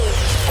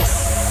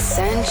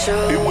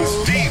Essential. It was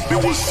deep, it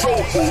was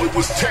soulful, it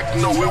was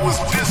techno, it was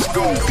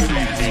disco. Good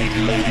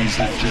evening, ladies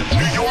and gentlemen.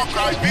 New York,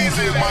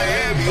 Ibiza, and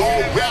Miami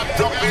all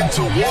wrapped up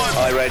into one.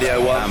 Hi,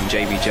 Radio 1. I'm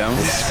JB Jones.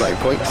 This is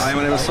Breakpoint. Hi,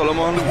 my name is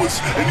Solomon. It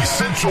was an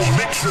essential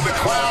mix in the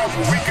clouds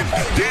where we could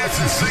dance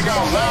and sing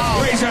out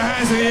loud. Raise your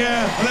hands in the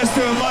air. Let's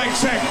do a mic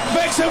check.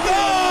 Make some noise!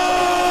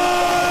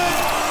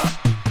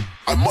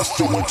 I must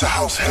have went to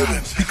house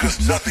heaven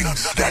because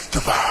nothing's that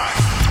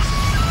divine.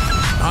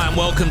 Hi and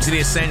welcome to the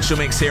Essential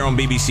Mix here on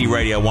BBC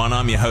Radio 1.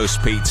 I'm your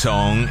host Pete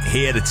Tong,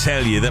 here to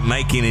tell you that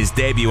making his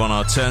debut on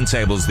our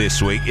turntables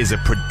this week is a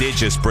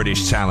prodigious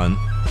British talent.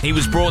 He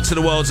was brought to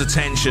the world's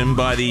attention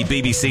by the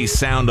BBC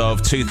Sound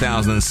of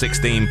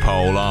 2016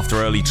 poll after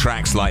early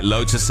tracks like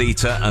Lotus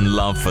Eater and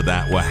Love for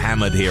That were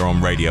hammered here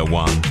on Radio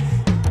 1.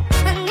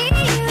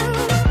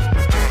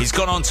 He's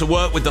gone on to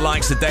work with the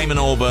likes of Damon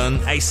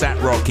Albarn,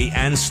 A$AP Rocky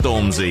and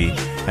Stormzy,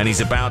 and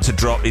he's about to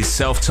drop his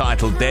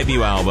self-titled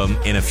debut album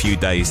in a few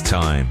days'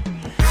 time.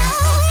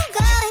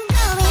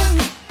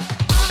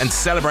 And to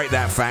celebrate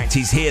that fact,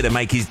 he's here to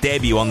make his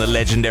debut on the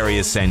legendary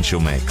Essential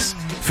Mix,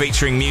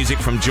 featuring music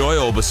from Joy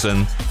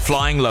Orbison,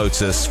 Flying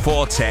Lotus,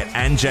 Fortet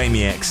and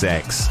Jamie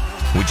XX.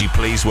 Would you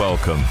please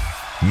welcome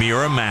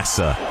Mura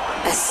Masa.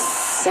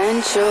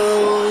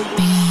 Essential.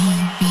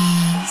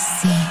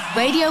 BBC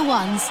Radio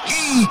 1's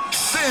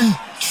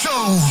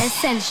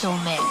Essential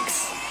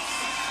Mix.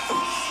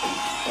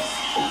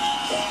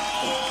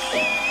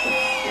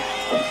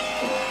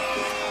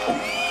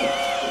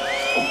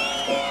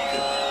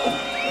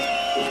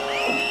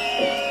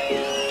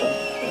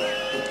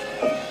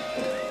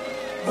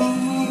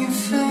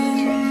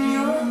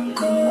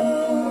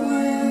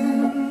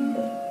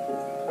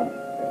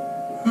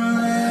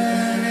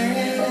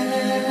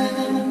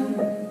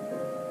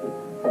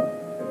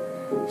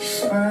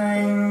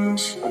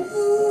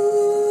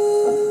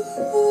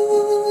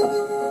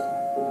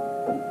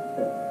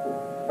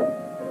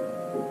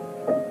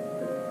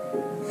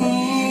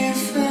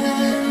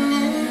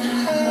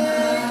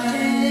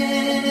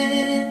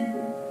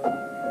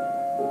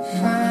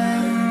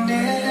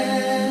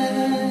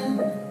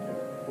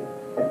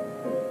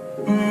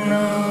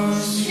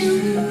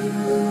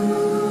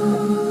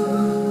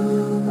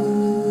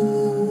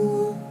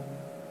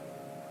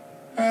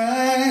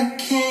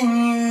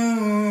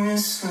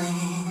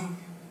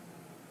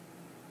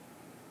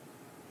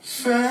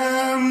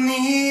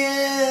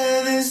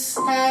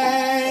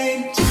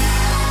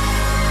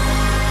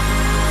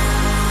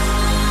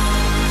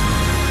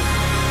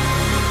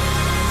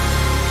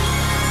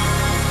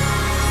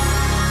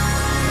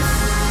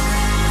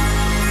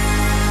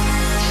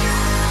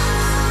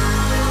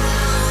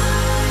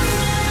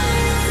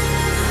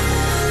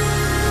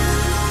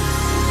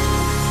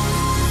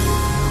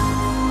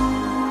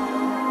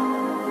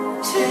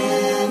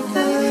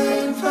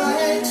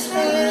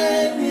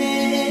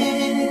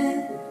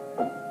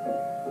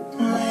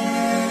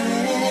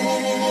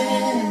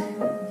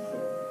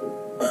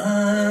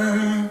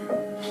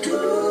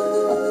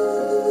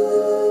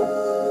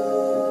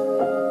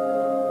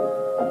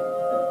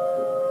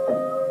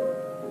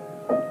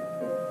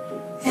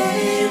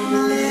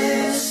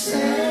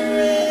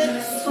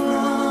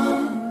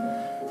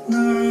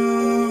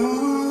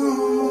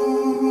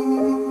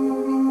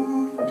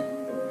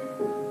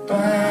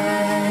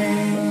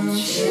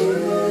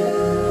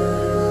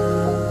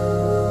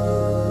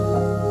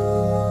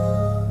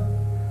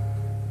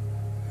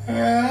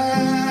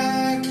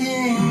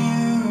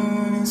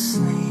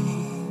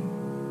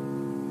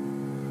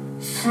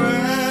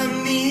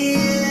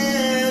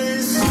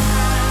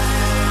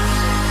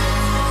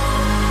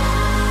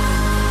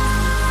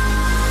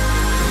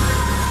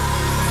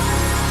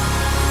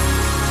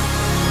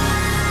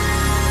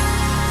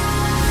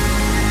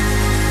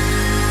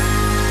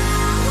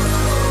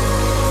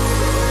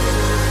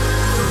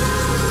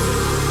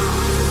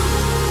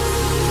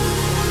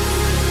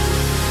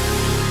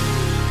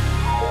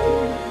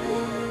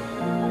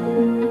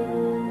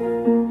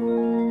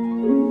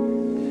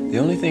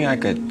 I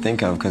could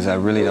think of, because I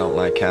really don't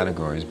like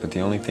categories, but the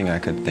only thing I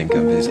could think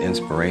of is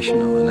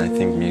inspirational, and I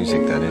think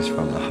music that is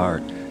from the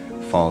heart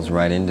falls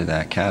right into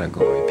that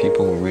category.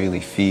 People who really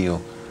feel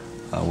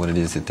what it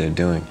is that they're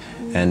doing.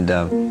 And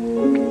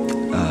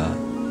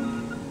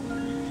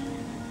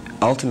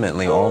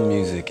ultimately, all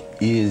music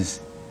is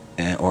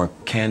or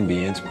can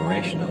be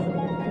inspirational.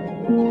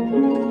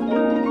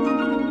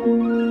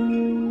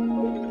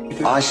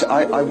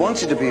 I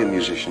wanted to be a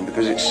musician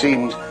because it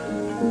seemed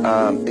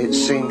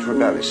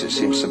rebellious, it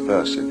seemed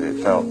subversive.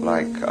 It felt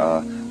like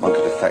one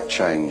could affect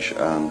change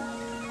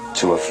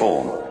to a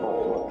form.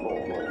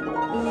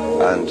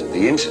 And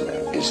the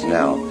internet is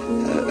now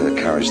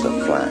carries the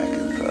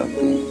flag of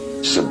being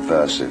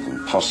subversive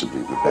and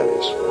possibly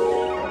rebellious.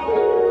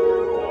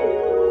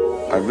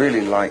 I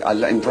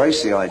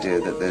embrace the idea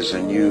that there's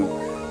a new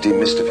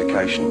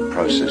demystification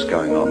process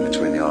going on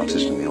between the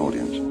artist and the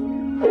audience.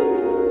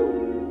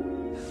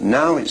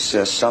 Now it's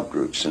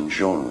subgroups and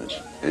genres.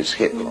 It's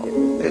hip-hop,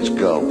 it's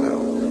girl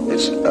power,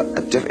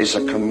 it's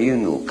a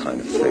communal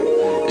kind of thing.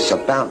 It's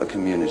about the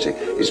community.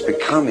 It's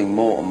becoming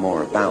more and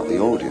more about the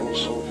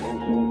audience.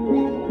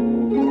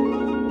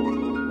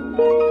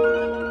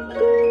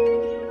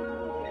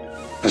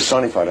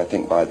 personified, I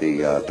think, by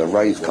the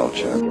rave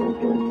culture,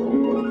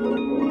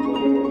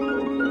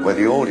 where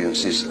the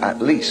audience is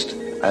at least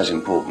as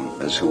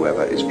important as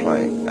whoever is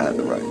playing at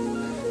the rave.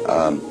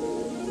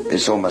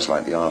 It's almost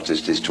like the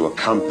artist is to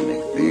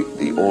accompany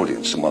the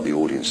audience and what the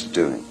audience is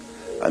doing.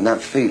 And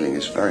that feeling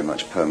is very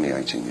much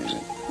permeating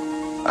music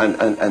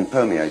and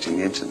permeating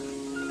the internet.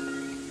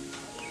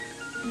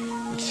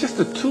 It's just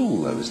a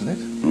tool, though, isn't it?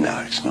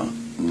 No, it's not.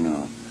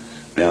 No.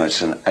 No,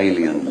 it's an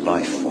alien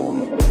life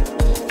form.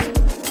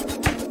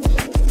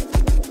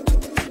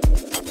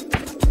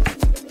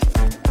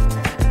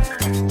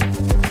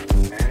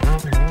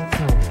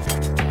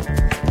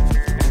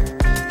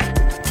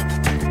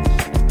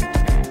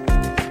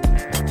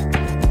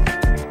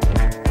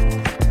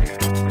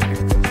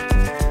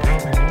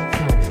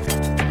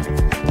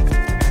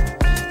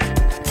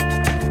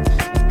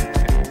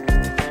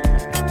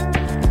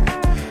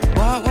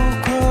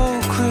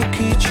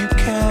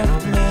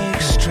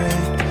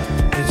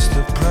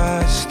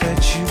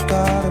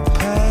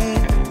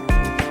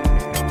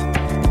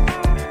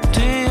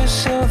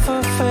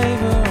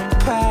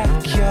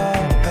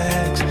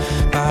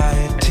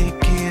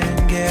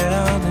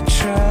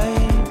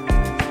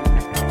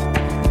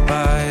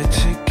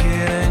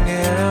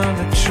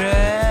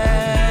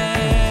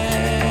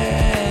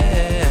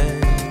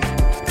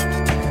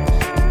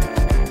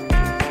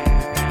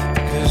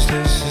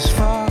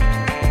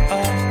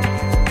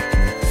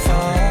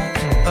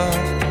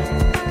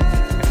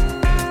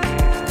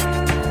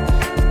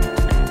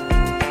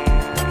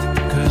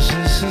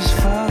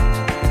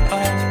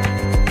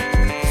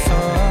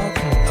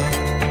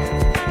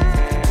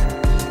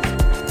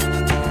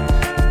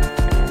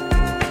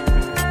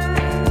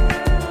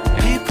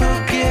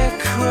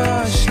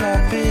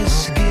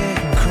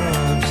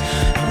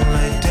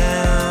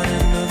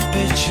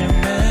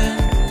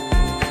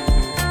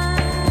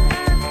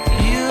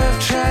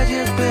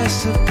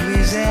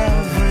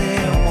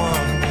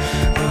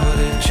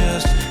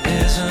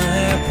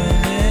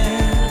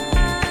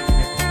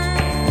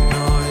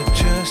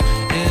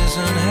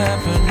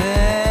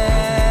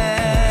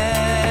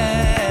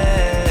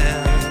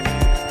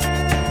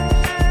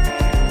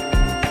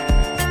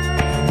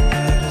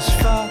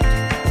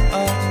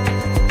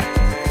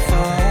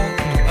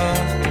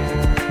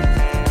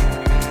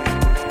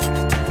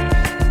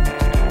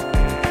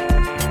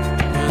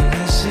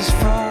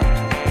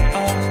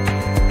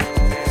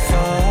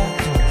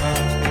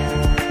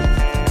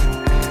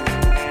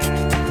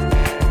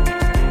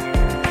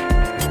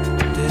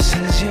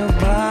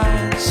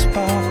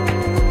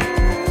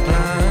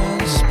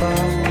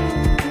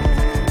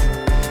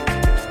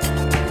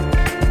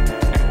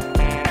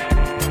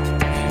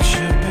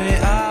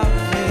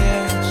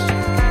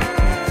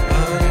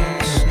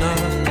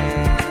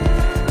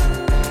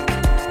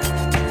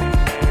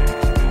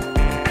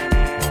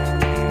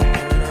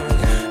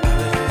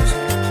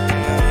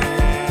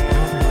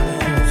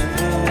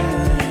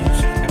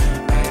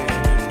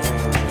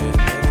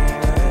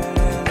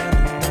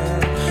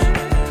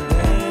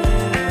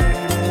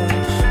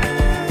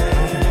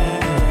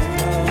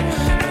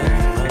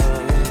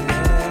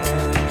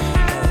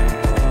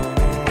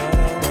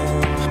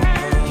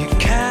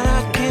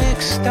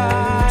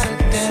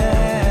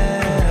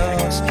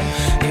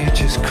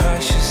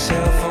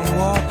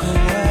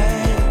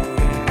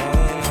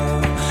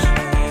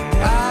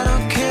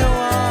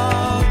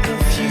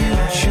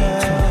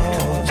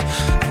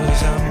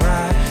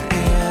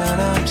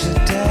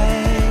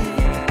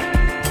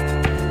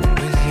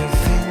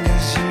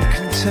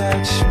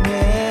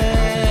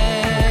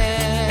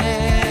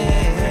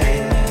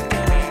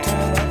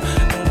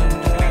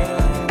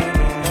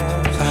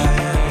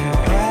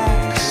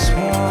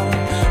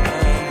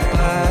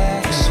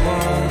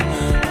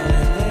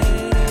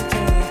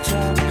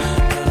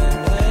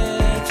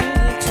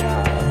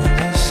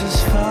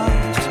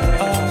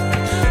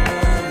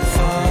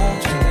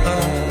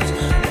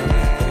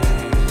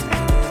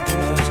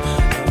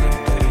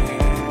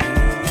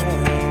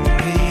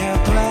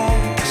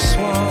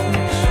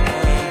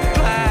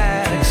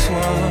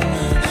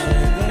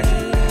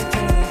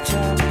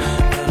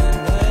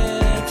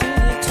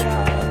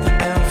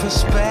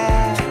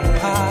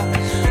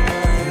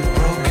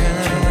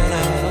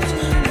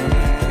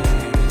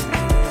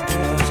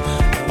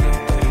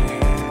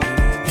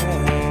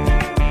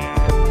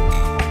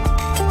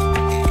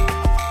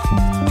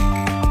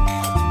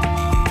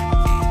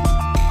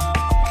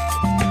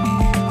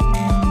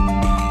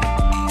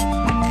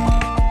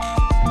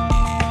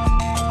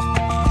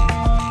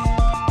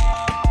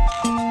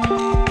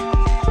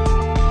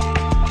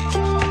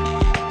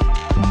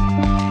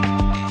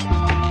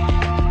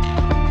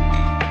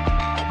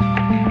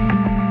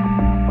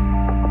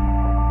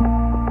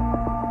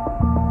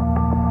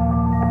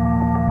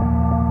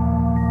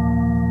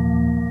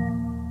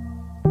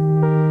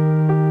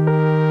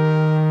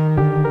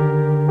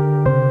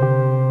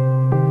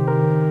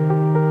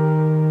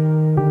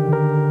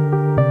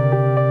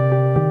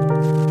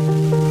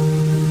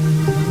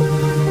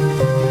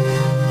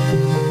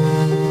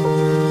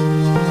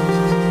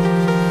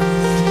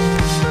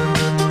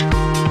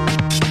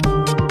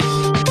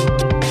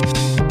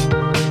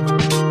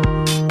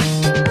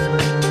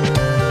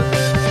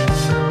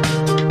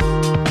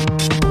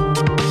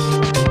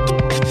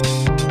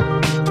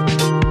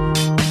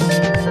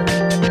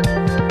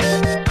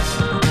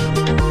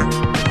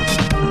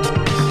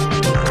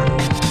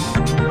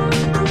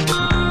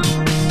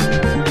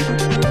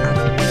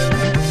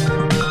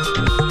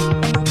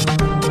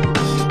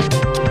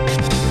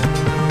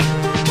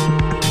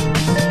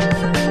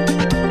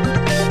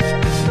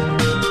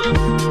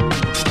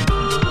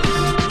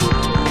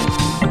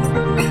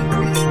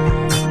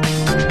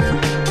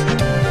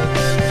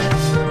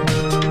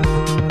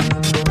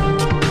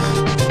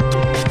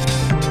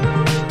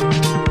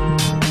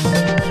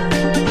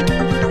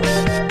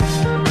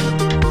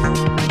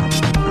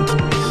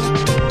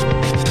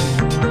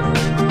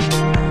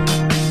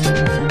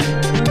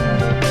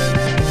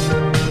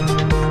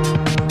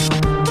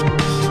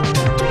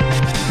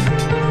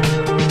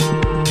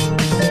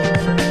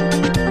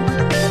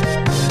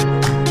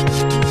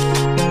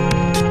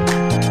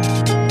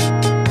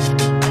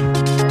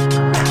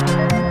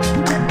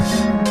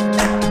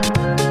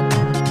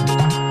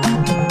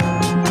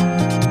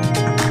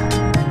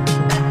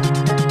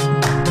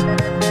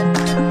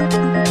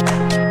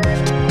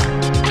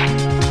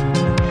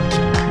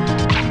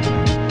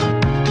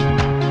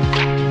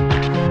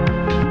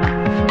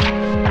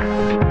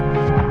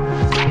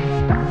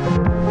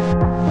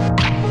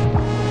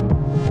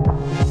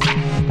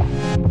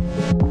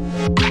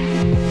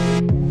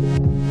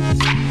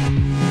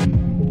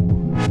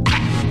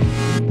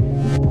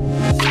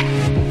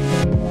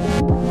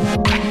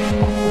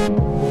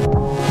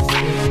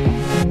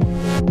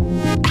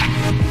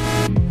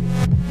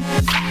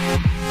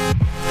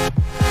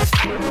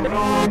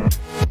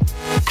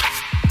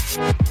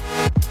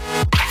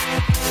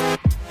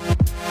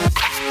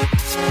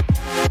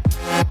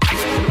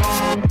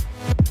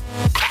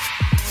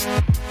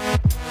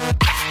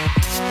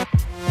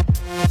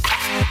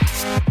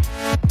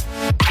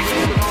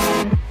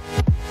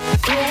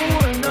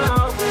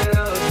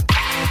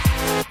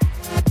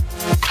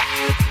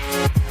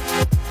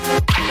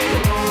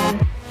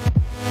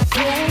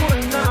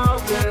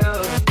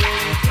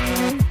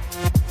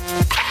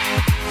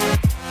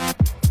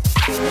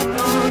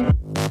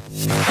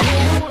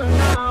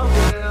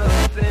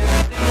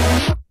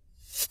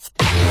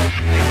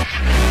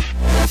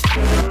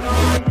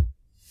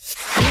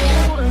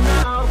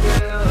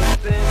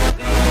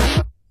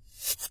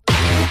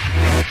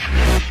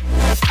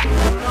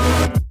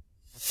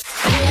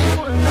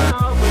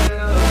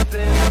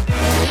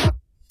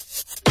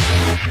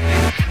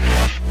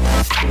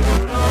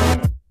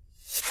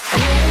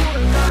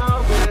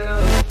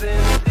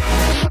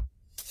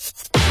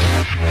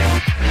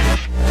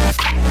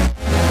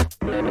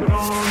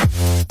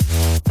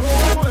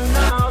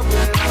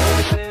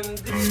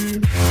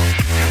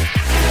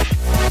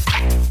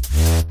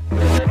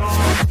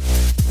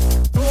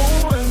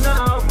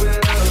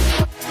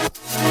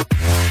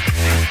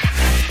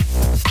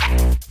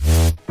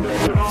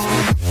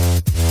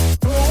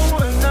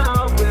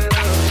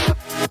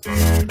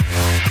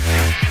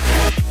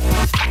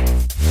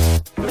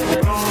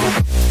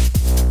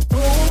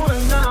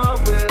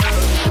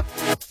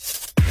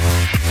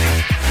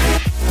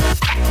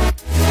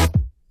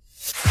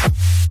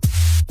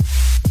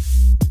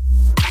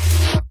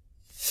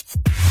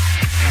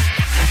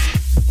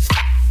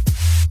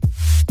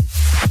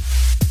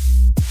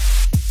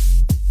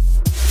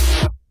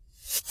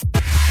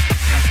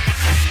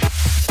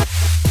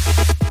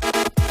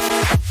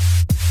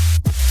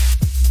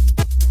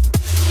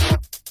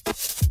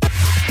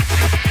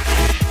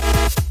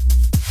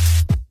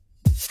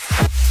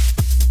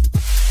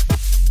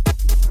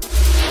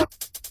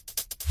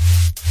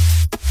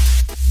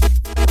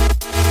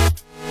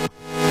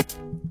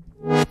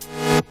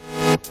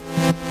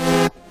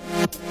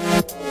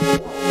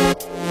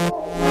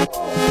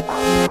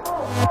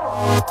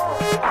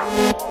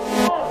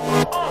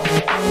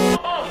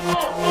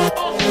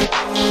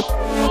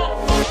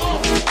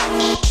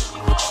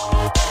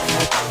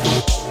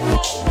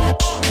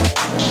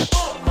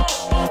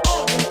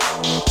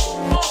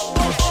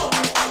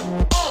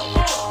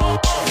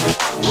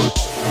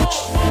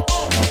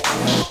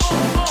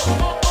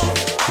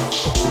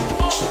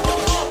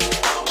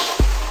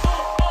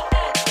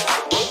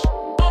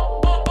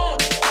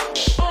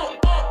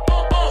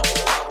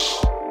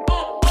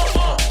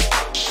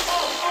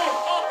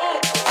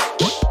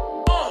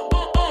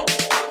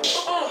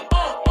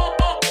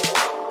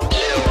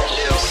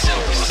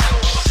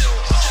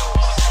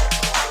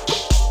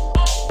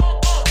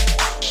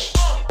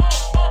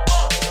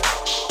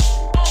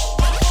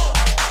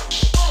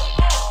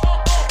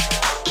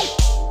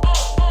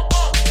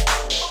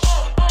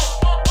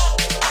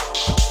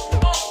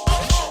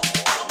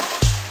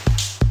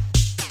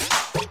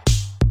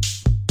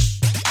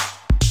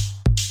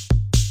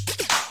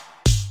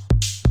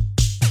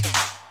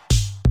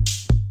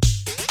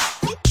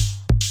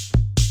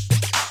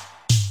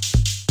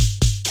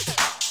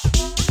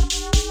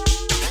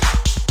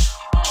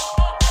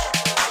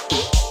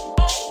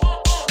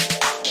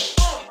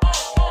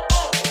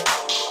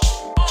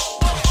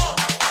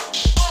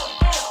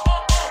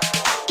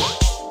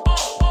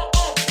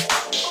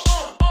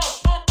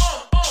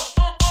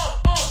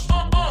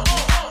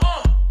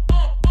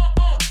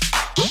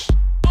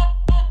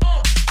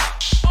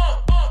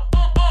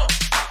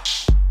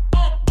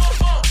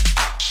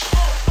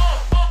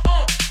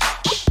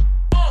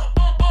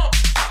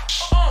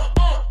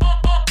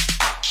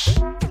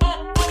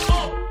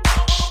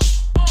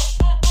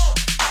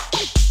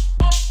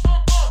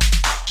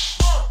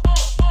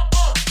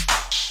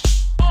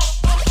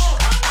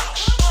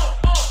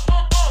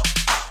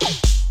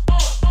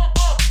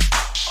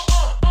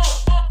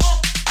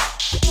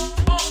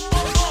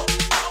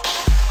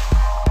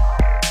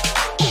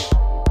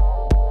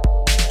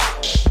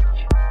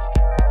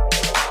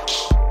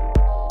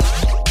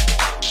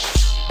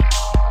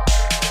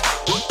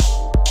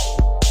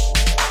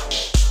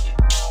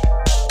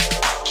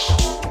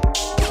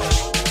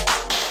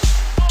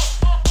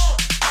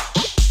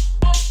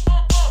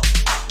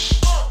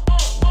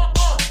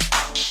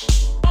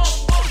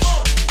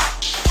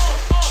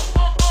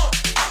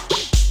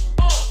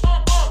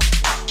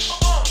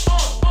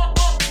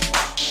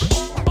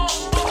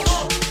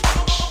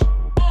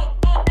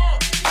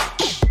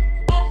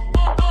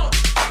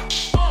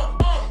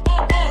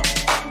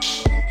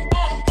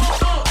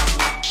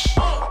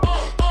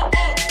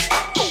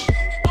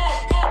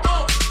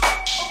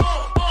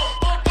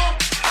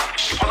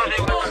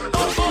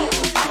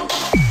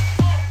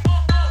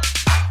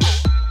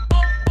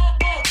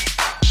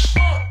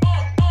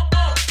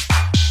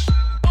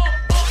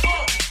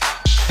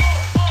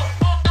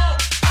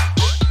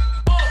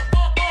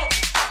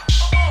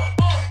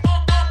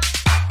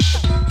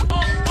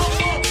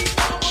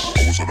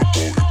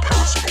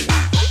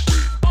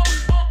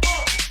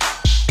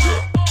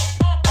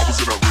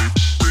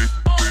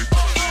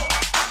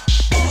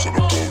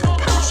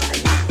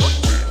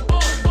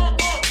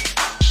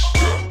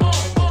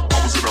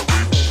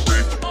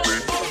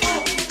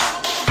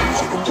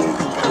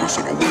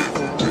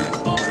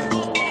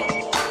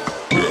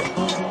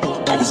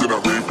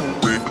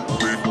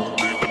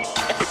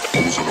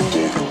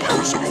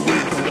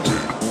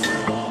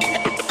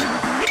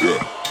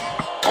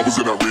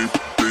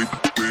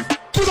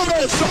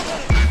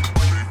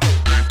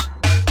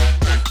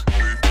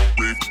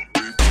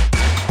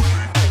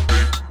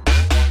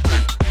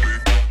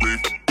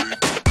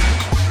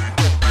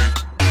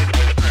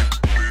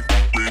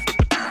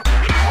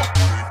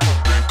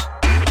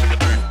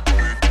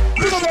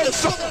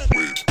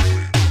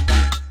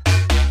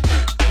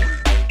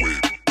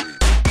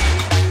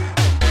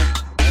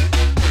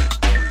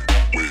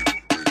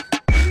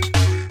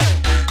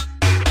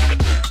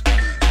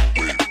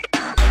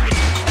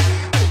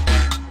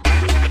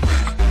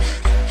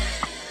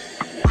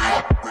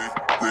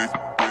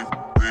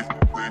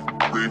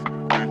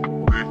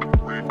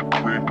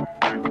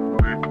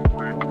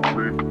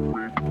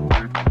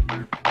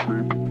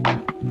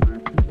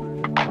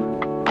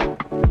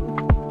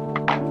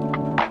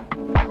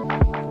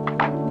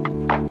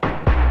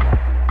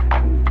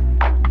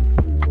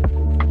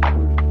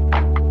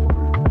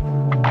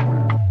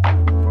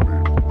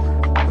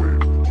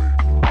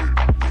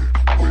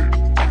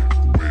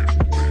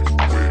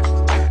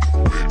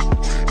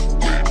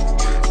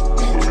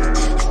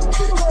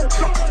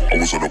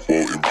 was on a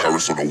boat in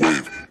Paris on a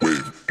wave.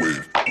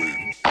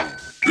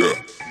 Yeah.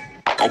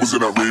 I was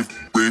in that rave.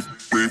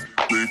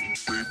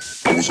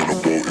 I was on a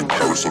boat in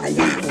Paris on a wave.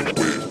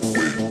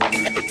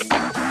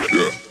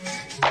 Yeah.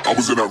 I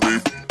was in that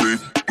rave.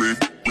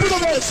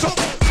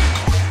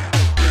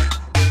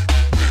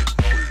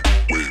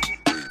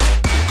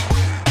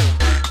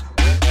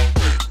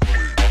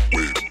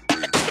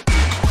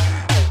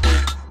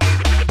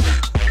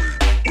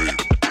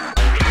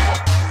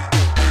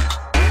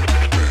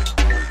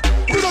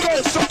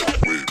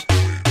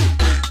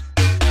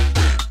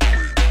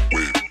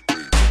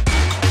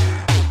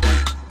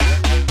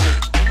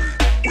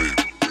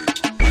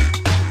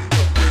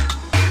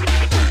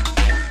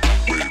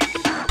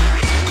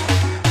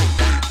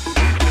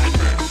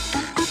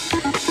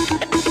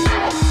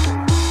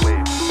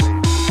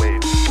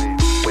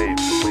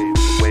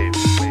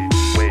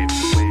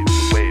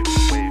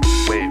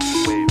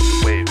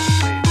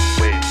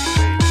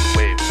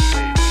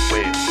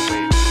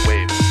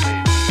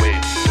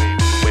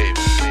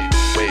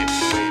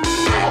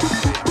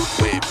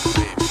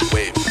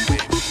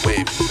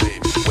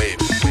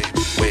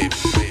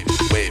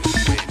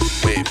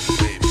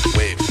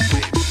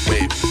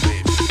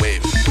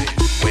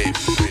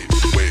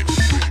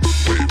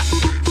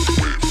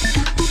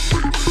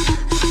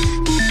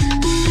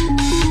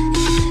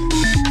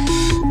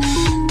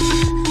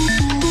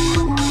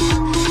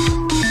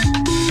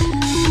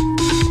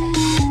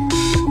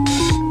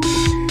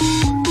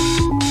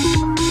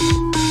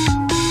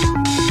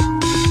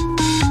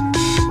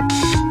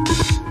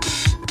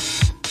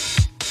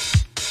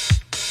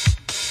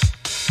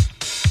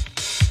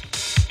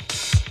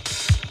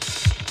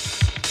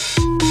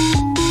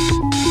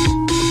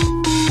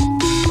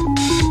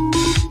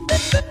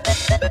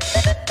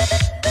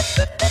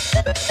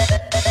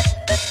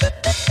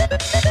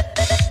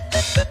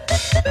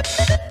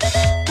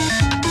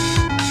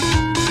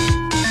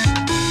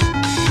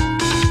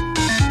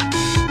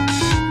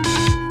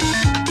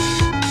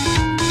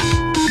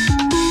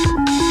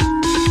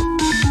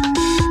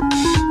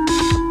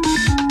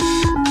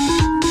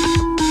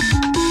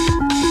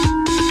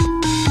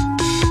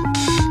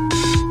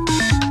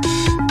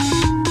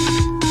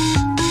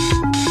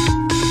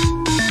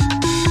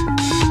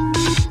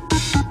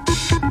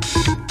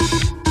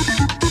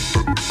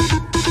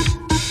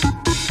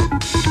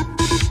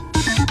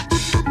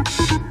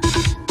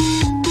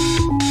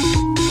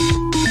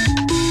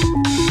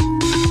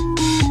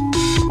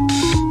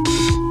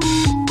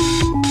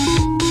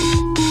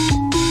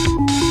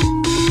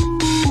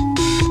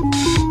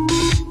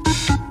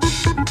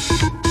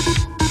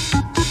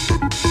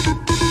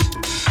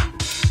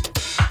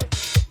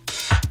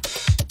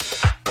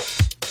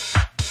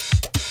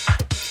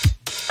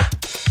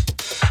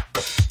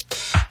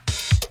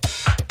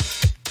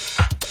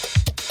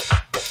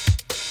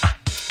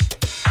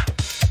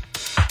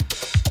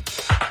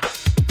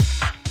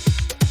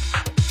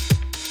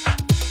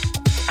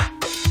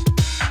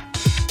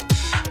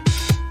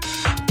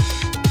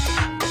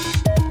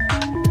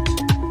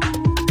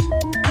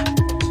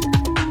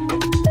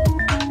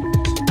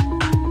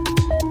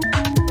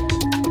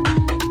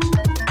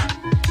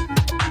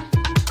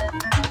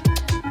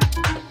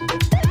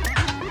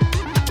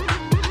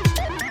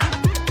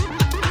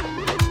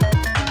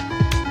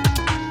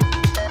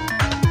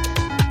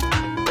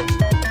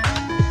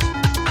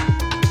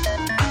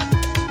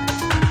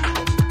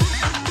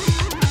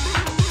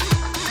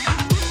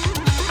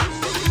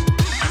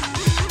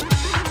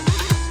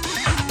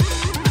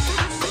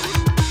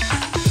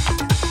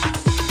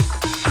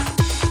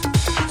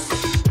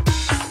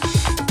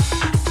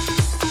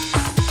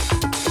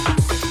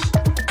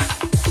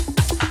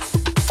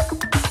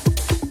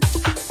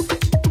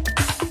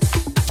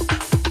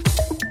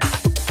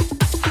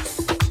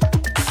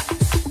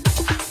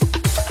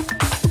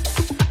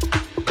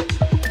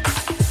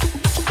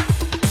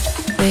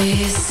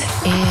 This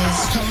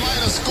is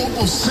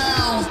Kaleidoscope of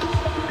sound.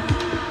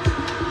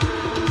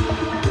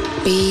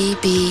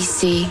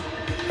 BBC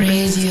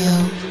Radio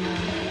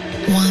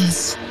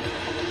Once.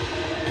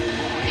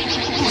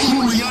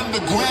 Truly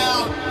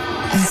underground.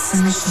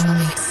 Essential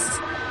Mix.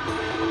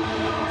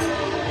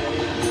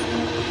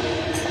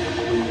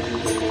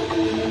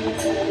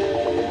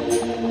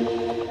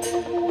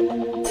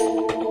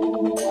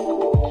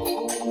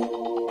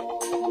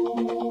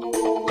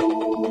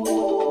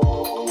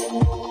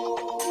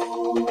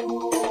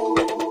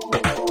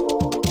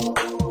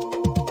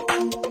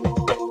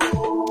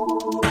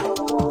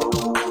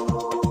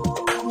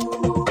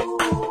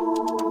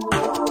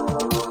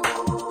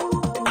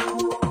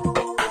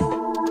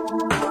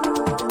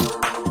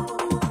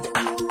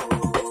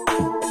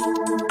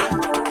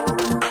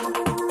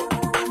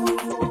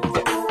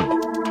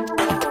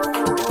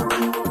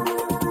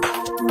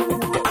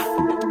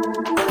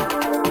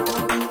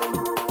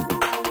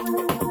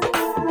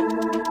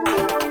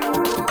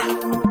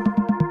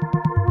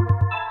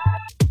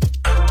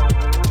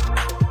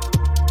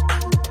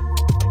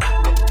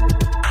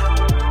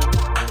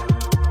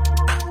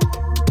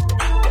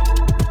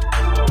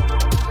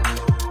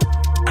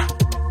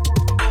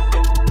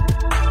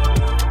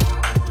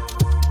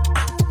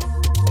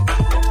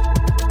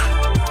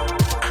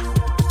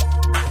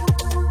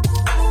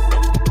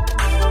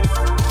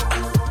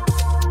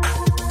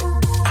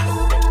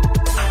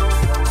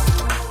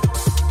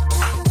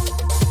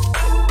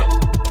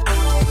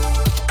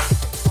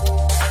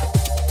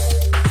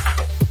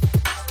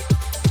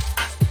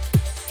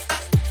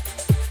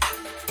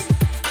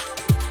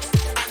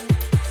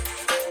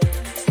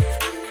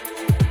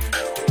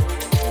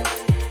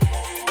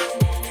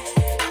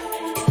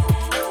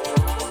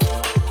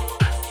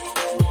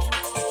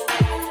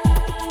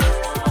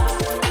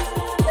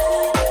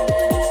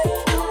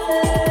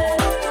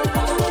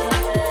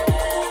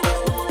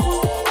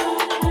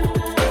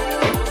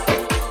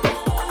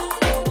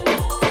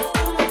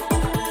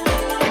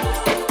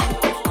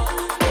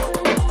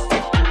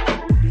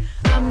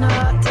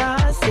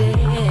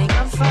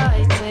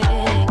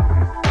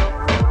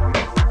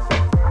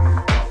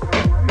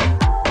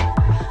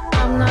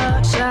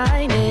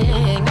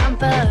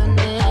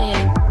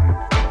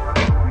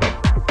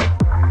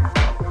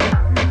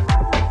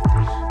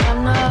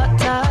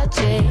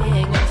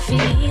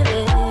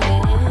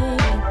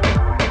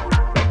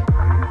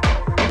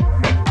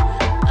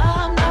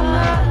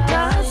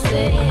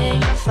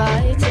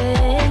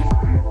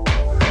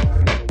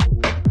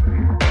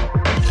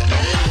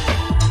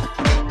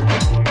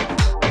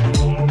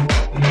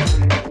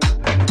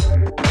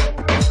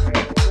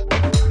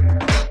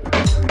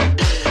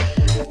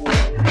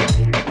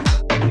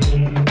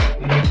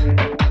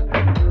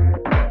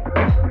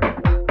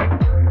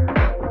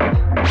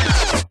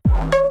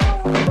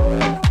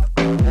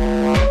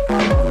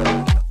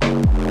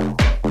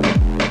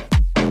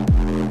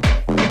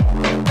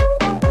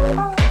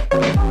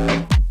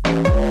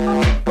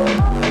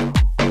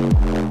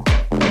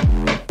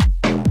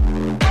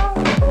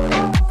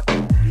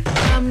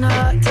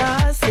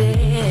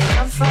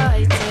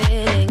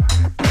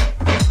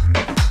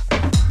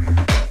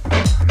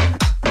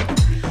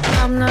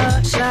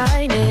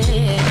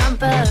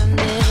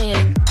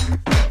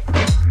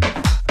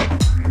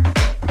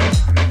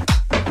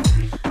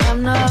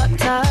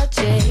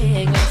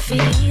 touching and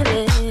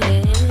feeling.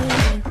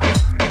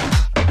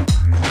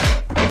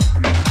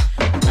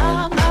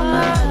 I'm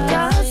not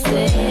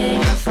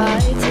dancing and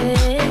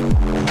fighting.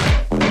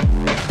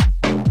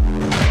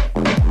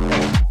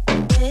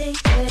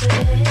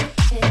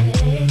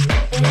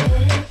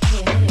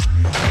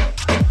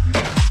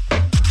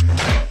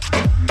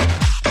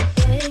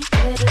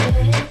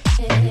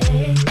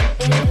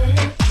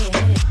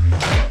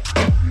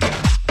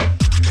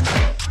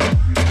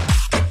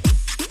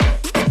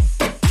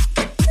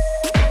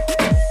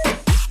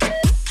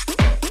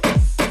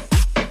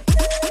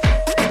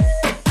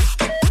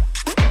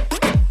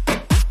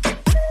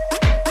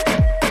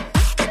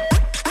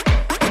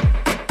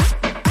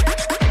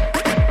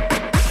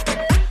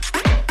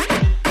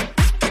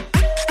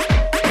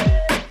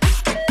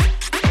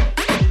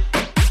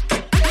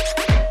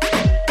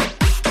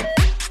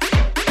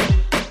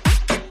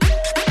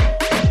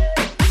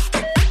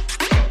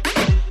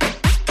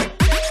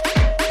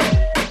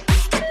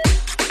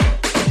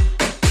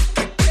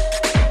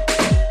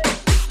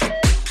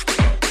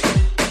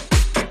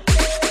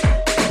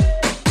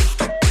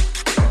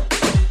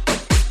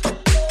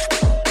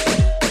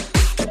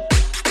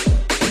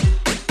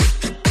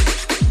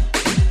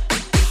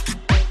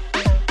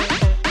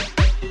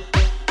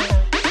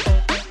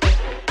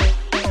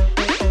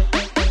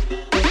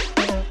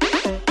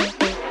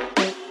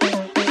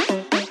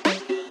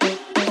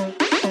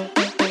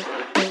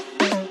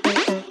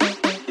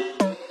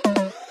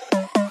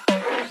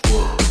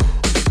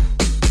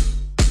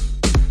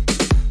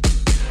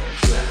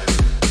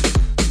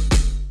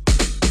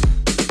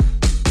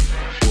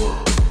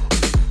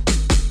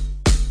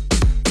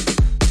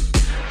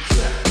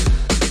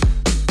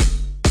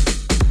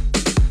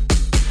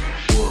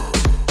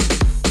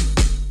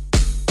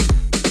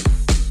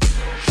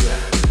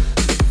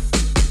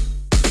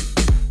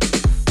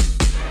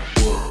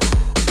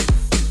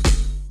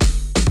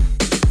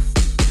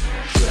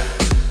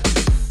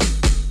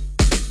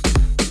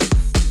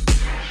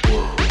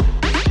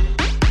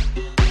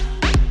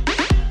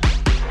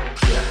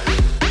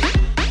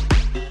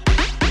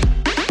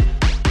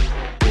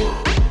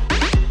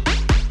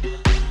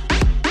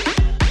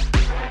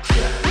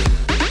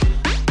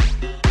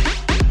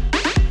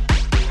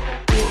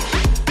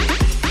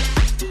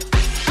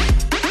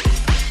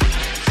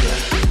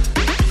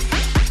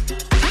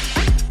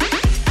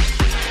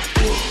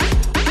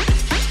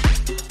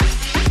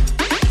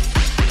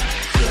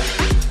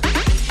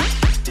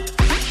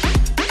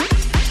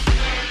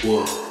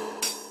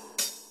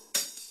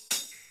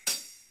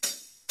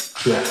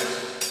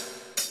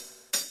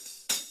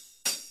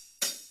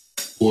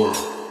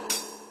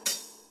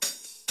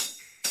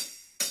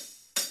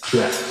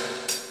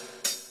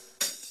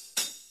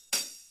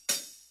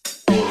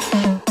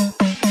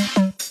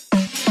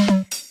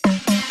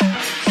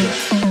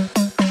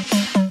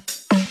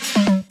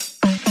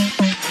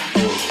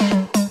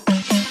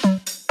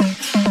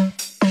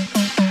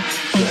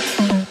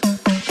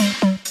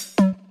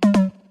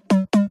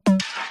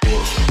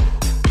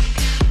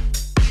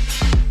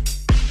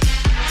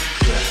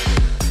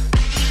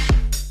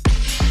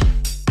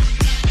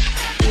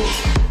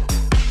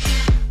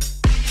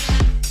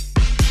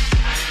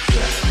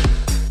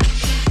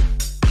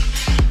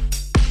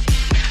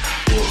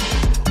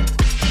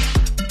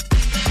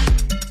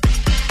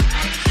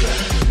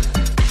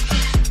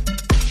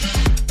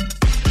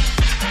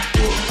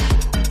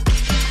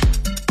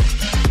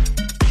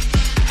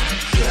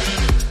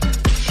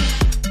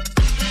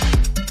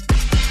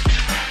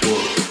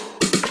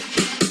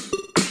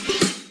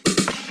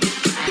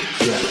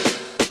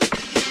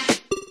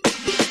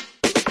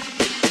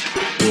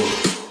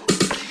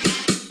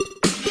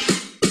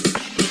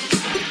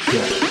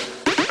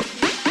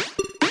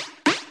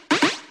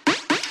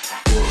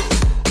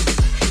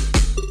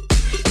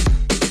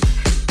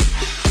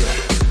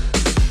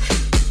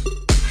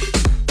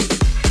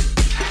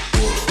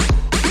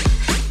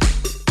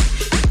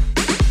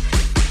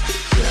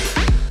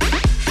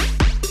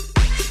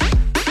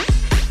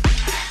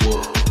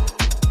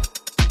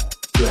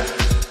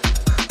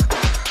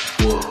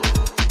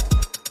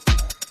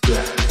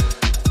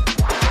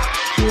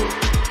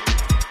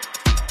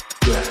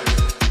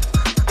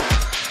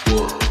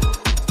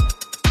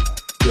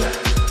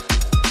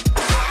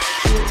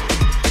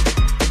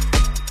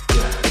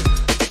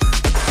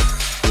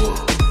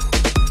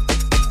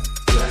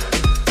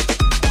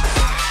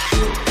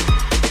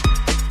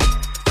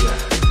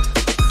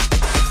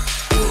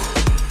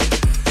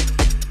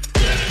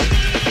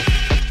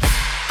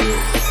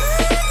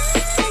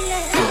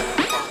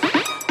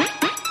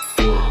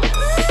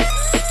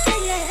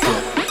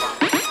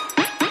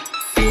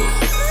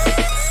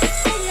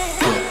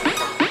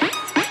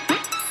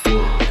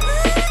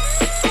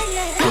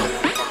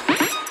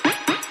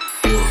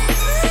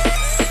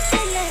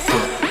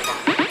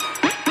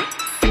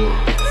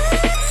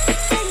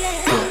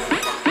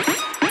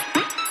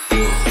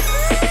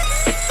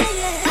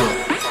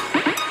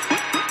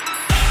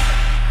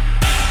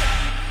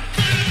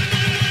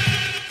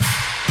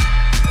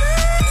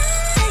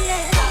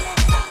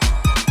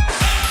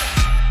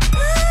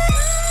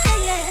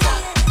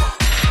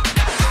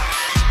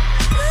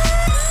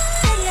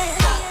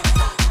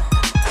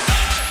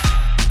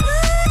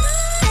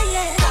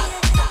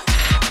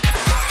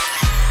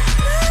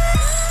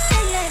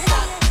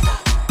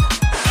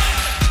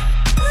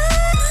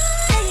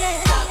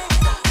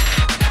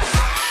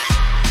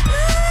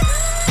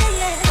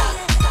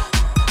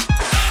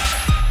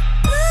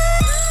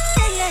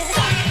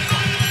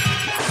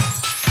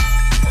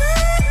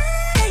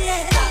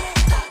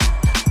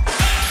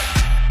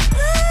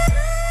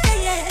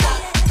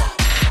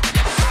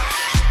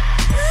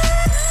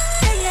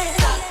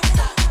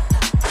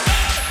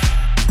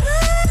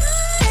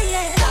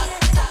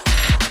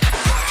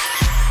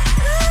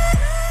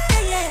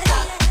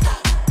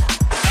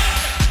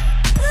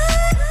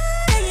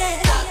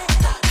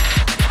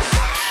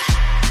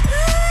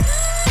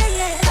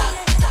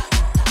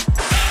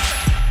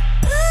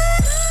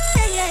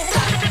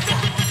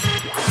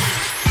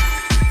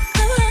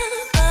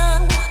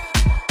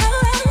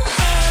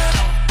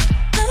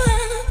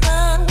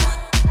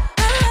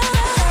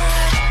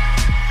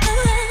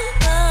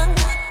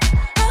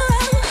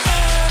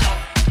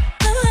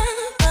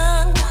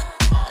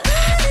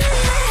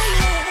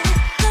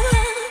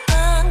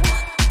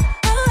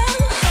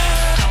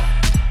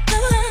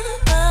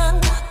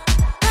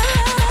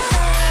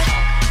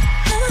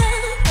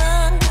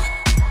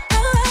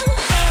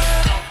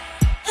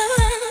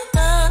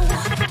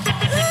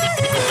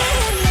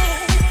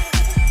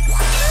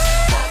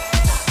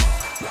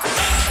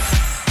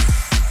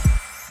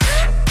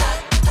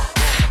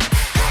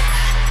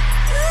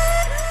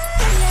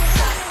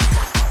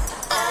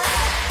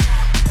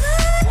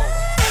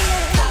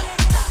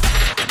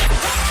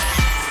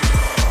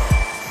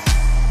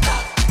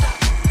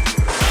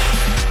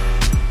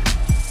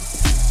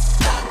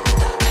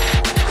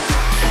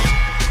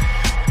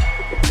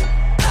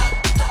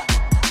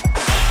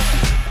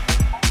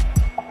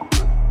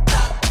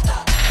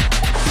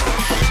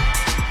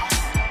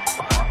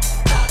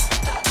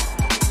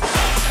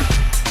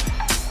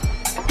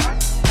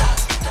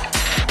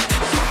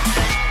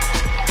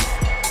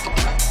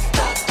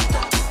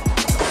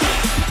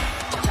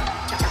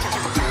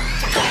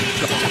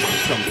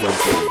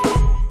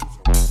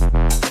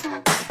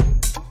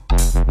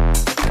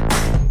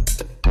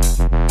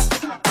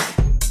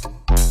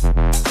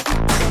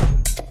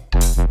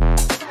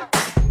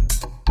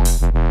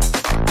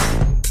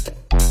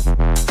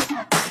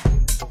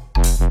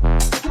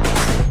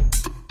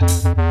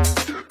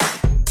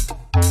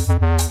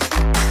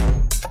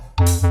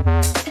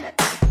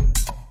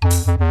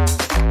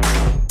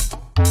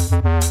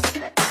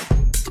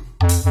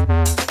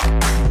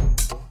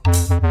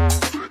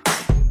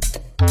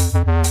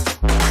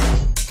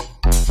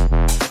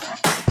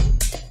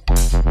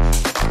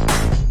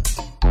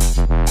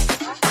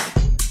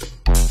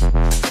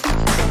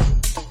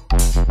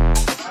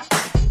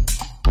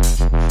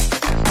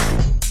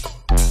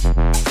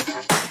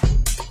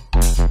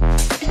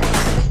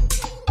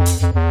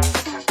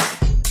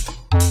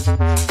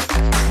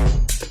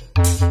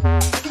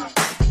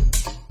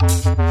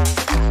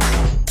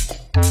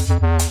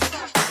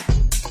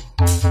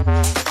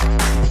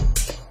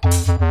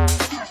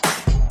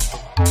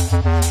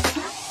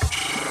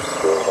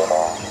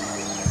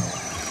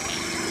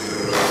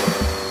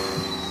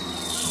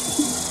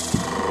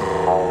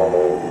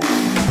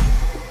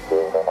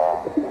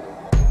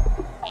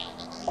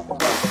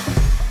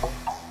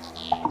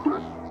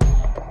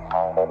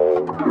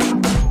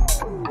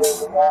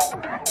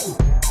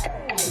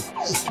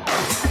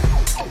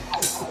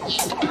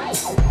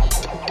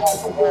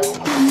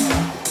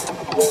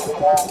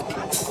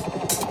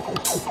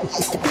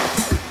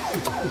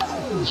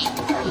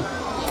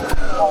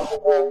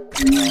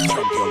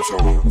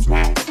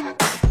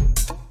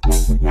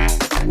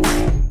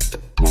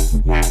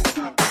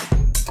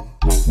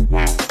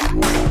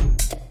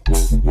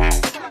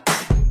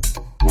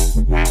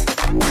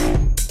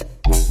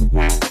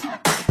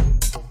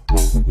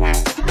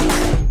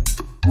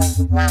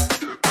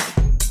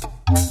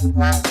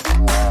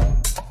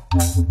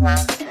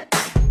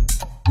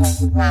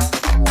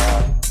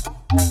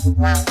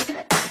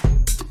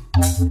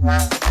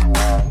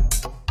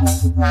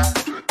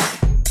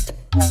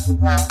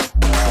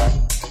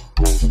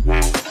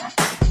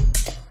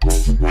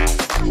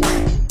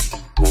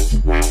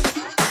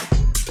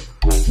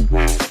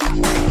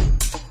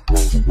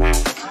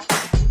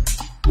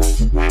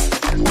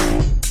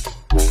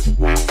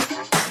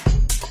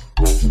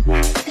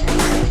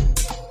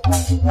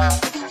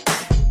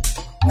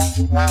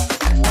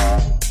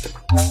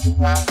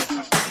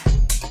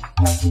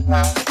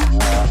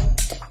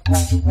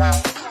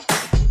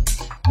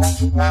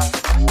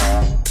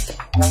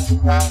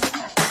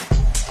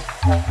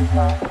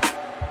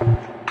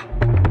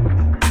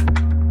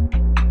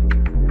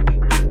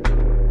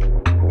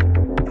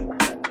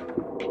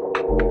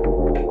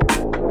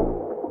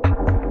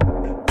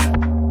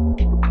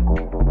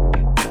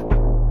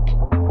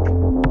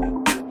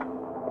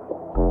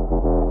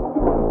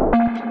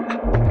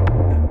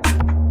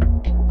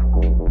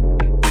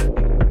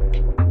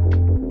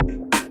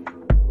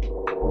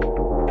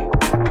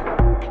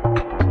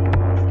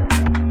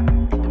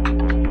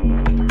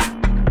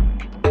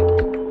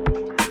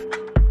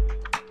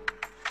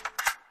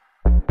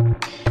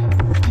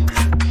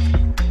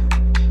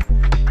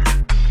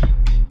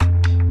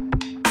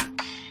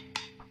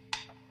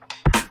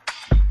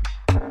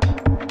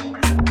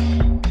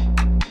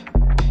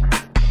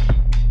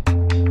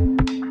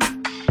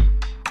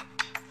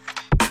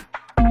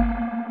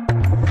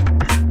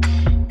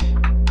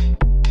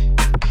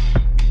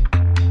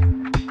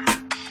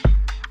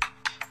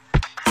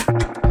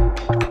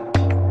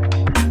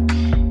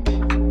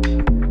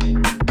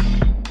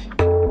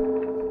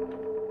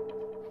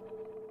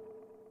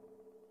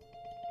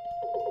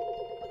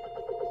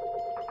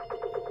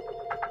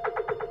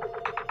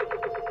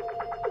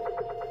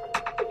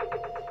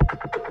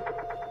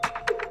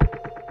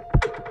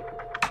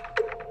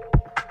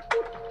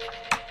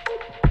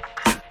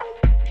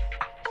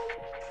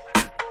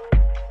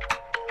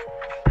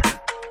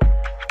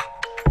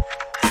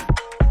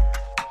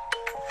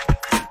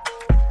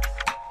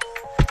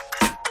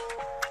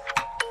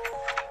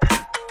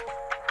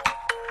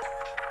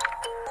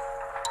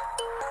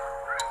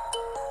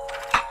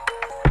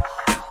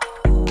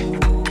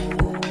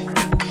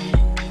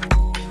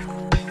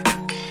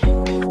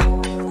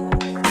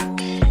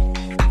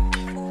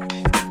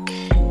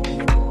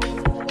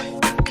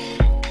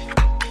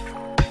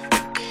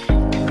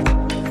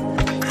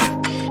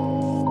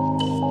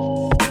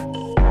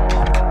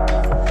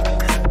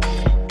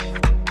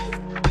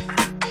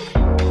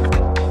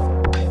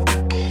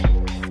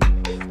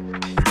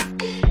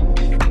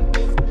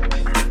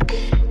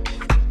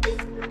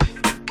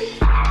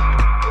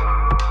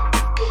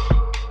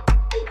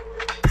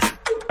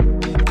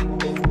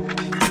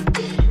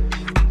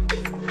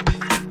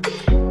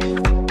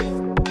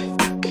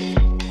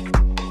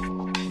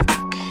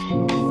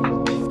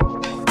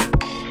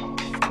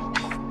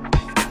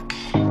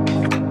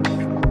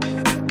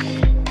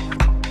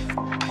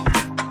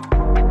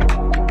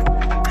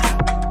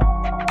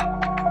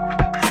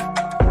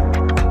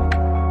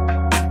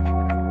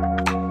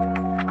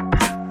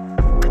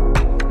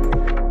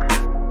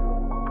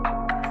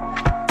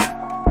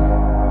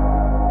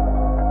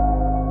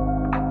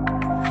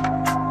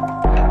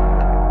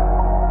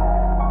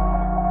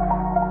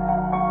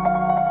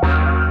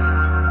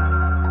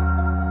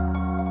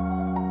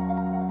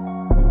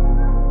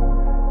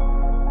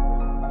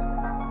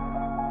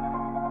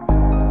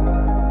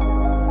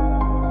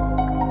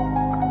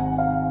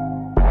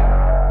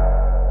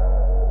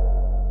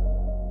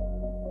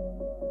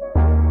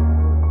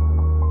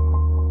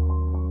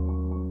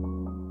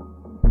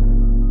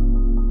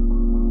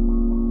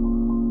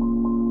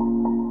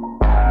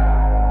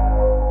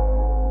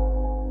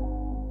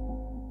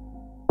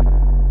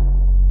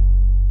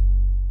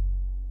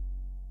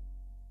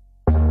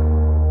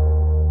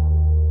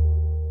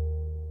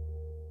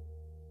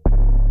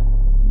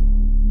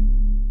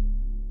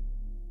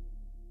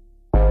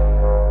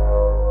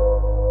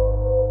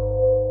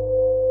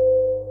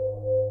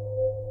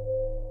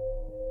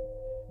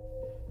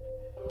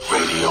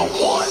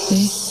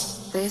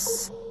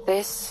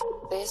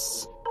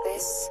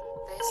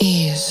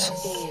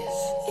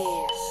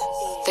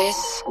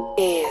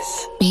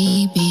 is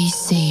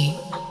BBC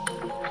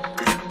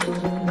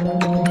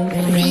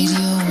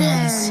Radio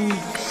 1's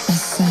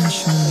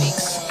Essential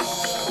Mix.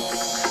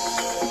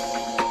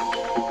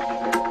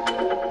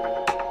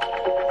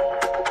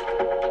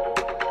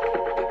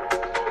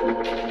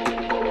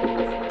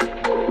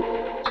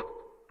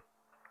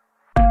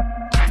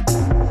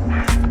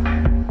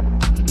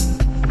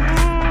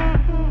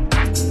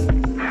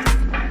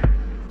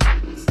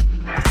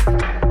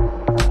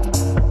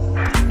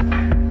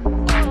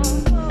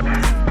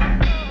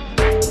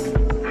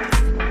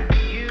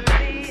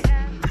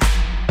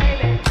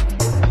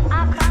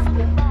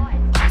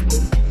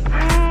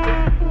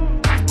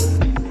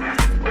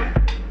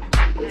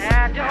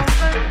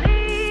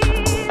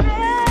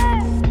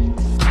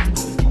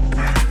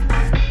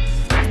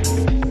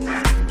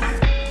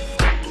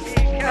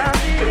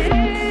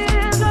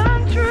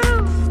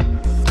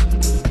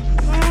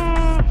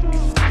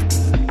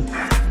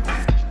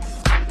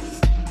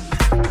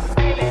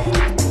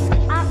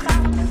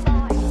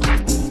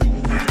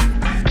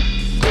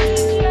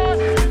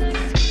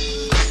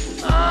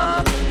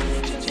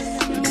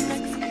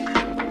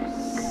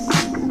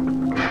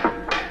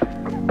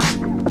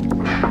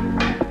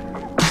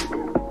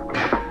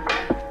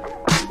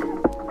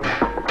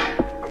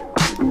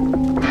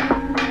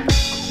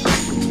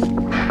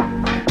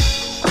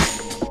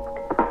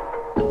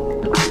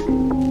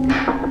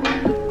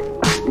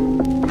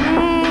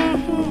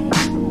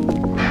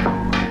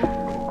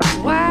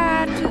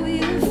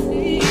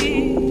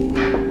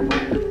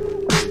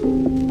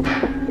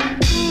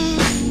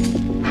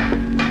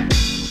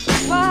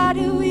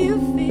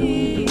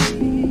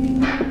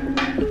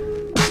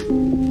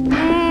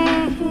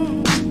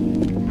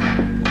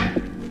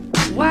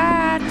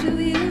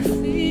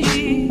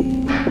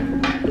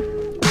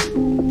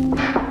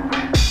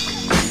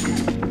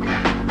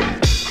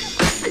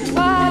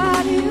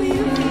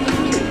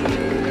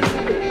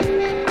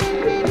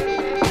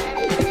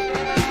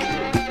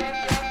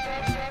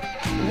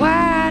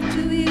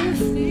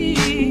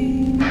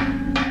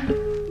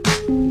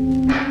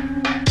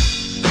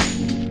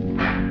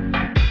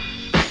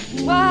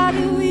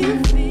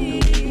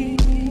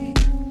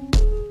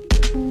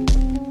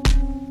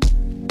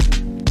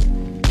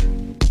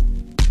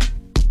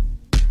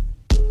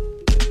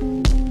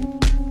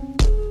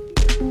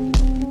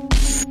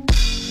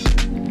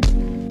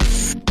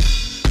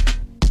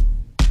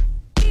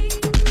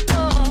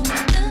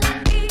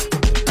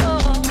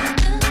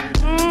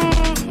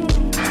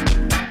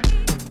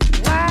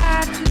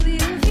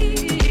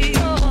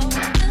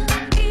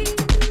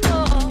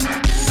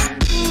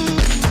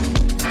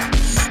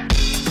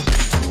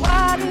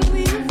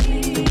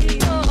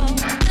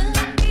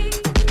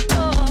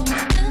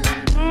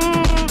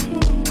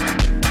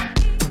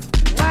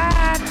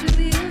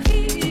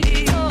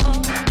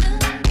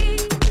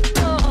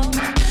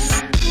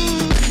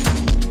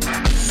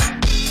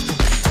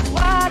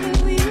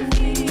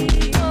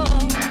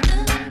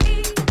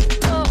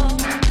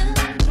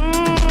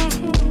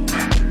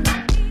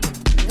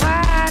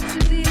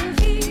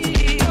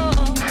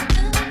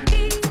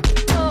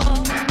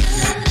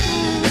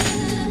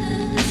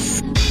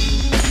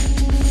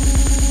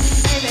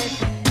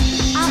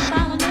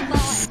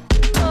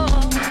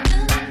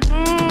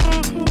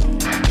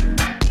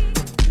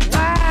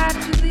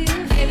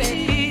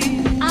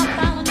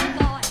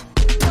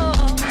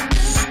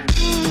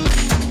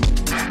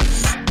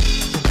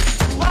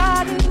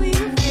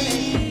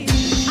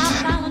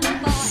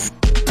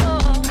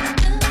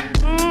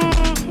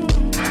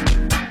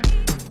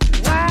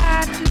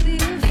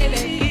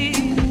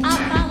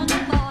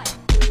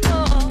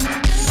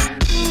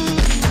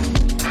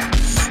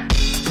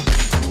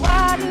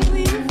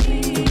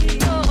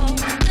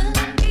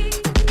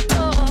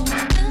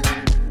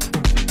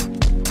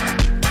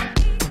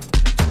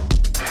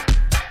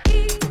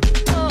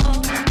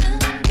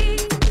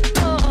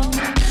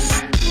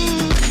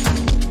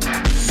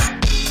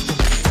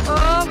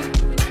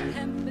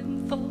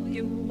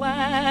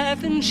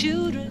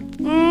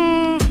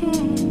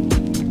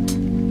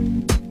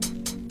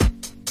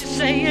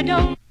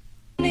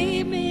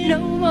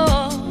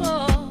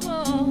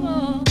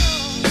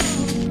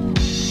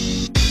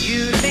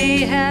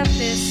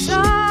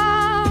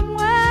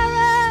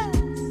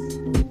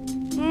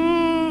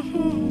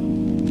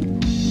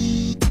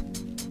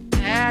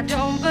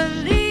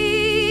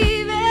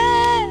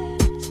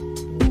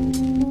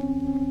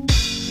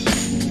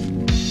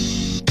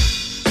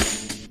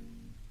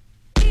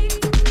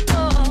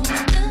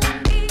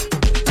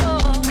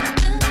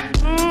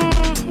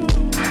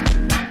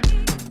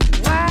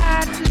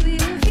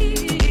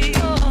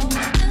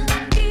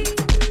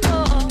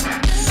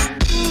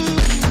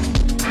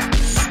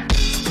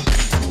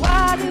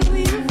 Why do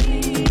we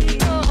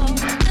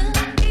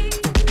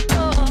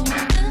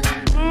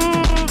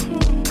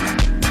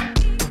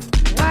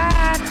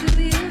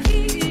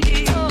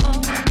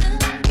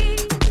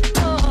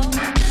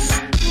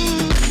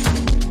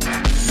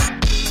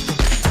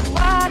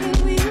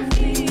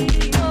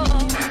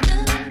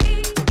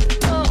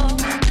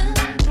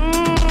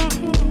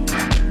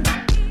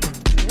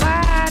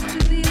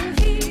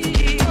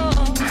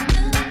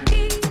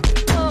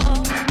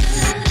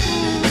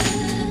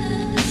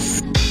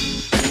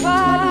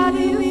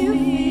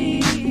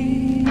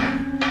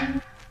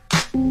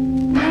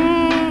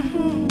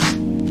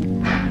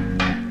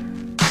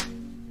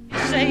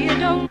say you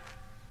don't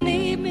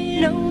need me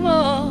no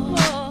more.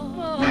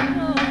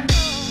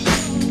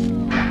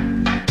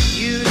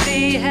 You'd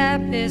be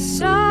happy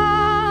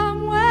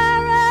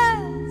somewhere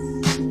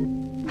else.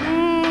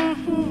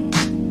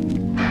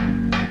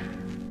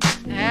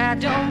 I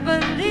don't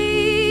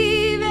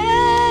believe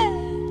it.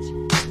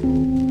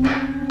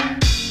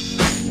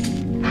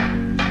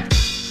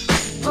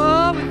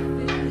 Oh,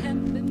 if it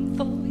hadn't been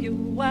for your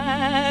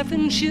wife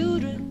and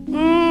children,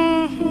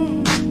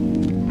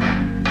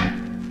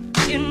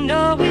 you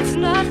know it's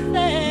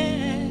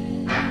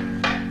nothing.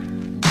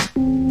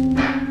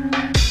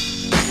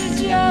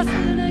 It's just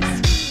an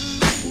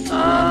excuse.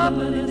 Oh,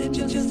 but it's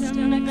just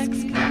an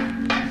excuse.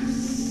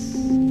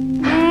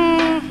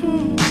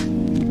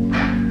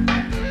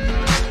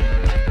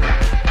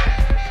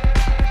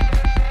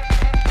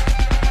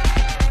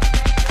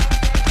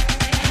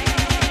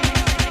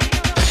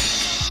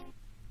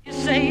 You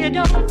say you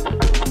don't.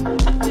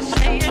 You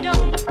say you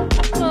don't.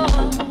 Oh.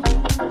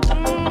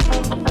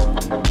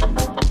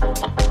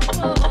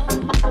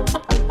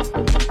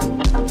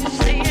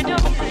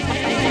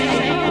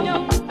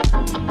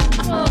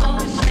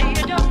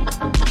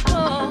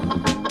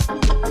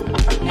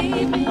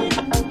 Leave me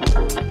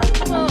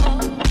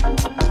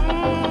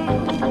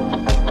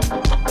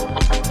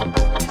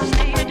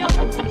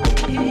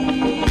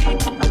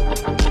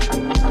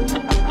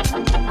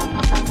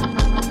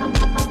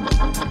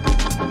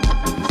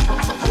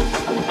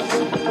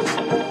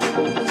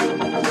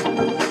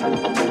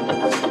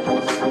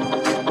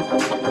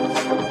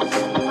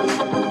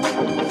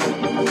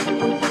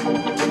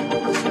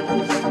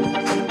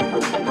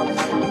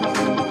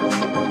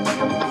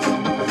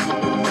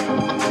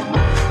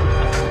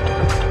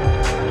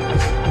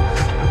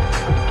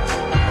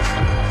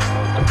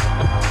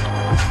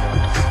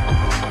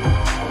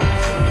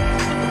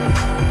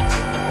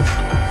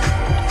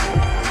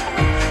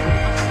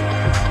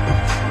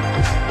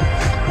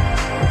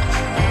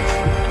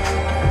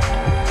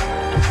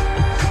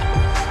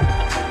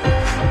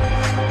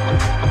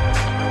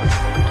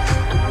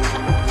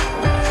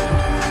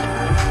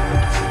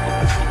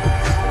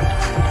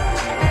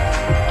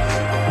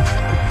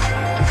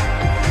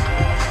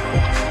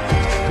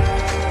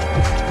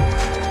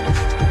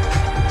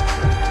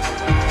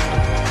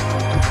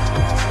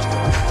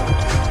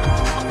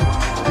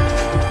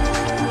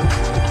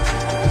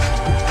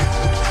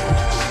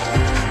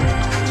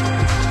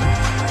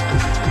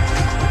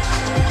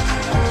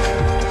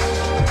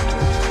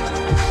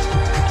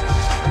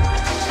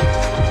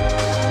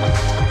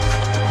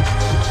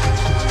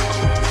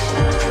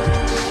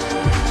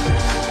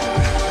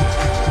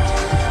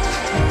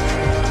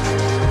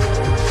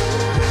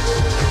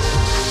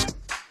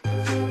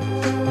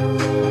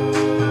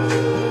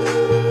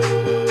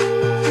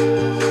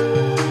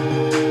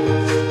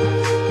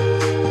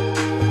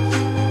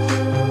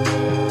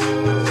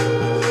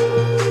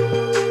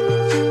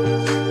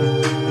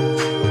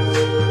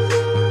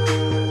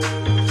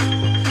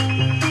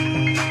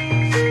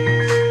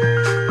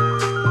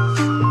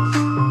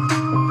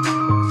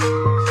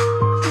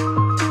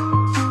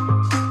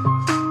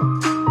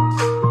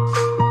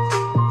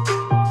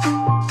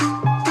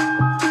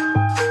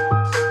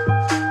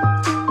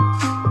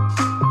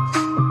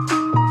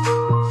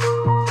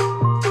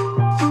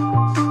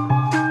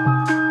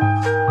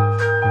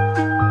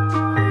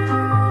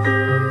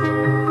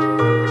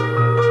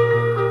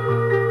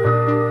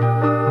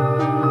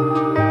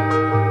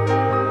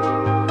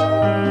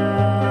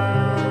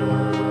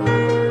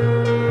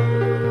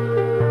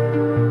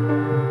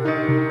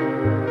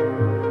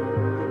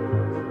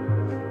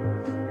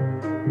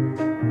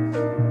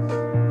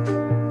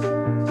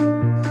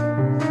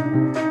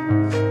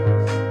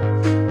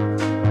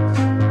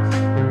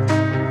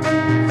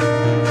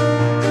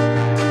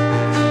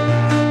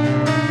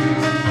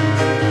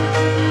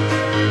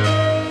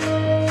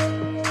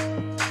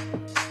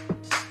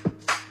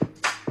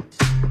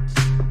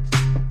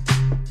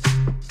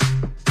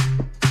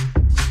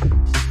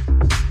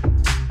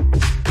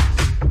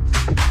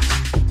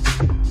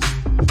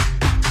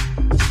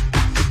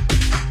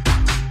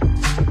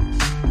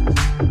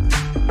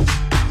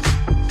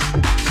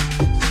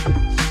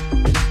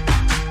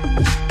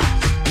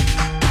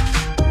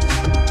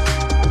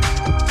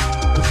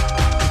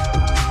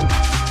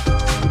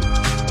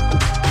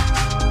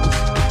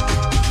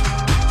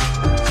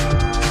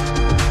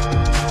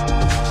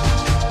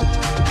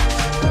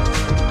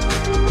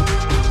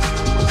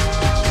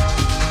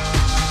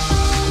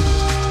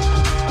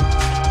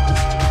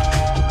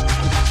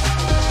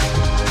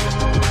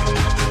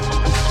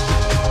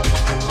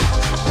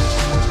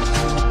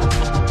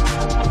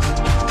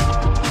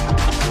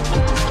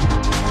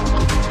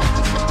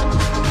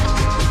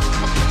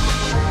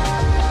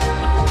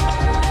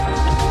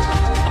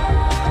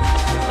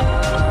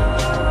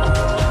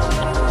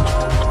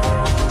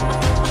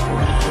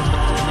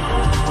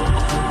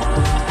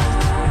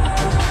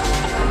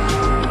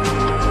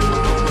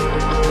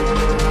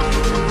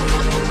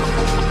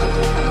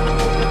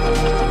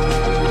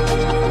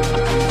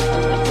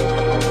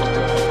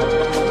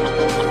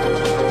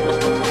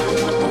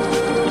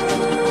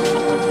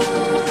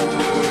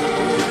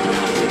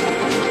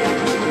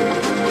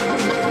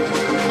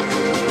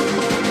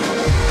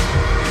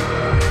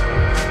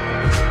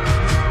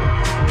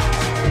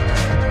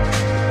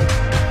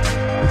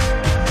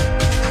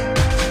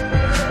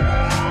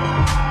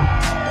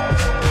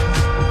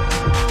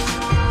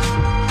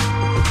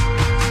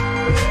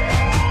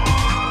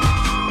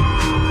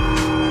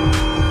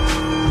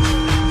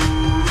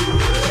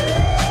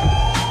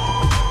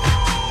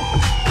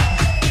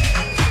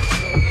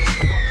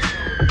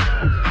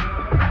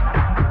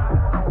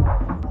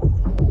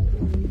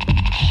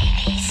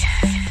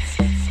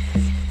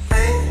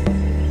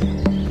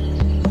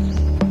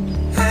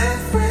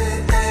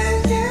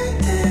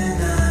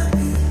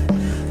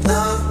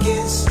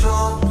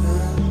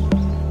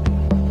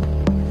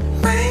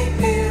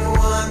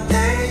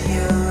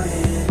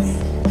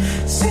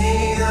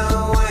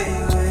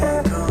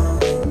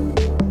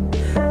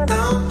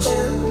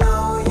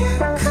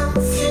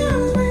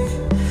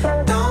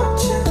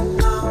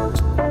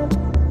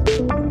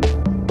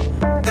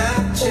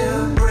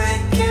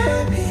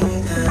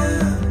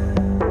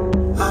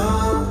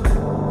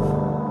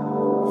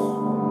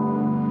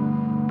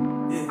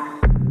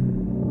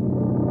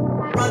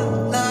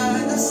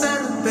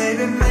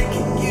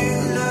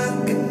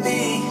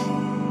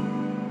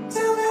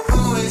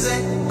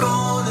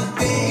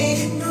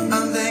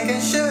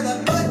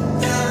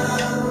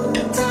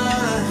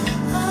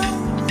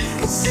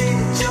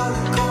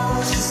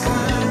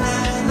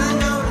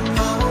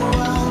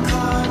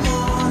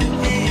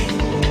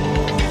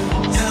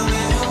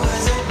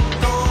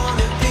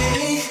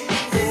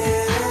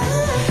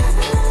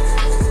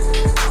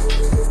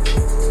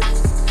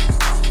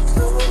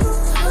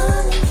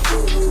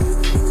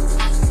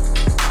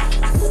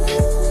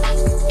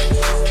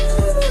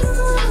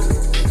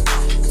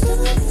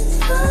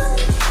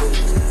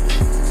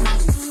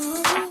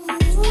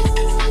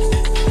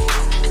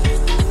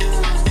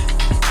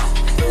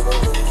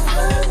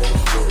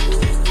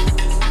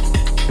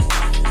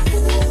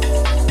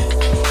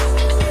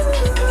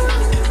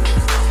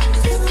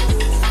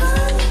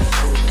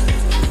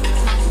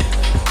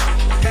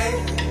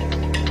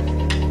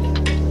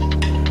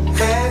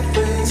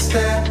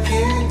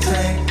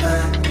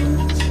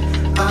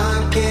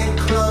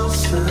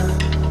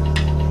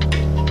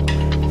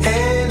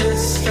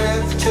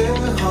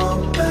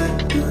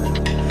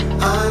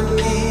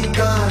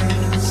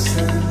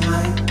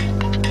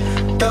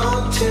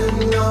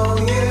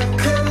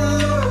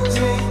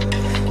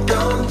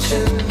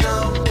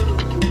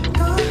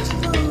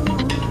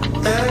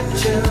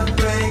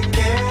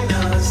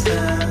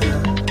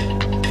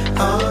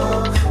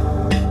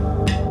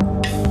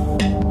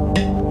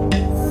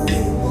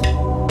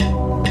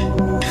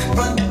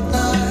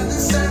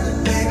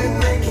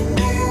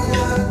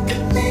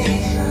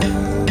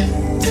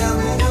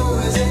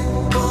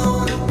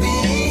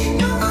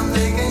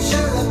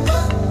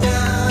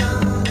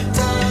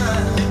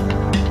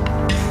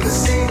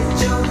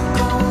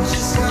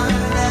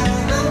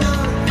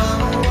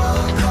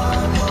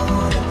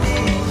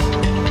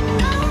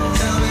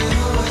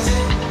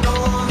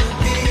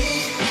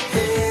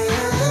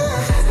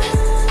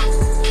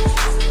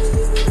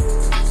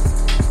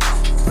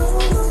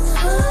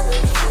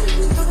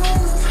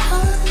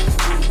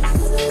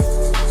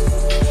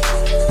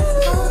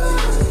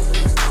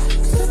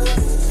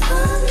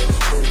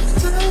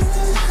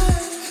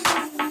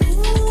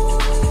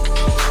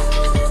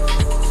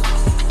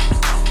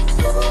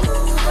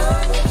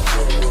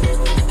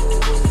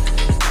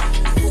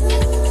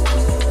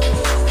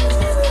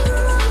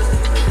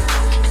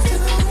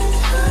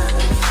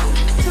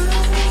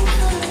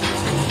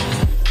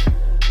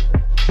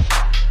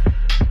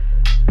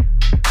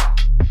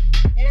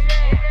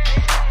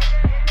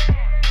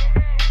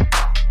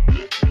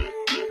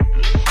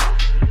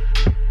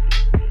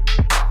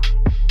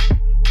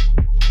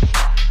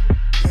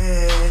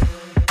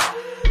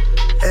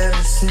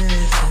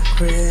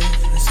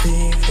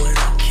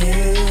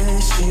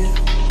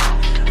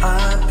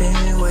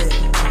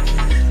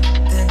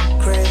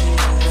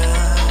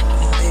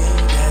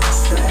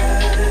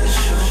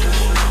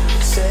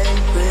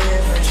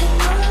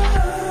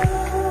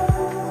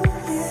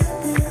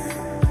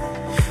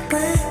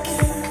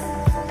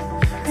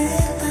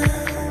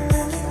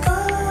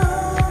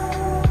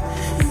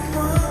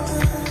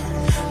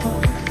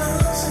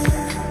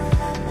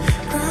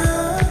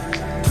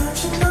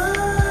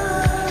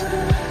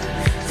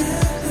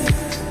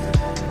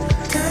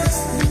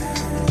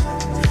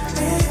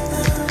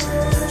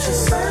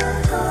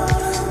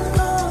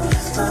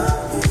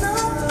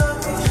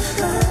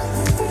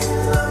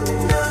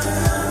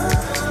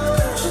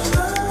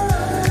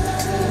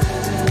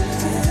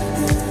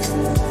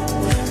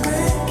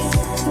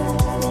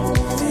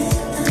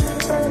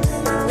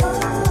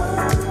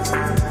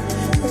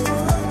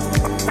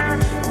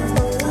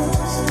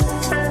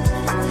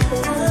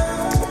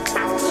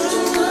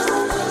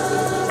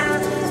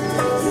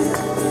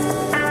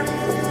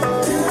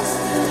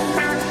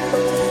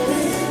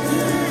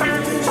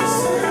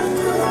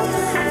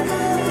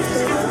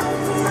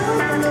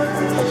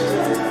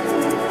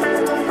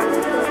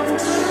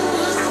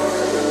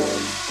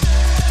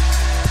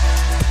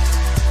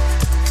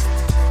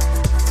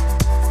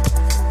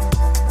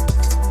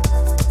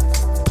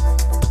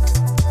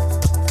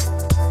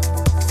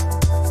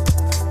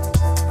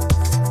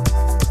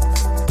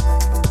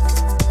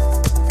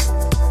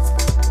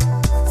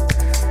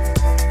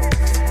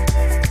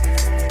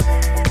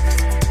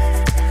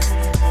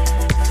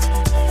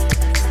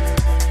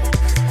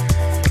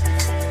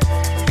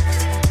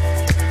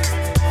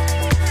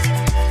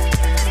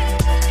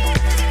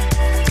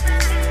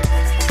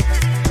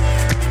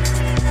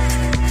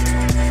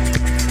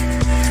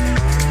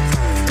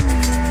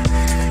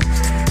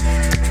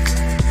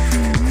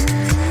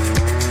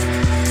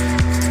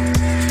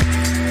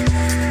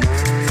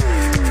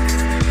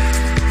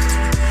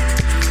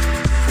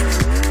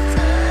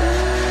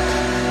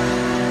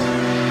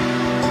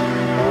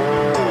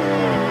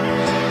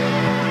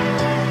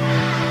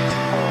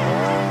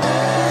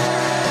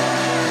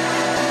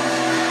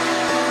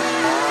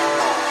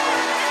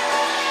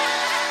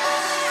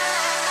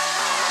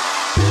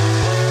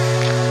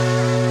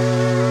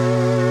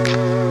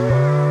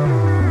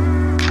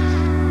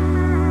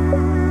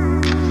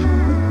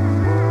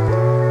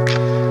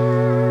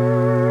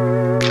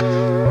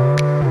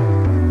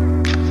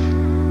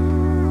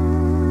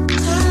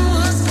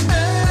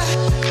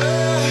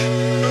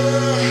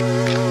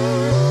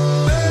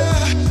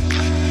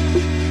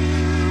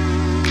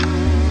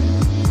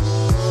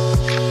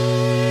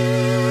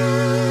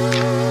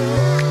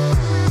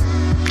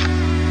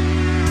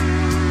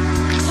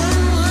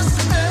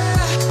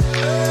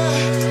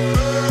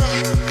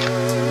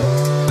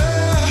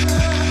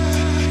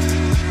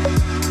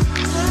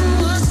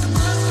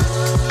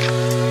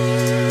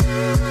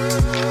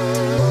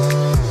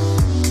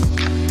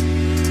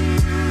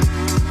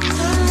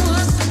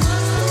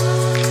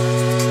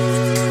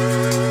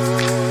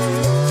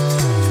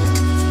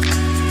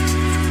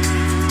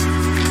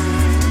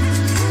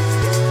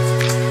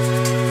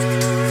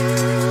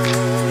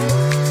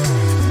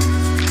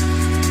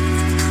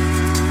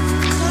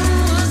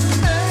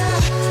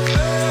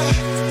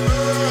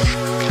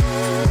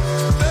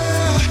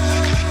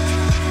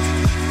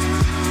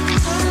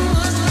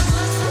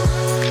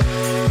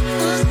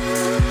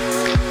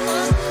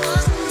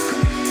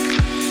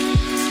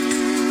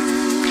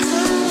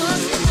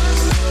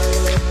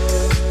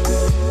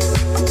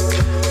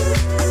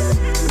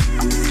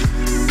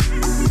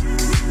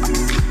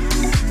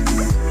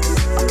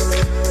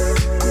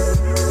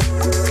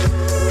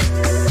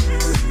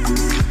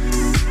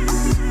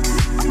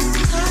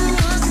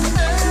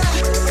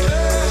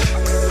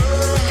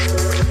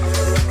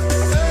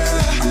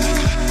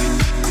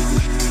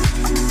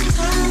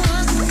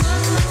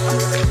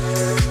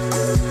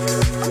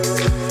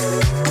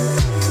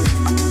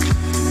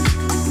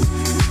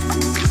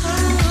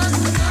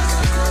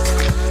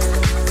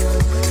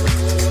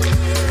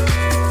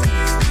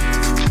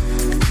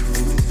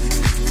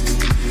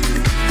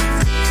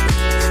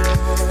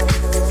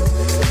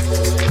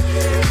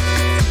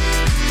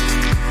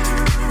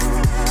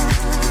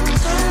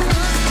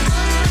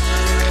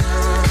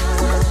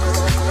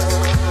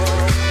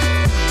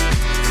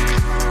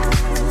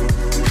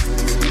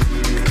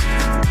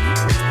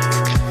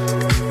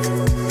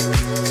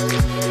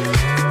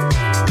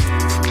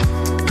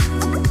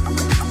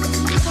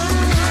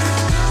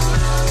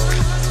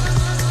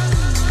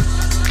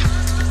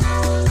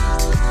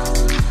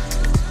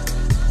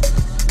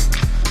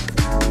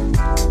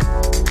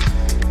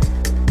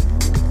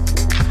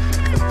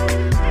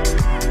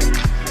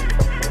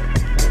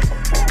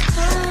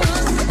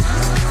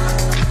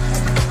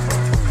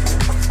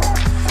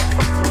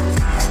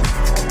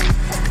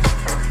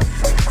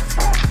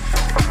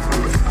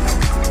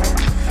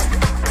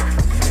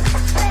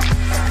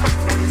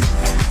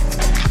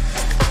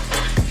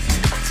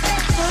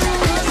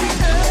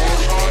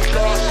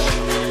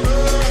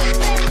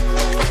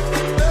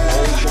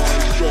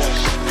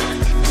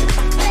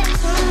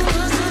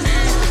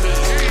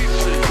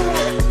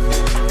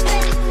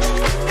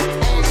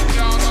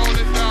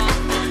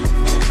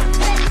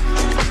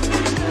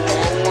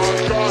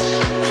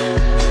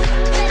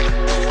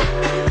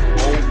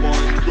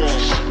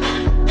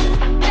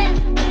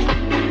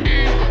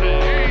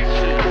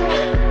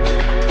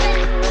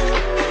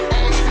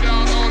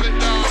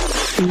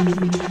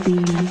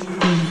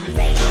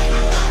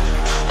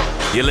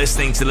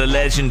listening to the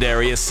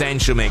legendary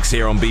Essential Mix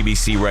here on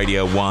BBC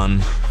Radio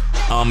 1.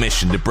 Our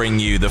mission to bring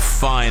you the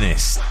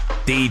finest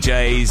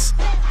DJs,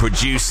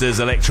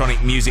 producers,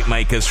 electronic music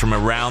makers from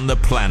around the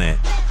planet.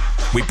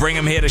 We bring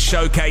them here to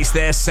showcase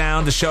their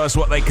sound, to show us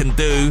what they can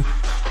do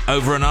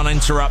over an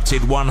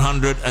uninterrupted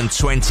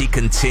 120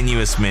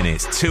 continuous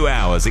minutes, 2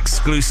 hours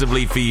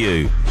exclusively for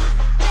you.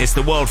 It's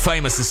the world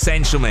famous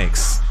Essential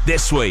Mix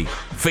this week,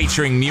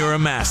 featuring Mura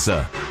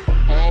Masa.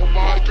 Oh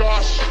my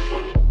gosh.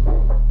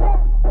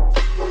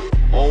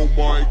 Oh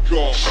my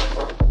gosh.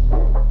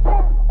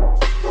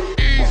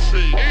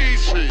 Easy,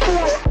 easy.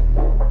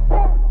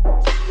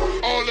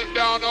 Hold it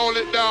down, hold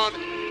it down,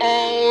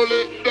 hold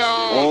it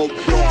down. Oh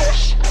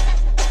gosh.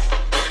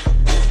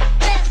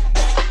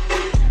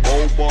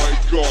 Oh my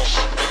gosh.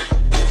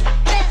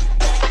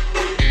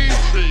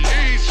 Easy,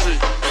 easy.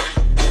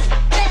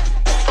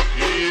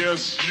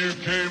 Yes, you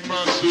came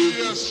massive.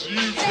 Yes,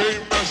 you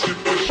came massive.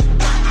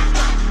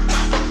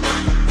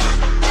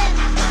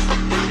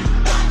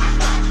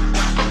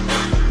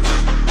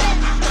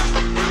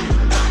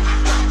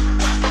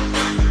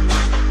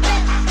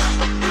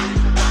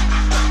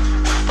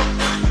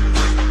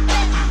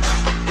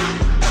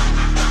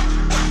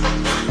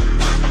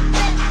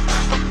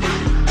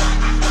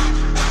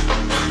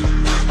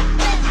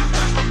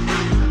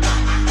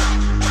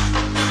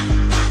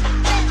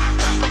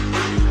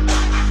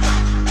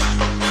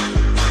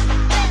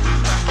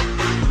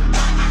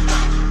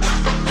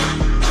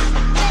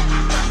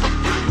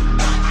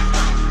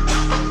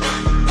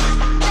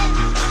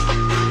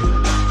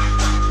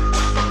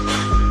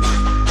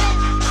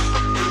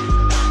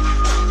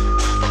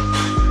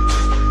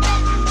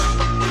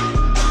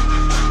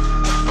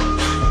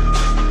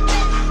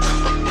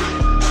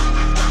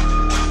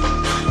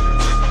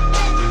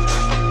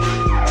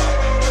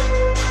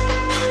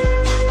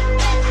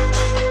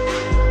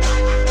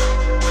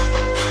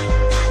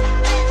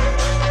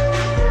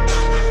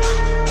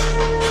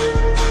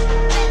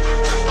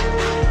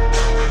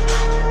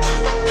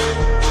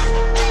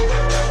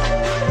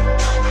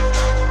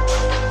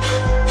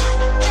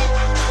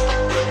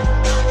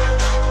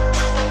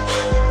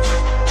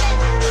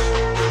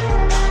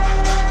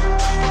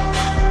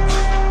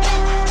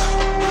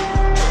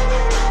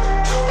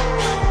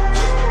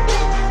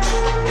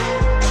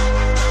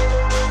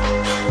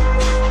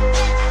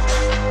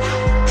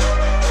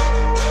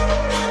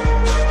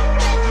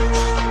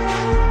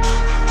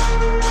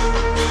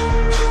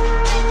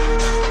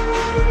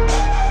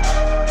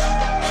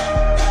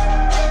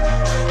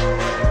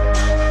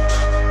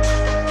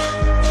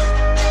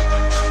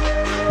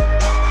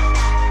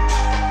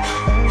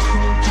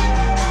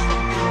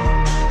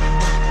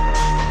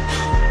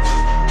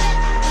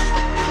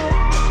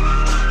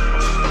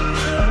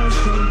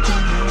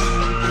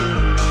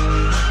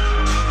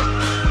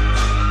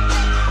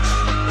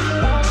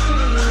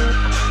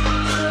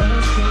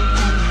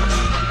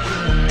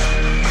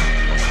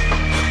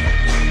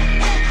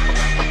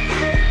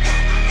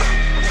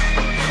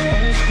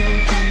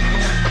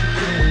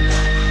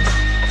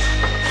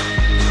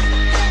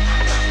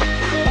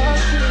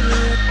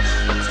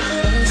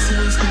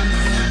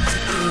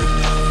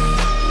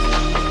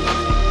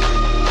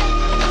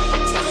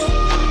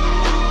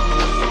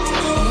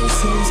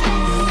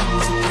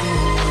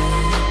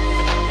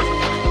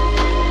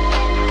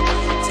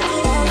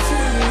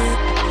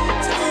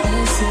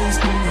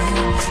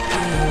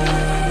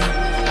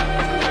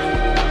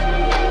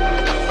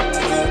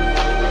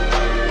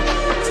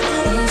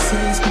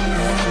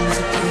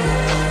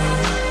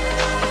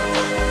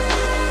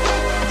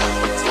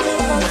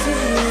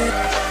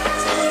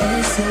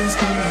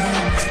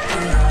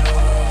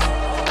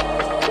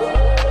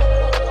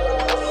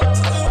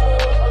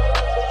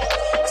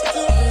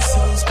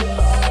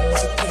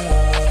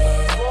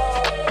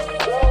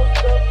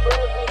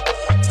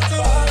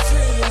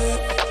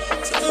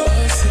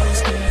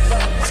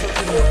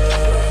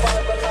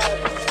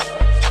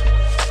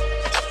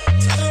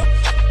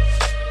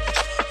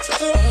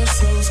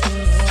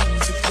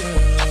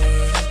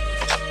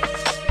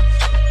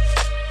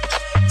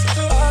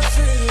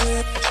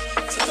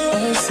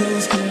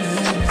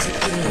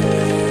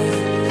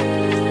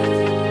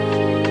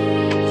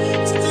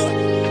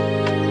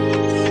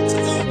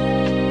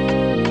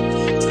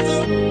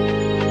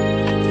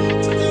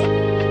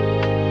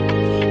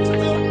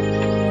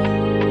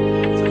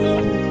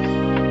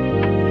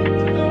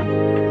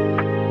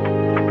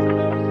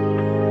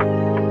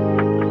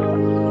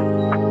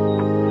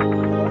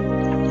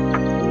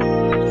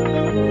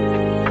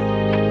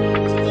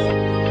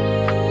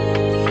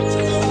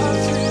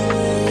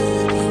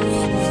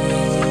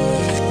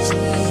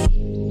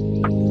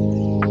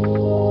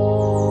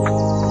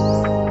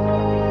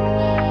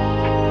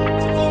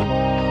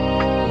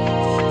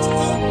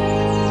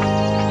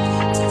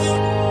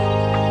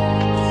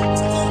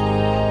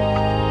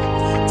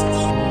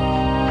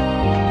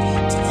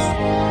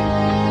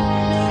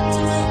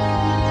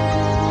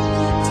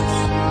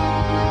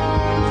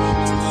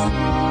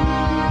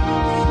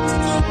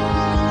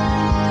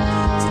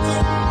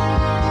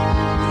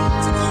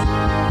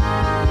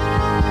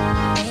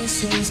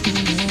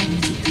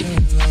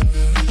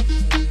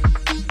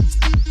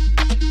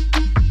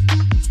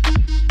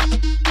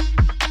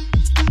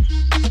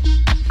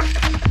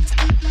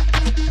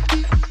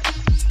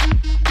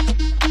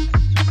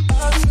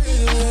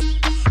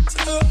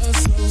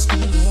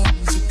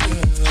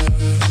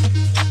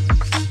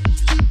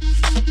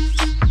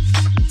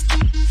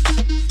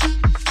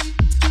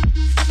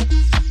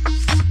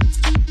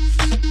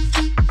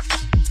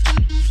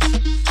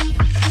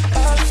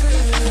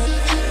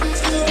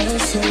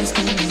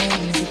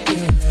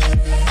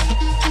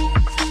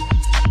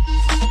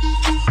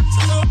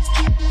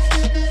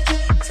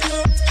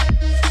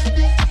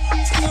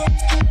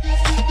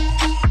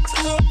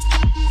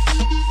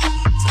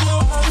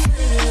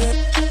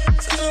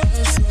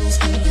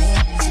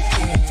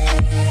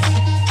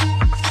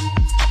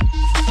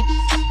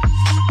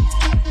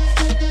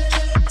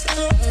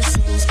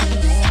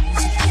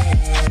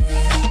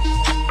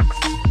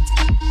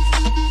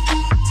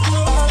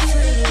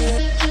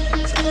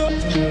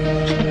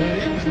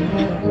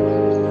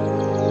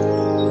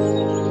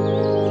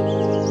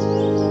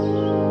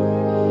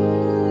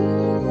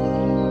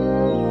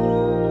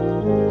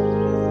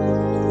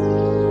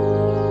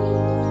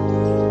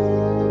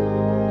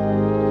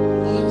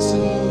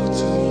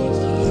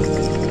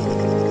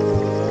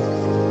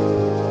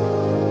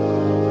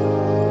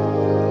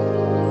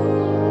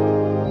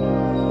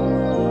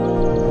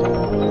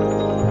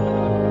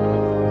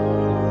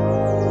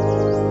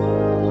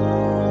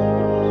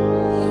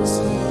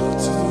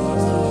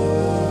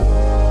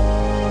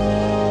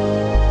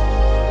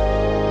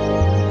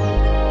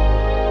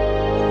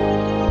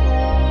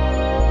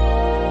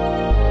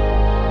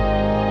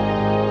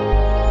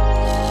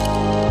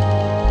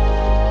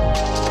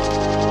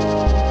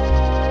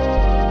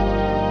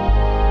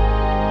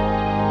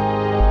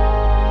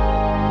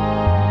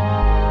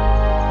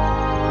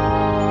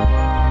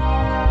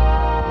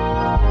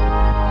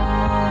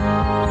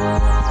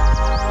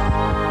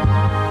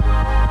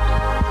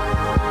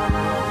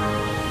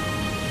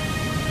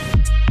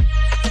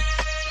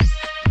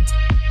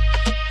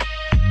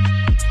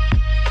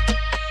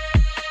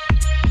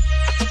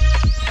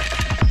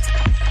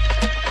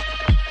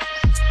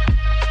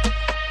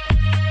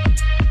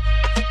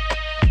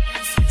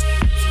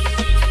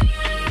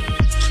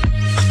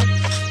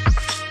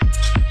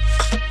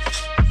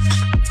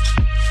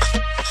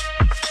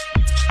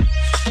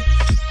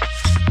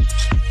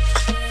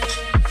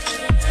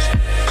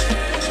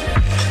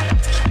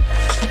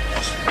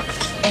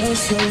 Our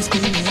souls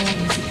belong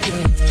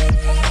together.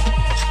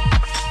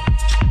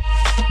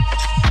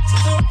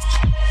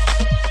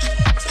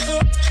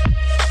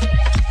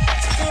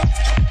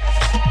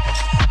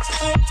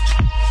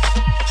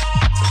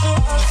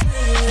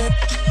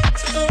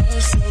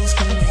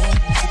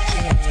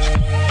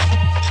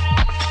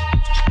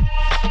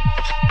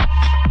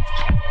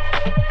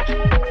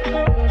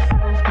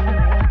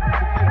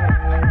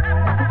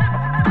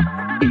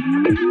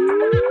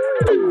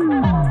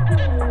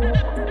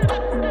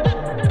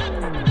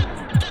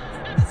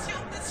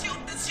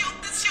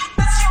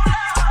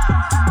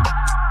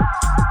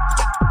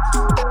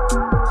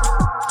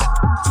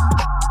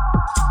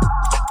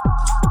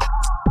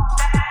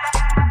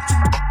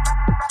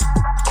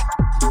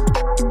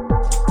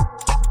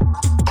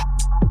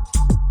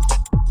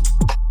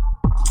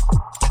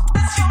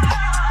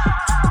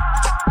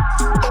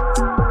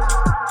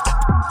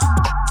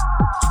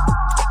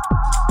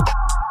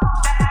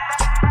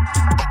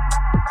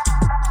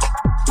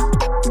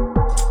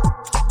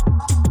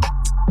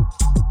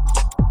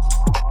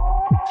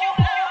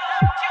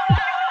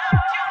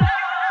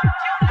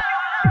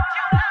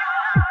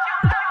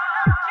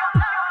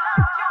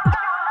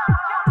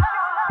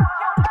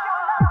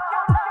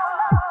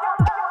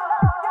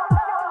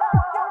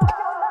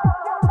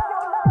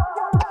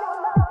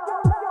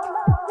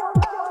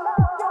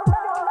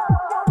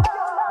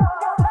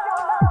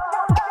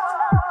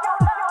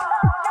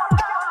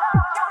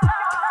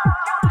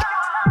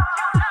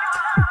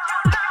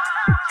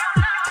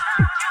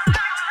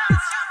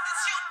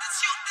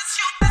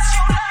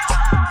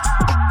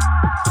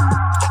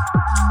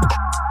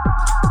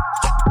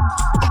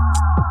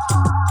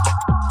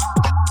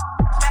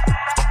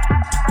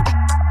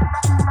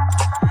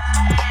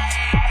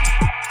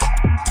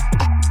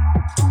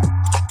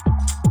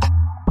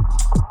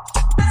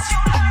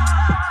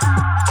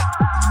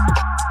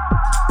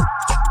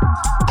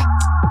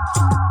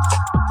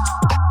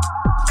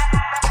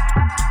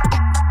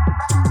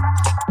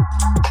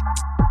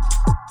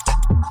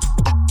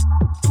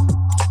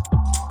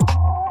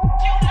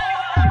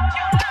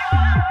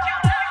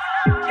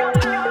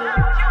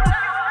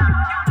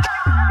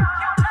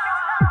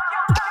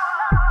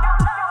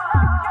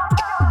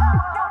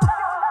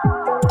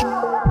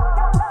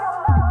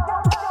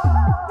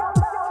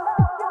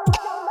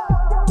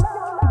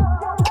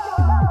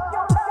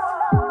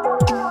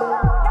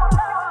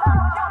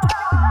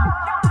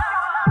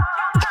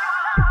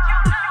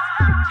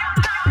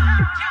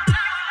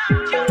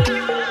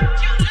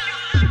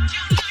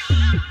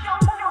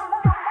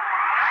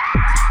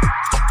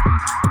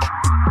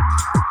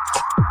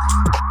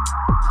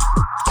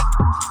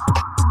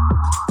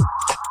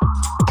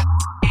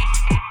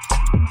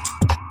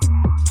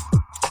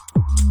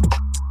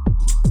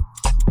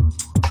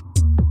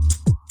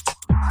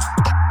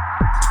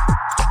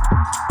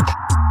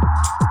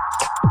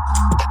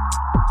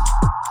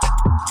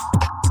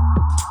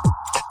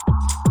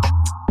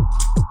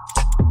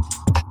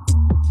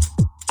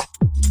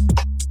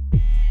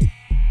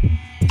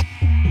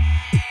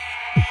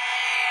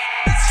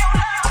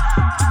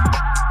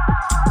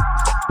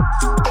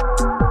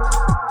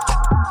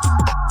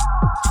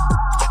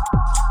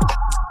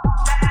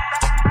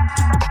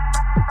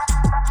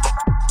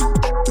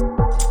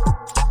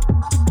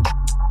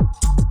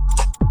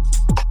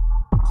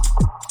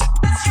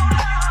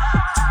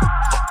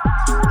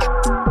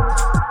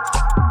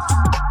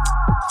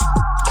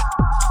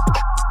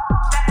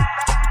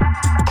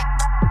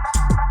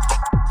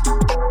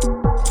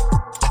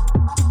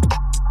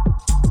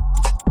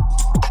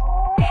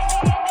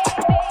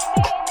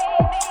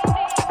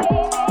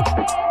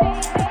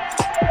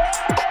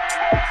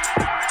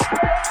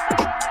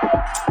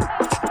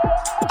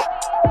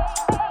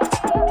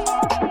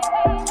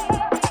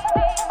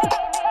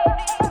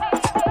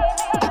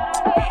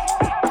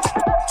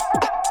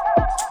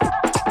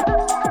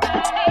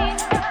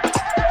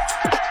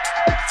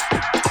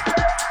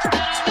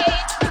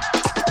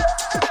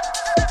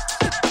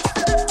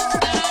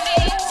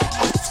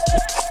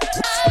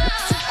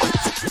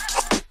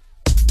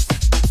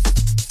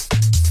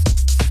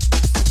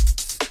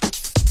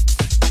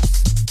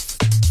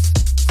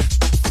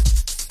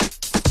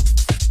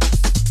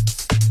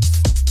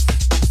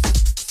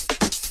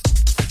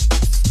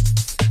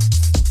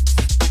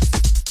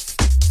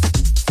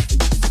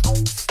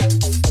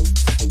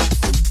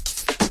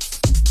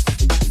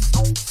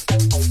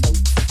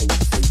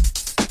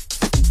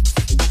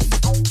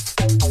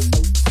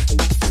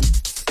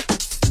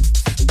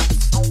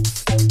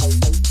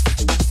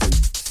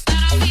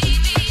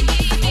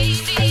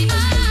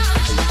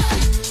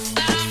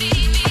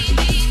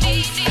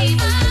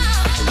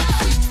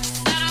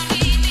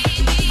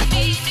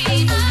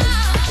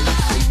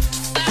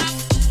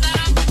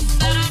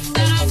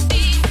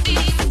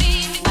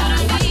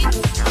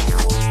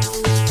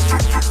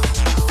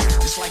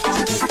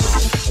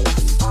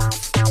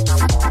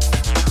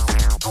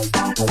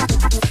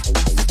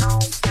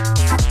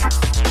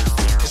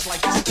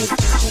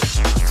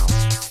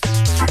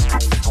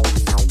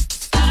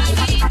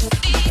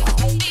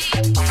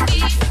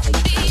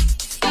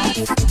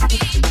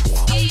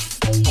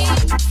 We'll be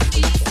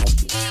right back.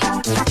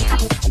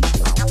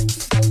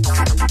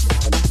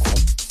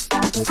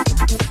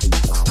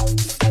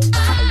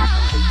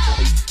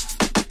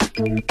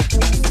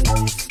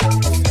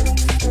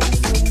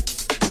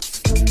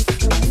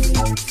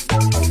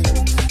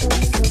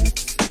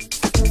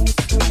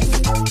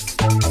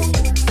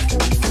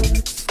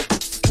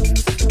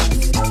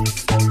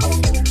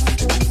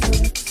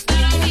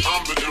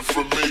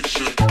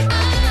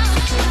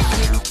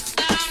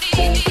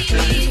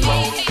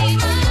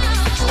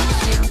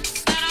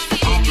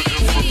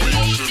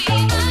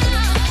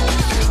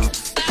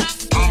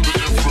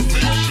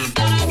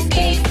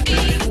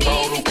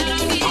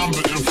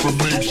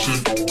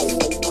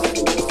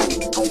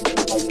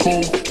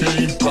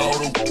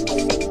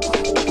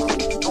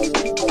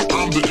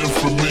 the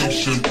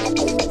information.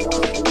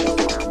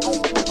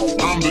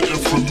 I'm the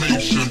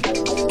information.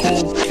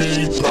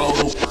 Cocaine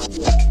powder.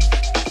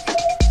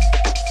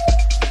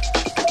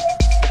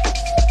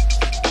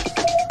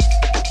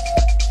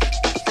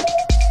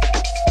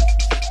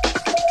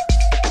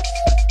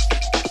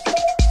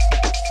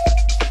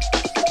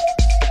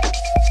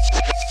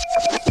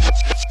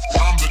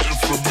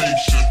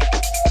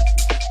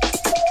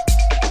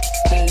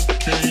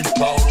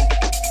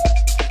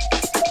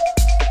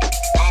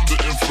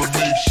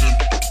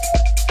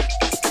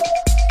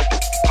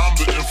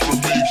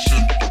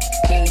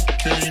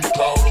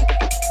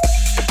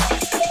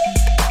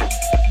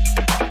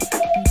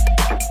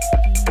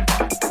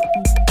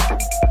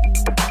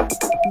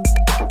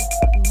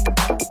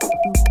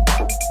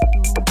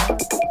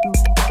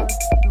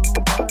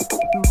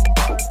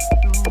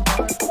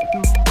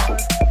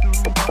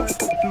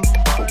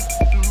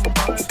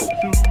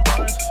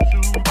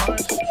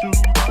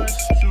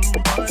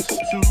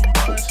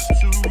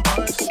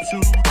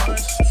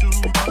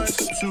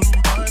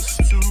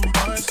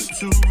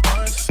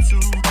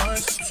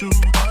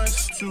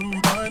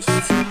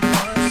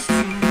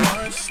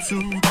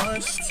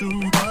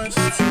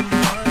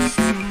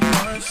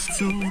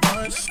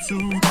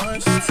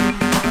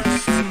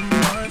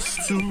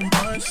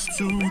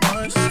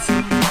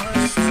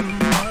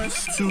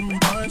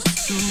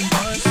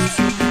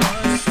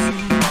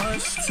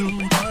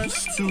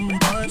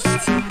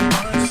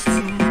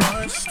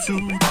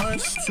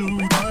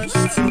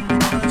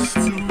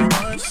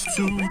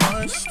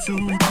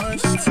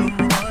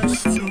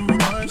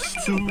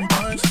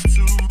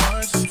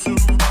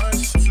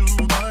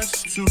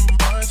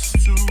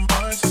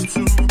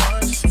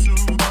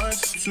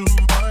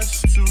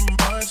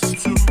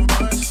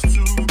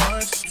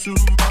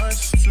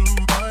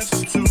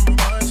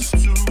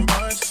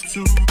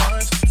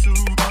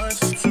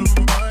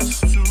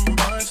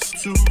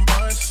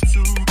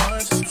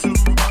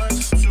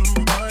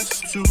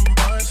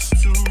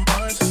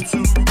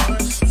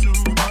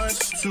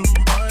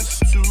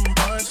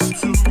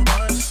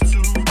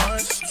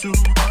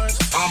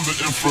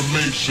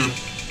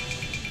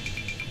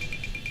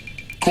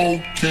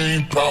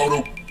 Cocaine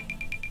powder.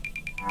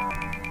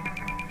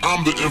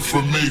 I'm the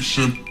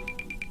information.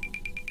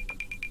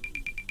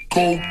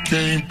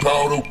 Cocaine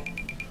powder.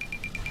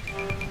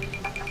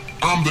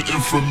 I'm the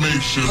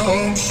information.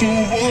 I'm so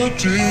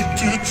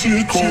addicted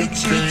to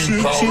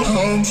cocaine powder.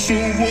 I'm so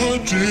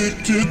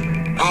addicted.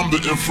 I'm the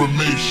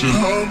information.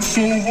 I'm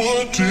so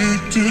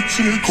addicted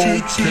to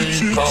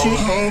cocaine powder.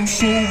 I'm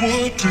so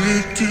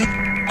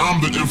addicted. I'm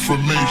the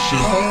information.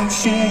 I'm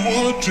so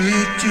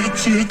addicted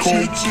to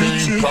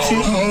cocaine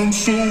powder. I'm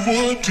so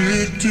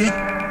addicted.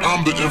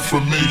 I'm the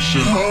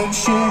information. I'm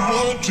so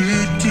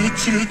addicted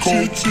to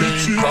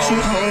cocaine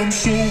powder. I'm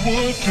so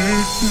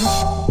addicted.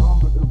 I'm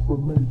the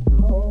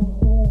information.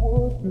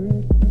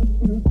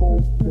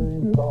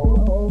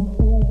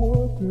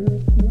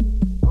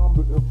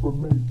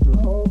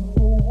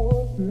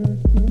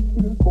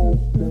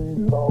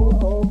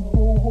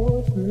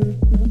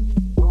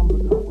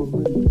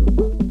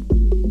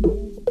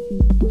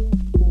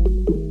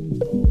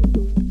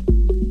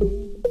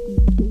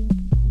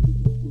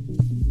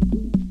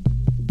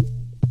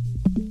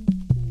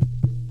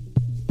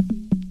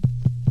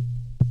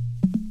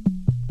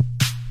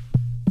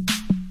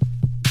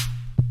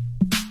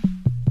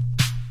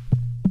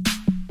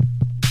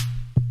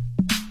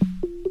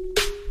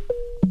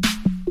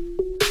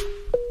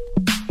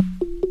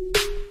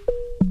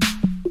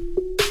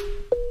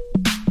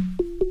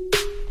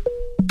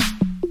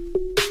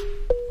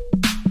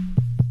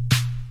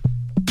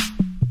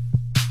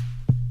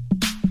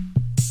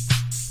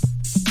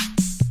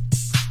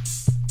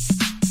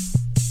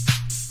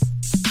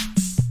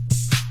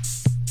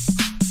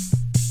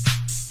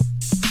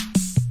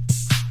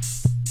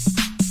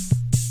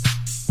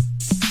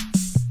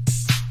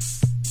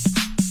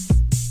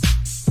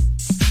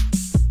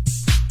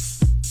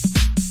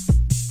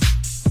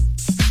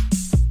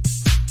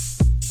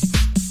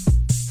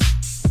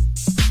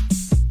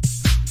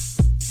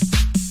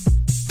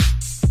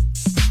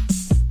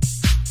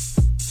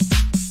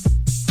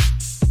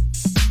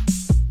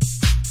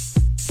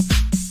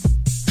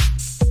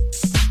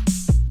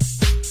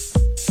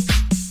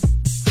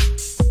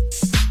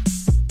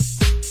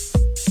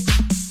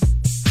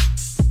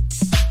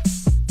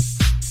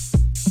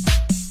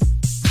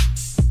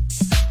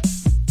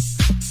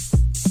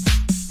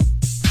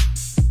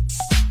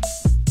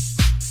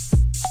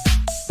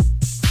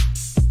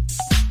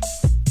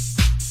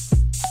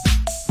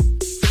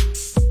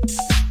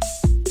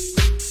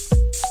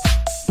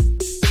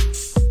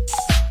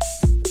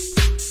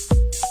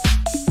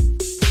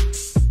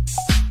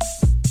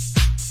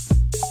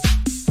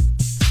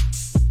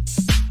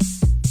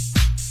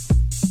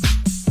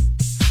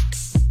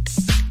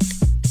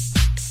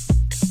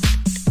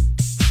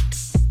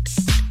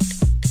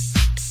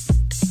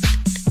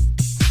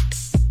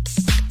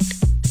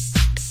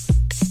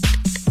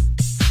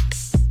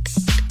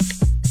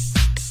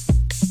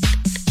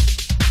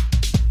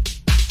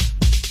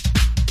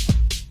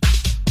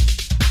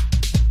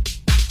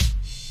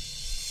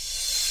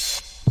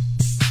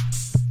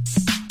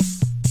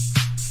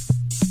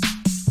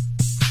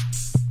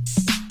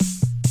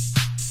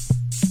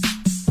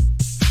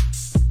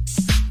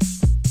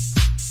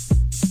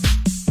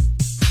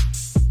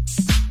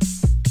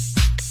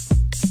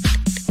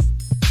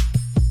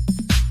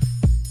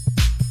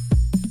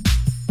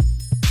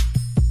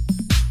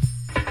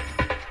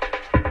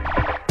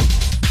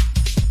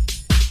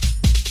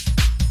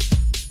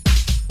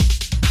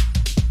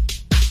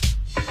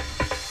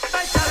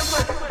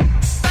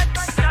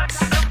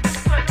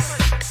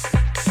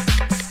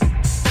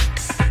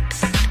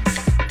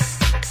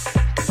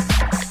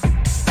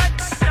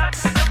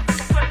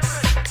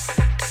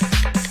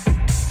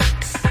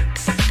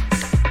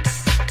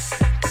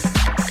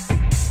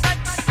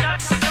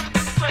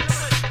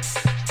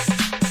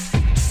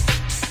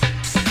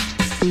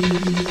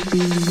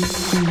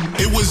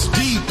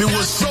 It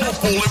was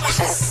soulful, it was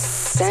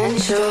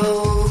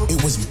essential.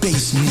 It was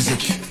bass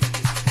music.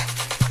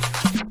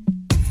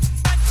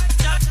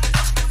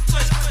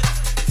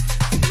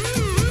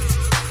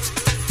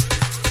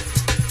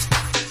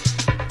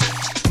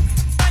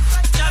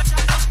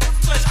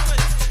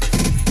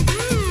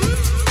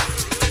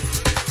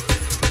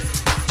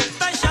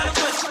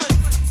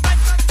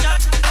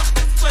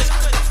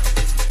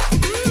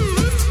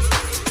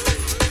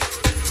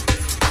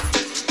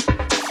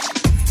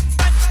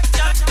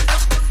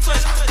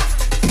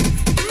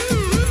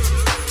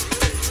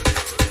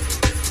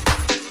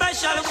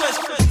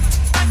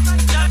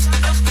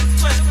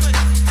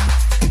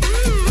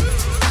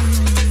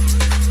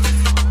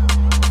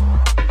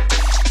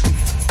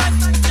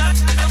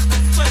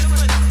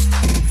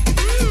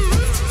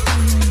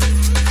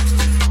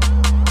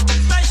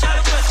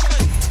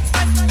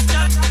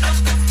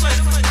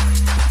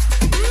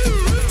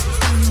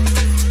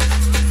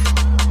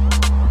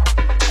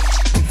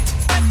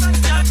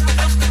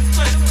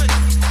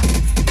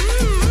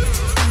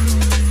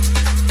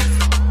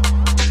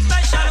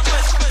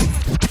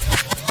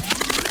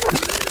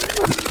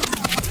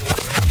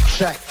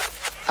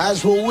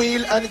 As we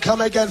wheel and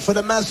come again for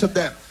the mass of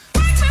them.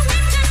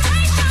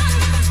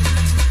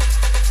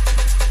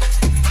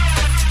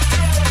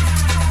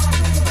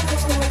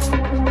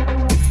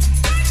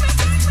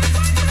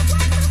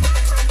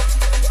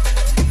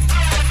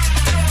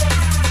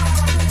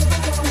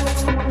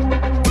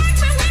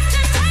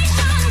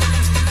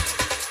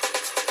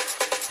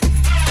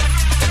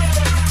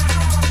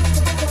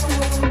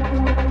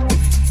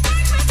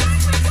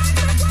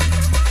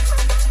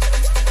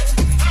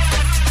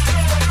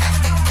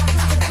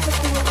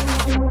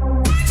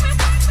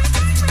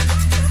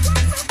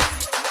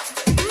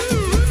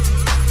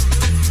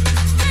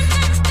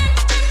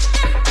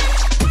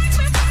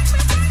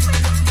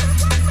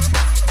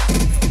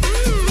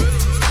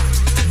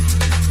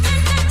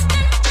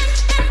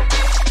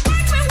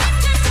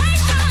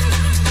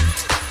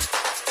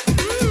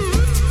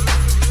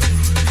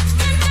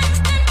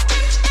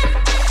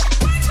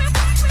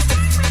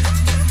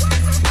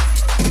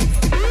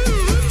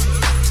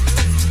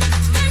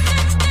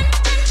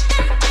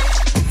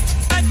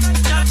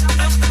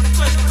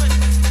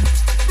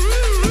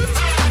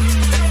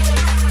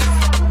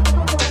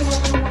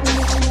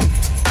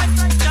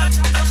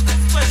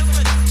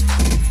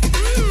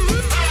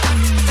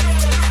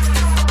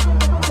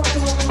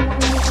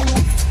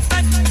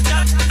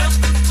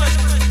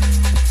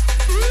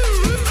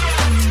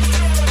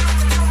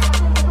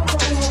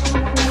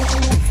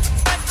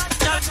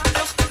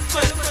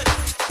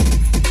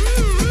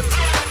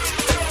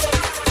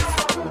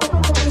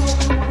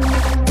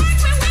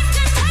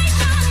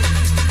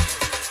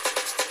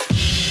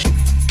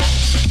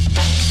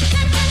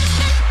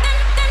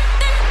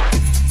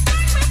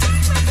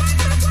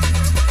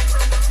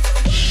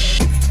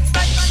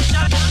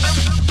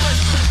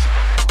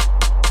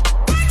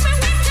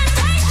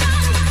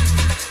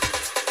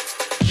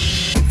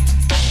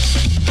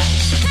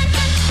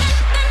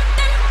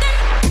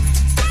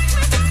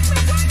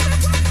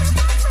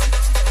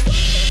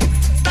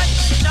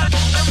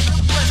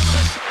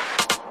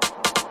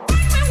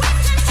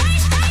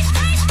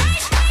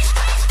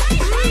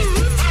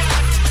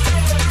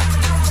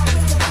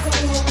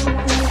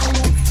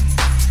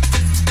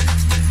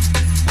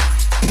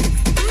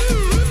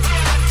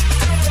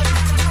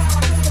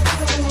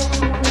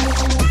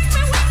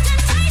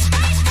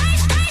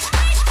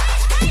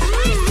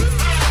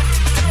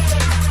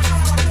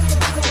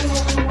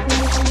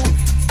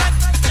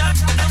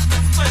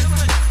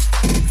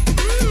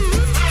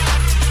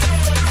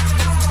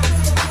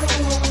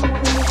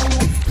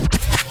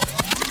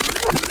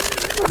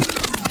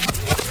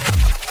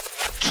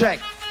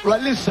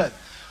 Right, listen.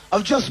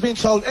 I've just been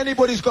told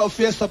anybody's got a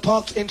Fiesta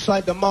parked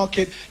inside the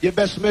market, you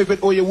best move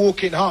it or you're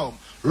walking home.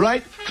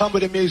 Right? Come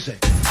with the music.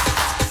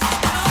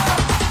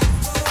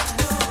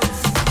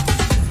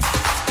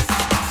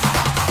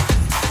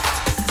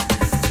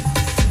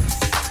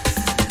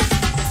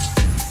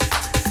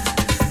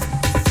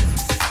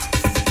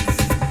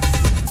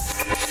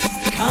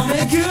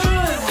 Coming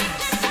good,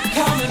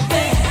 coming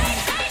bad,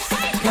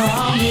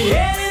 coming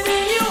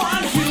anything you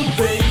want to,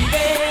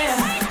 baby.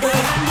 But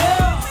I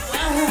know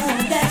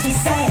that you're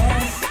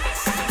sad,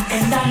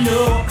 and I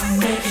know I'm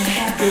making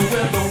happy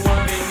with the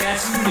one thing that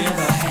you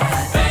never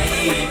had,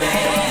 baby.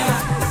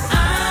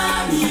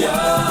 I'm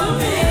your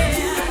man,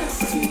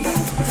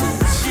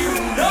 you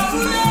know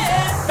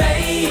that,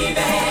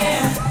 baby.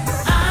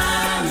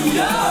 I'm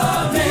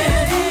your man.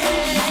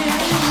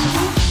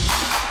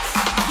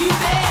 You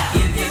bet.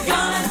 If you're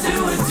gonna do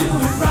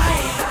it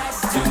right.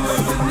 Do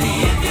it with me.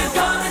 If you're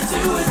gonna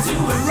do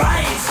it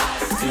right.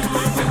 Do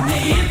it with me.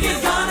 If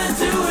you're gonna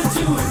do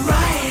it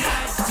right.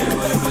 Do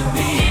it with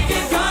me. If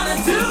you're gonna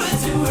do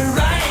it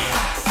right.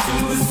 Do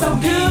it so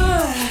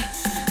good.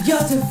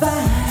 You're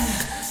divine.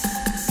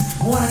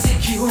 Wanna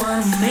take you,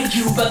 wanna make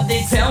you, but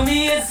they tell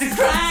me it's a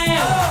crime.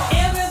 Oh.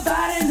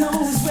 Everybody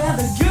knows where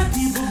the good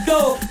people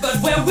go,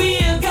 but where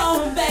we're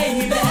going,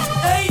 baby,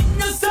 ain't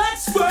no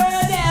such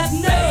word as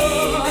no.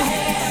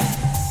 Baby,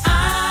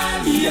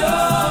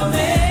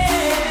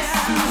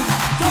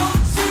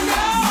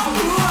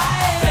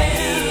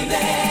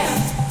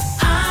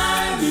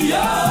 I'm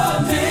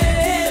your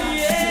man.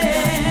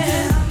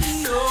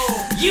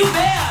 You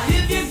bet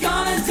if you're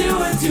gonna do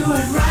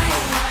it right.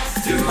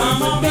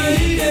 Come on,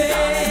 baby,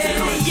 yeah.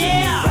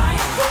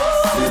 Do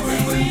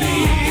it with me.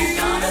 You're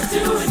gonna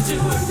do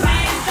it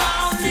right.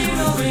 Don't leave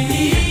it with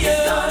me.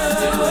 You're gonna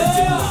do it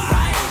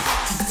right.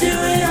 Do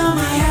it on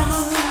my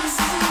own.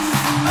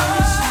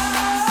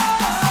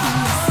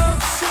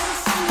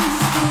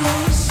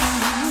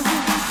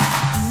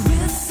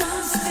 With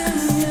some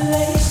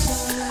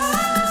stimulation,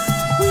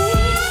 we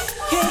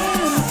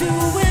can do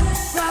it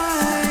right.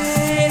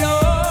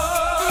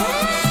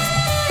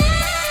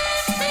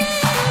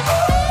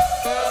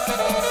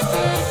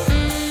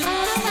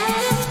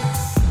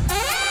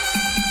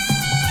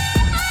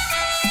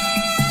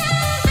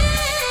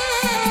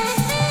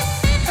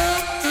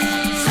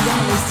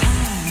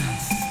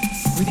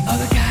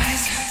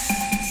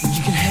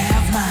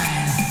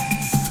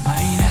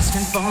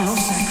 For no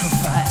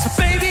sacrifice,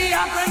 baby, I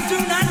do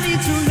not need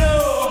to know.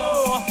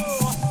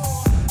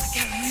 I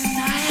got a real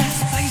nice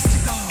place to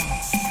go.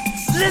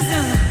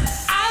 Listen,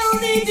 I don't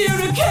need you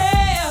to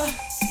care.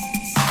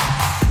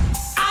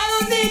 I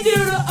don't need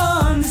you to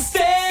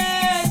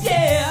understand,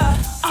 yeah.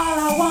 All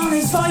I want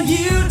is for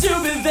you to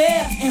be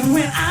there. And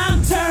when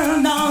I'm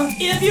turned on,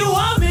 if you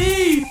want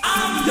me,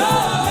 I'm your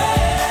man.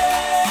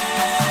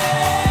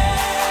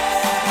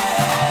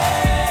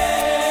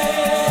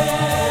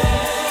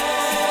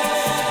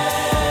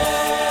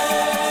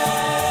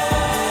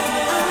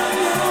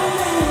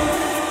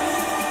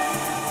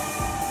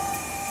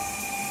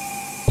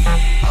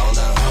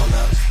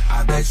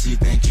 She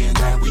thinking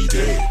that we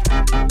did.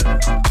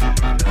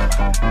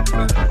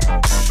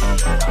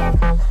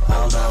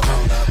 Hold up,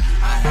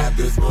 I have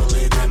this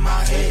bullet in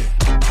my head.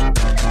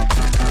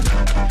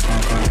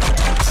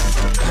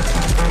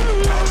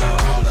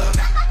 Hold up,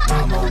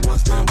 mama,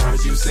 what's the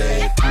words you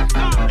said? I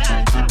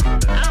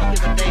don't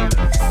give a damn.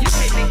 You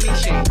can't make me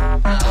shit.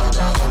 Hold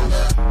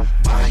up,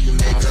 why you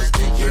make us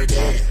think you're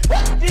dead?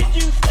 What did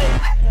you say?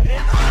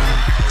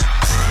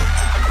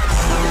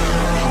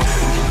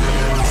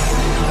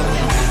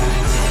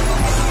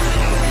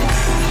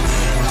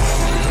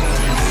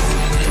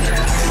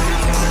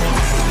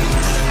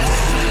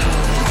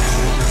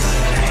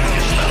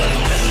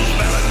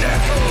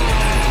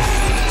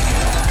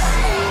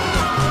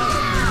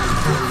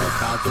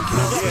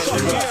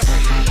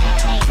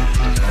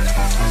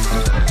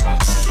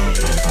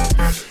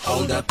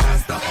 Hold up,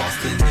 Pastor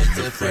Austin, it's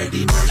a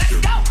Freddie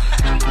Mercury.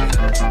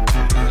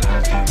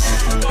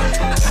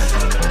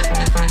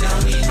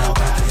 Don't need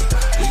nobody,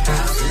 we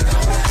bouncing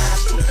on the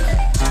hospital.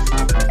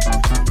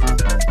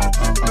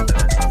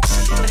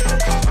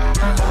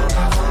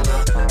 Hold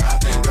up, I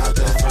think I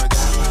just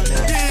forgot my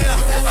name.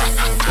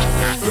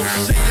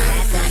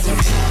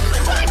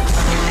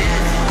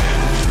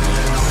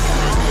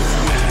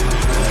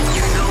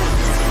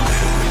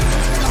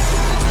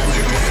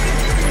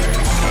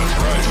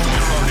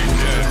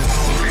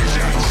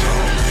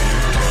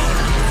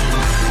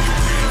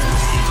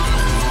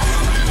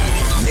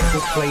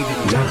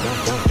 Flavored,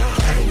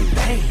 bang,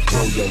 bang,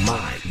 blow your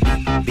mind.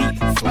 Beat,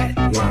 flat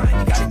line,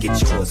 you gotta get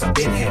yours, I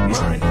been had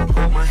mine.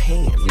 Hold my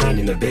hand, laying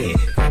in the bed,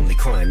 family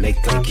crime, they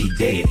think he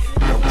dead.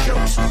 No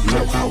jokes,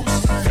 no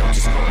host, don't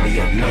just call me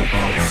up, no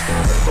post.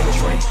 For the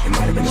drink, it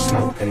might have been the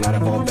smoke, and out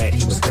of all that,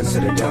 he was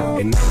considered dumb.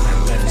 And nothing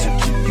I left to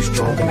keep you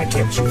strong, and I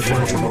kept you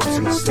flying. Most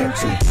in my step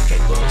two,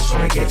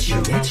 trying to get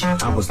you.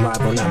 I was live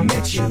when I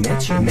met you. Now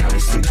it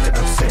seems to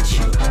upset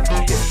you.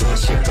 This doing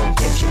shit don't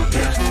get you,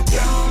 yeah.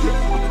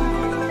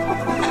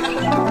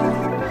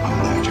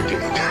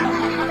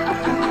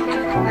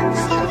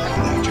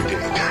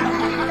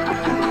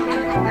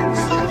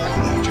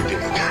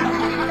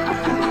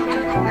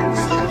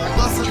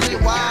 Bustin'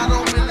 it wide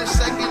open and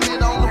shaking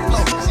it on the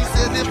floor. She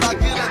said if I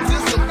get a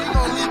tissue, we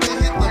gon' leave it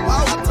hit the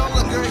mouth. I told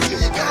her, girl, here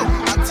you go.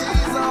 I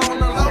tease her on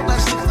the low, now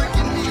she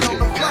freaking me on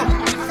the floor.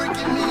 She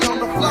freaking me on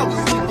the floor.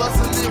 She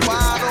bustin' it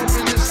wide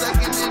open and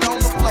shaking it on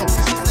the floor.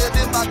 She said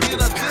if I get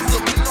a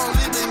tissue, we gon'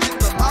 leave it hit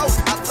the mouth.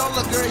 I told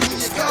her, girl, here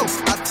you go.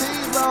 I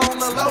tease her on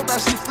the low, now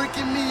she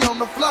freaking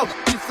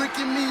me on the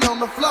floor. She freaking me on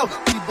the floor.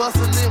 She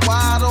bustin' it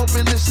wide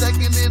open and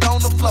shaking it on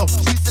the floor.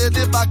 She said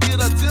if I get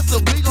a tissue,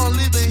 we gon'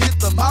 leave it hit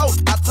the mouth.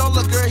 I told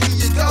her, girl, here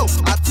you go.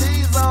 I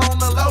tease her on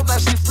the low, now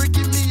she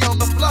freaking me on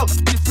the floor.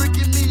 She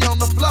freaking me on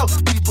the floor.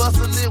 She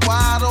bustin' it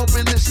wide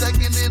open and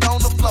shaking it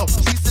on the floor.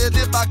 She said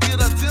if I get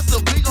a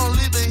tissue, we gon'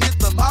 leave it hit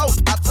the mouth.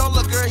 I told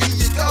her, girl, here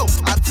you go.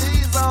 I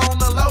tease her on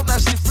the low, now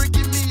she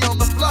freaking me on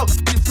the floor.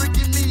 She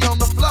freaking me on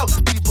the floor.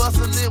 She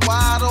bustin' it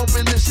wide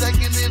open and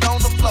shaking it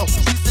on the floor.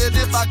 She said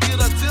if I get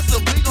a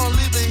tissue, we gon'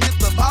 leave it hit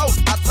the mouth.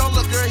 I told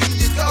her, girl, here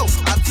you go.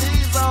 I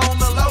tease her on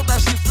the low, now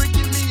she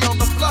freaking me on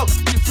the floor.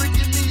 She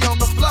freaking me on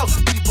the floor.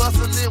 She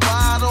bustin' it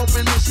wide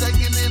open and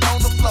shaking it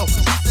on the floor.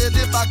 She said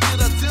if I get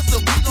a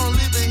tissue, we gon'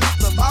 leave it hit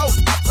the mouth.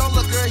 I told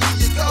her, girl, here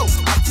you go.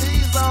 I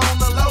tease her on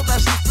the low, now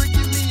she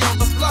freaking me on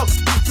the floor.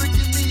 She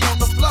freaking me on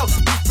the floor.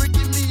 She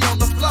freaking me on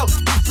the floor.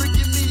 She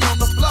freaking me on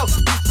the floor.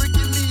 She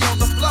freaking me on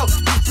the floor.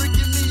 She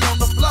freaking me on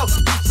the floor.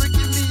 She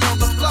freaking me on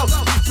the floor.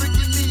 She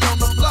freaking me on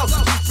the floor.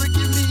 She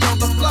freaking me on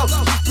the floor.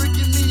 She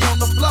freaking me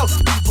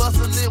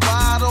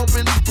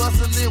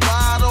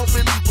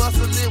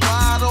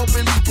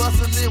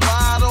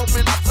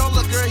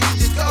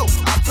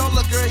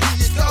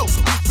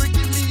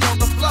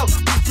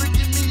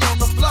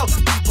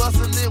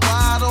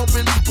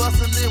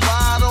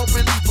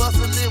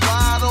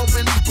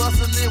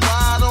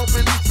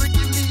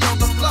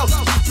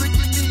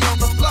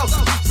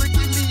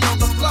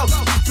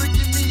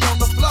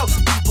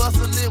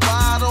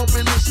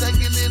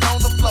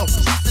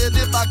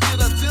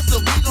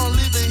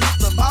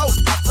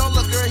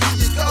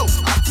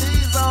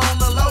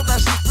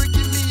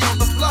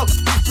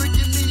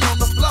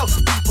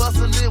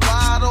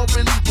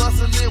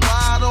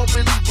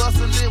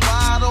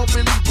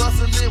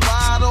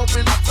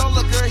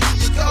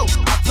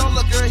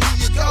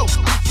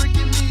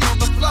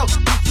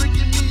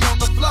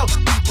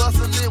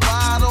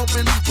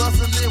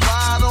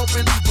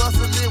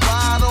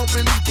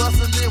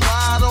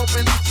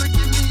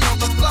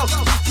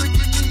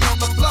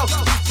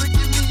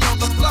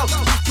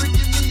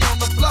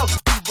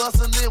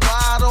busting it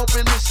wide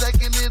open and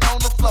shaking it on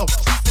the floor.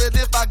 She said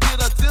if I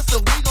get a tissue,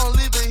 we gon'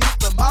 leave and hit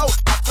the mouth.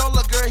 I told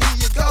her, girl, here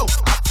you go.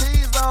 I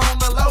tease her on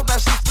the low, now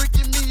she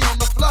freaking me on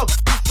the floor.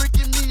 She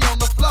freaking me on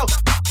the floor.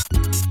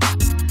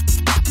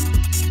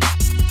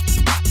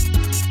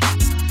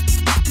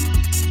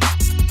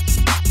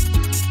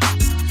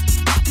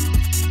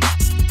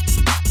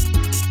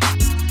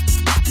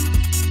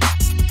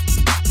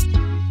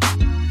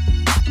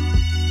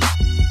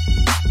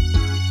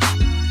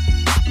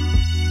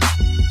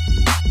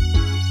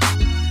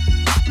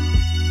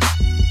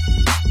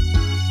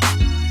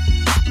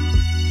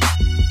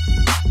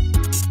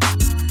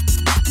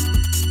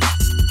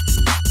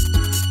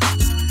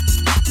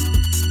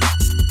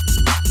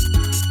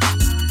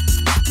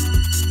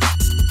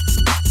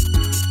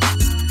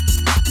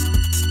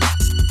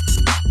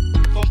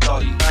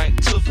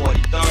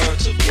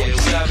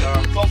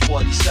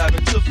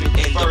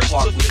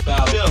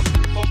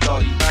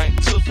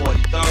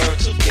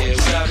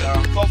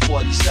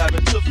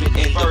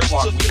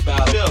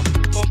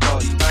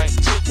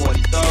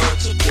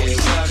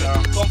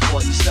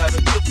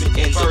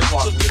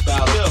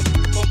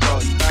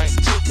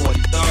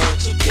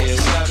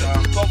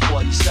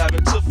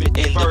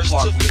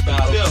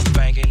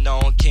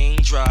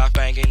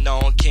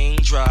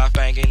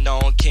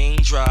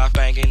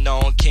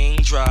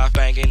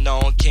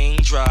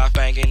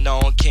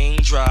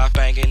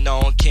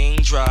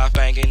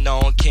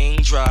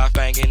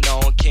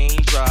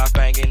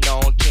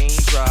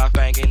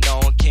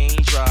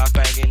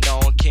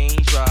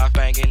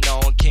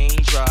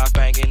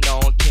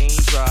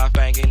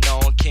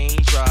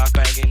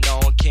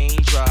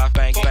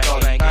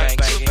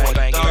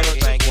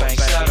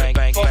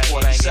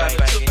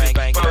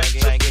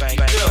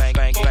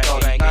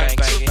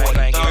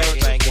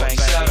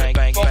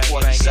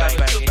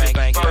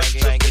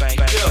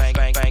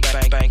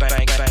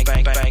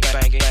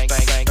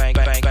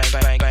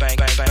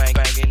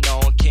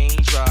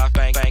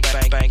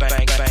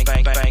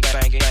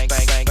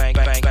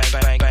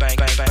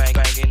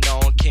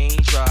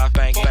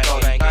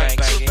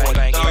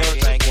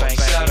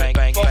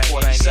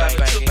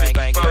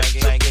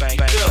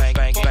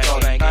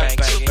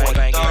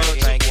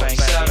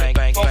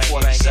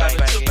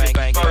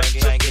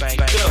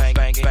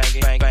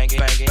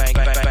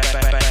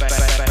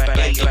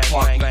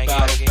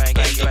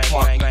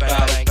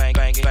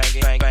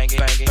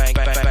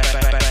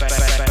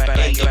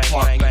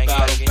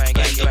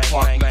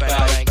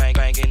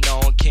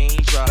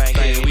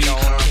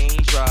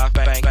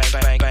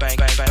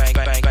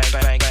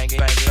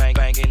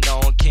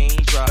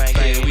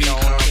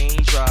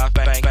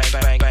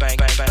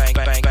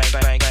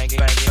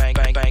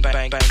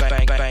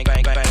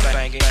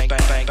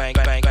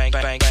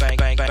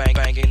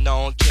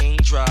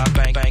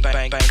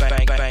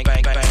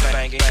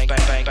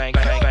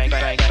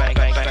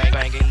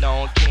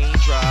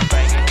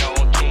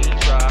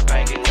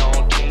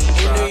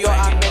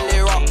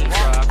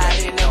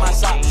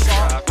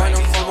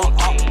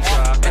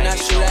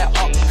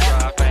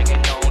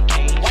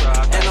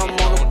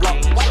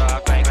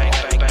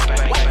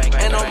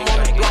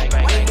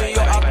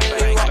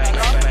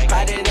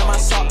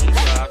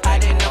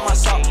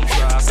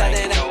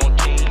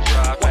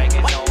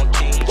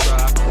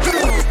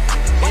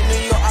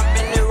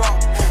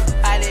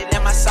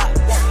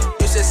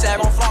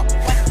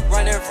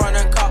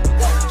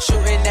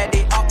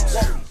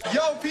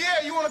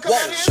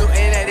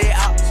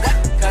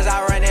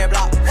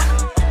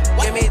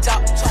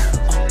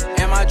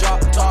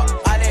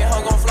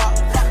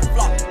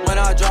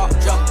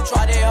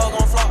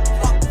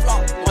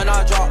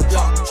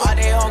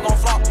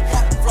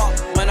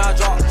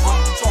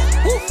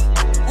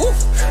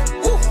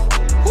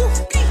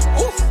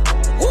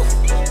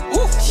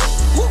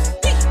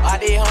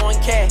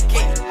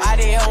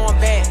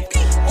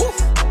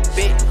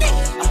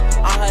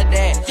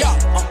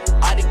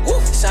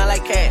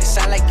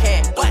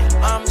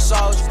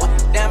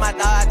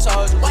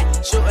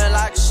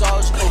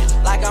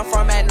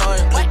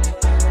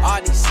 All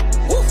these,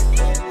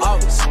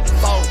 always,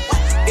 fold,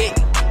 big,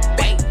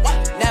 bang,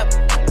 never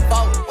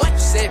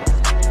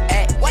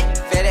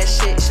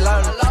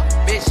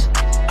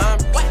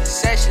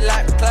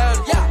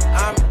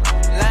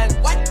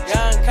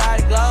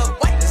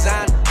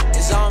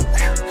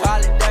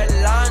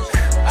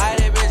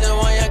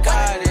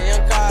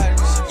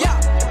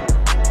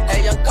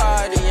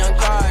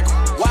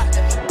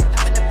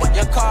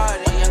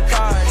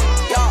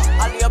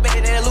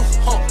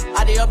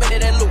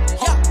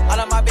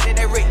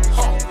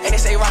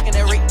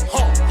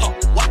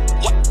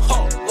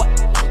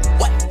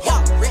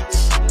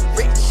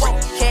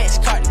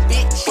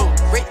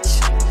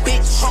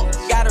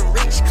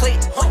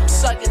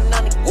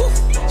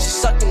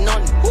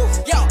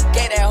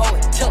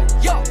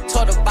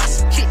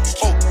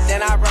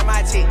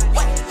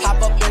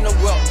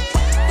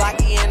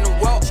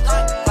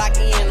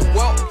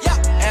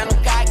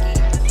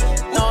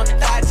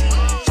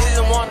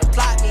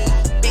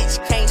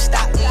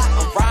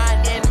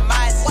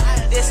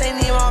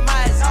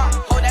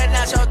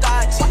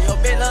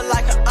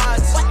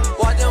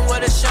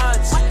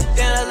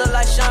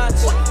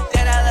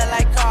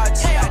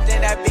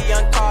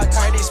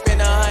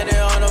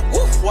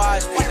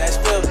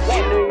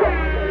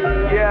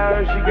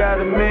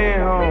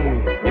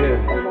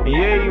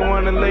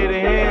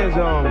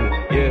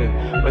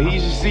but he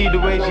should see the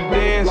way she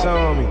dance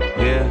on me.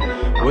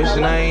 Yeah,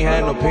 wishing I ain't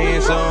had no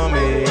pants on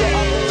me.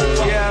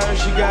 Yeah, I heard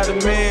she got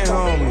a man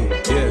on me.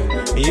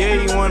 Yeah, and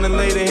yeah, he wanna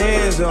lay the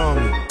hands on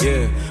me.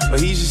 Yeah, but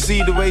he should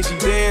see the way she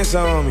dance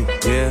on me.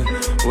 Yeah,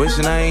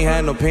 wishing I ain't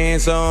had no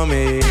pants on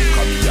me.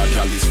 Cause me a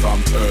gal is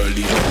from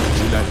early.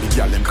 She like the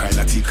gal them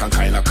kinda thick and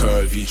kinda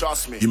curvy.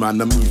 Trust me. You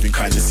man are moving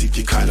kinda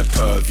sicky, kinda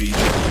pervy.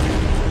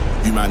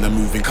 You man are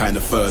moving kinda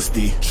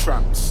thirsty.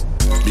 Tramps.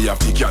 Me have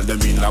the gal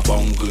them in a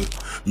bungle.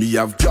 Me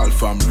have gal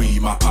from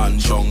Rima and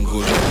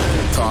Jungle.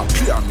 Talk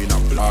clear, me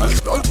not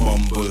blast, not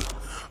mumble.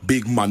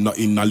 Big man not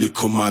in a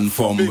little man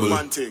fumble. Big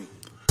man thing.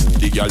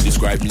 The gal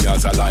describe me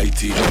as a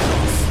lighty.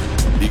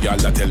 The gal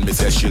that tell me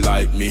say she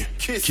like me.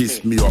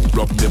 Kiss me up,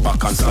 rub the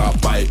back and start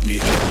bite me.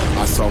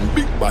 And some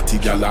big body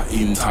gal that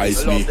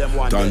entice me.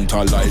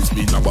 Tantalize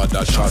me,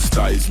 nobody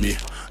chastise me.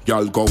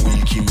 Y'all go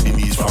weak in the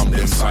knees from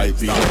them side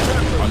me.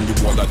 And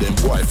the one of them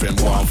boyfriend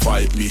won't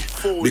fight me.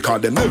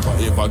 Because they never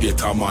ever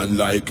get a man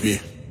like me.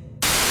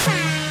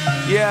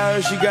 Yeah, I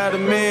heard she got a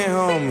man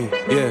on me.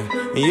 Yeah,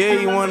 and yeah,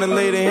 he wanna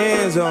lay the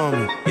hands on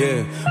me.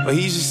 Yeah, but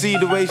he should see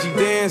the way she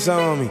dance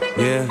on me.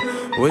 Yeah,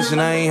 wishing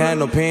I ain't had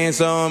no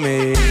pants on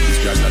me.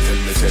 This girl that tell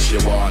me say she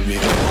want me.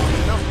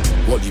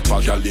 What the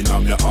pack girl in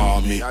on my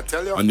army.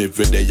 And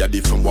every day a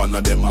different one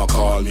of them a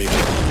call me.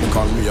 They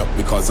call me up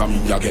because I'm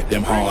here, I get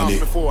them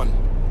horny.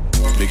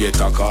 Me get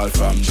a call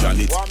from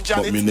Janet,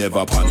 but me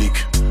never panic.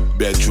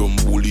 Bedroom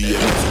bully,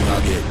 everything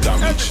I get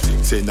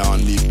damaged. Say now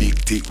only big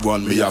thick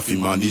one me have to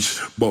manage,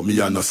 but me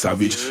a no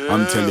savage.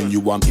 I'm telling you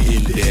I'm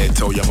in there,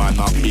 tell your man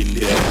I'm in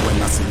there.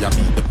 When I say I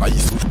beat the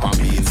ice, I'm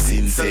being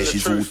sincere.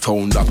 She's all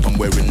toned up, I'm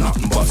wearing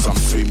nothing but some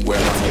swimwear.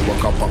 I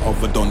woke up at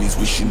other Donnies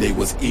wishing they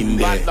was in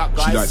there.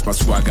 She likes my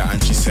swagger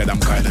and she said I'm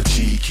kinda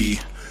cheeky.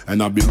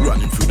 And I've been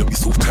running through the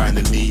beast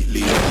kinda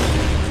neatly.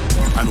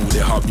 I know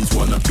their hobbies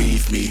wanna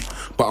beef me,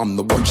 but I'm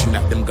the watching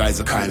that them guys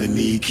are kinda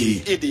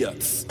sneaky.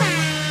 Idiots.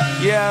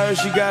 Yeah, I heard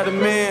she got a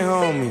man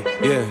on me.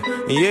 Yeah,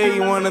 and yeah, he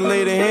wanna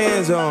lay the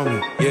hands on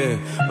me. Yeah,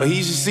 but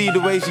he should see the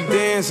way she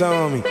dance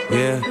on me.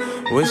 Yeah,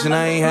 wishing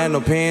I ain't had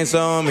no pants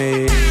on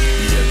me.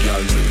 Yeah,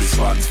 girl, me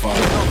response for.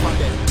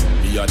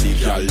 Me a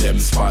the girl them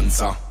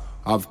sponsor.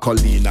 Have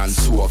Colleen and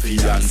Sophie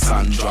and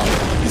Sandra.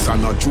 This a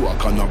no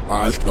joke and no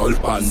all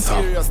banter.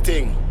 Serious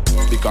thing.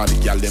 Because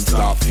the gal them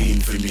start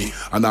feeling for me.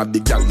 And all the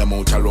gal them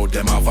out the road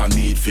them have a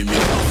need for me.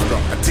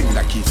 A thing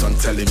that keeps on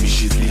telling me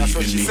she's leaving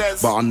me.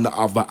 Says. But on the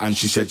other hand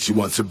she said she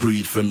wants to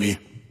breed for me.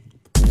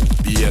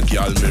 Be a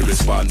gal me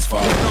response for.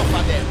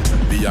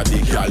 Be a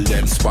the gal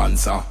them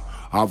sponsor.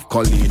 Have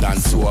Colleen and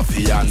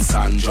Sophie and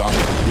Sandra.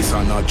 This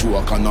a no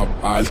joke and no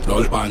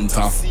all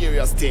banter.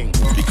 Serious thing.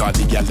 Because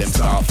the gal them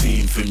start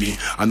feeling for me.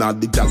 And all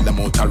the gal them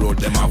out the road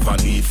them have a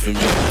need for me.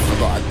 I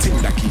got a thing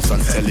that keeps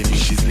on telling me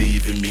she's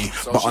leaving me.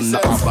 So but on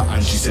the other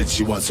hand she said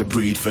she wants to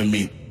breed for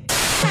me.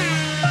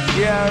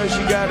 Yeah, I heard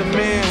she got a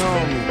man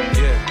on me.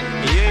 Yeah,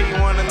 and yeah,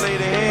 he wanna lay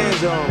the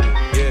hands on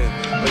me.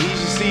 Yeah, but he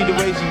should see the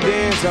way she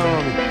dance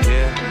on me.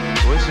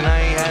 Yeah, wishing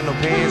I ain't had no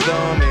pants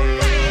on me.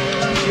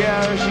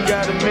 Yeah, I heard she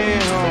got a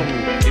man on me.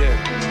 Yeah,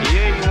 and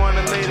yeah, he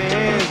wanna lay the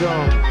hands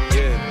on me.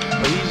 Yeah,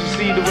 but he should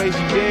see the way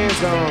she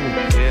dance on me.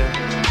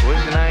 Yeah,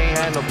 wishing I ain't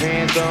had no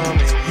pants on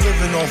me.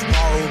 Living off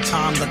borrowed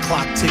time, the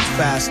clock tick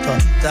faster.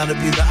 That'll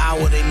be the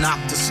hour they knock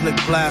the slick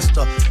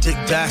blaster. Dick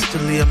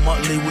Dastardly and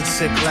Muttley with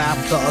sick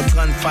laughter. A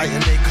gunfight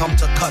and they come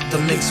to cut the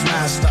mix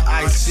master.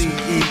 ICE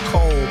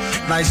Cole,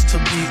 nice to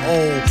be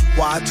old.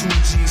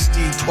 Y2G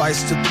Steve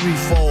twice to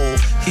threefold.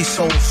 He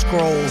sold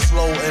scrolls,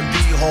 low and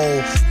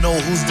behold. Know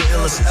who's the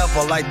illest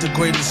ever, like the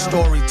greatest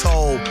story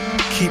told.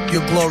 Keep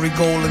your glory,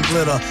 gold and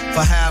glitter.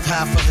 For half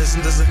of his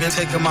doesn't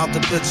take him out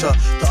the picture.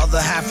 The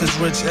other half is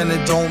rich and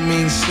it don't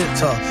mean shit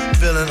to.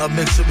 Villain, a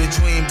mixture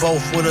between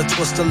both with a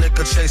twist of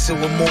liquor,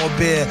 chasing with more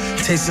beer.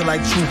 Tasting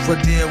like truth for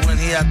dear. When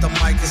he at the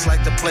mic, it's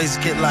like the place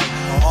get like,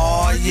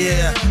 oh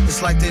yeah.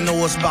 It's like they know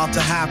what's about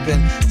to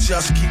happen.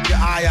 Just keep your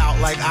eye out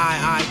like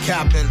I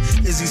capping.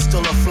 Is he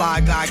still a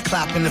fly guy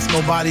clapping if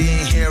nobody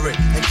ain't hear it?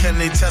 And can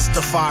they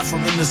testify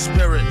from in the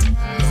spirit?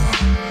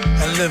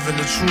 And living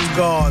the true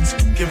gods,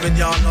 giving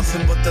y'all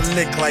nothing but the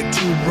lick like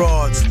two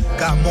broads.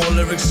 Got more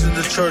lyrics than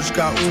the church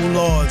got ooh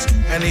lords.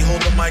 And he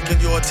hold the mic in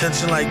your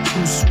attention like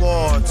two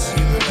swords.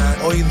 Either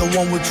that or either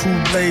one with two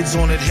blades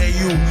on it. Hey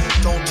you,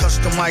 don't touch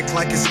the mic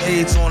like it's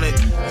AIDS on it.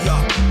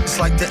 Yeah, it's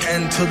like the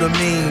end to the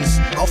means.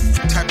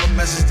 Type of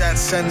message that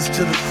sends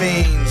to the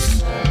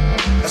fiends.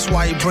 That's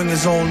why he bring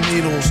his own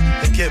needles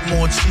and get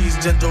more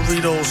cheese than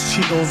Doritos,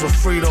 Cheetos, or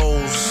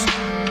Fritos.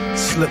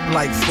 Slip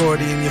like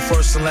Freudian, your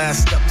first and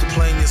last step to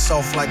playing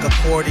yourself like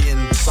accordion.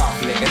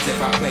 Softly as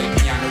if I play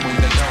piano in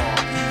the dark.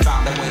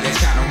 Found a way to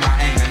channel my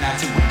anger, not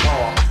to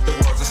ignore. The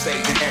world's a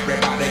stage and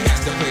everybody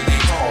has to play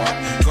their part.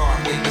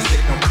 Guard with the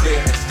signal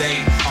clear as day.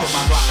 Put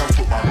my block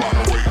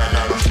away, I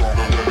got a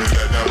stronger weapon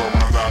that never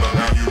runs out of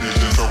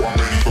ammunition, so I'm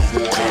ready for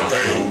war.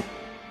 Hey.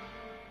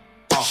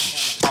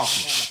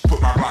 Put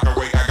my block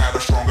away, I got a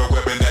stronger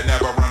weapon that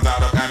never runs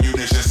out of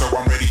ammunition, so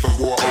I'm ready for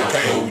war.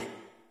 Okay.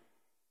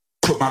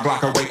 Put my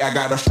block away, I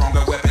got a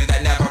stronger weapon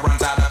that never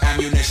runs out of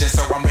ammunition,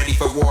 so I'm ready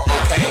for war,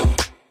 okay.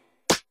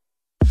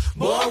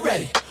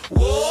 ready,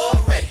 war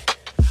ready,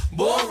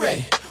 born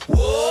ready,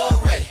 war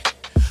ready,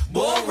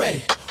 born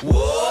ready,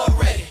 war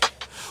ready,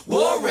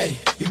 war ready.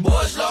 You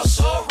boys lost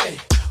already,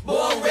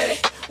 born ready,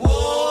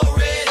 war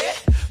ready,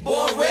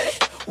 born ready,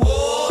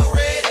 war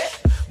ready,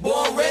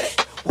 born ready,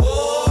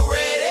 war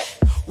ready,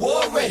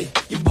 war ready.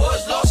 You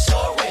boys lost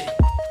already.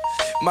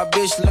 My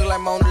bitch look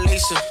like Mona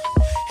Lisa.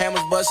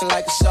 Hammers busting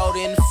like a soda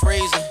in the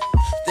freezer.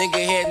 Think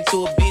of heading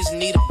to a beast,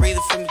 need a breather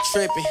from the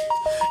tripping.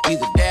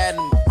 Either that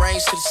or my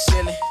brains to the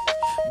ceiling.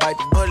 Bite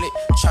the bullet,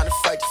 tryna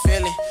fight the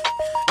feeling.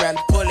 Round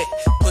the pull it,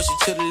 push it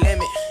to the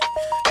limit.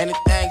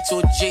 Anything to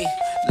a G.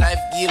 Life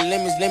give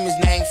lemons, lemons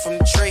named from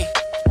the tree.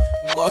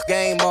 All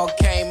game, all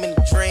came in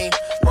a dream.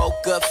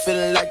 Woke up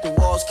feeling like the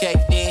walls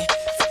caved in.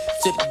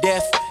 To the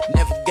death,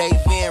 never gave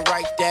in.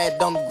 Right there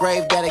on the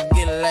grave, gotta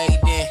get laid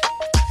in.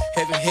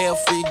 Heaven, hell,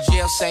 free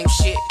jail, same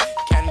shit.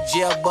 County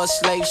jail, bus,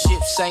 slave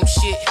ship, same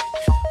shit.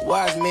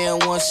 Wise man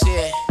once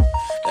said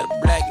that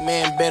a black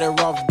man better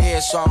off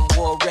dead, so I'm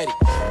war ready.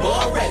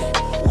 Born ready,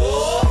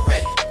 war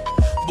ready,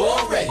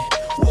 born ready,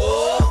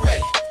 war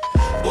ready,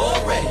 born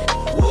ready,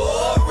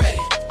 war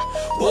ready,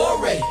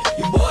 war ready.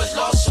 You boys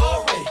lost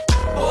already.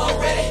 Born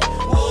ready,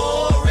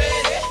 war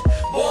ready,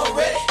 born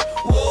ready,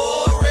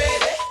 war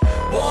ready,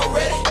 born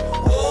ready,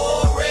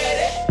 war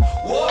ready,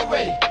 war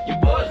ready. You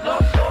boys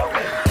lost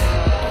already.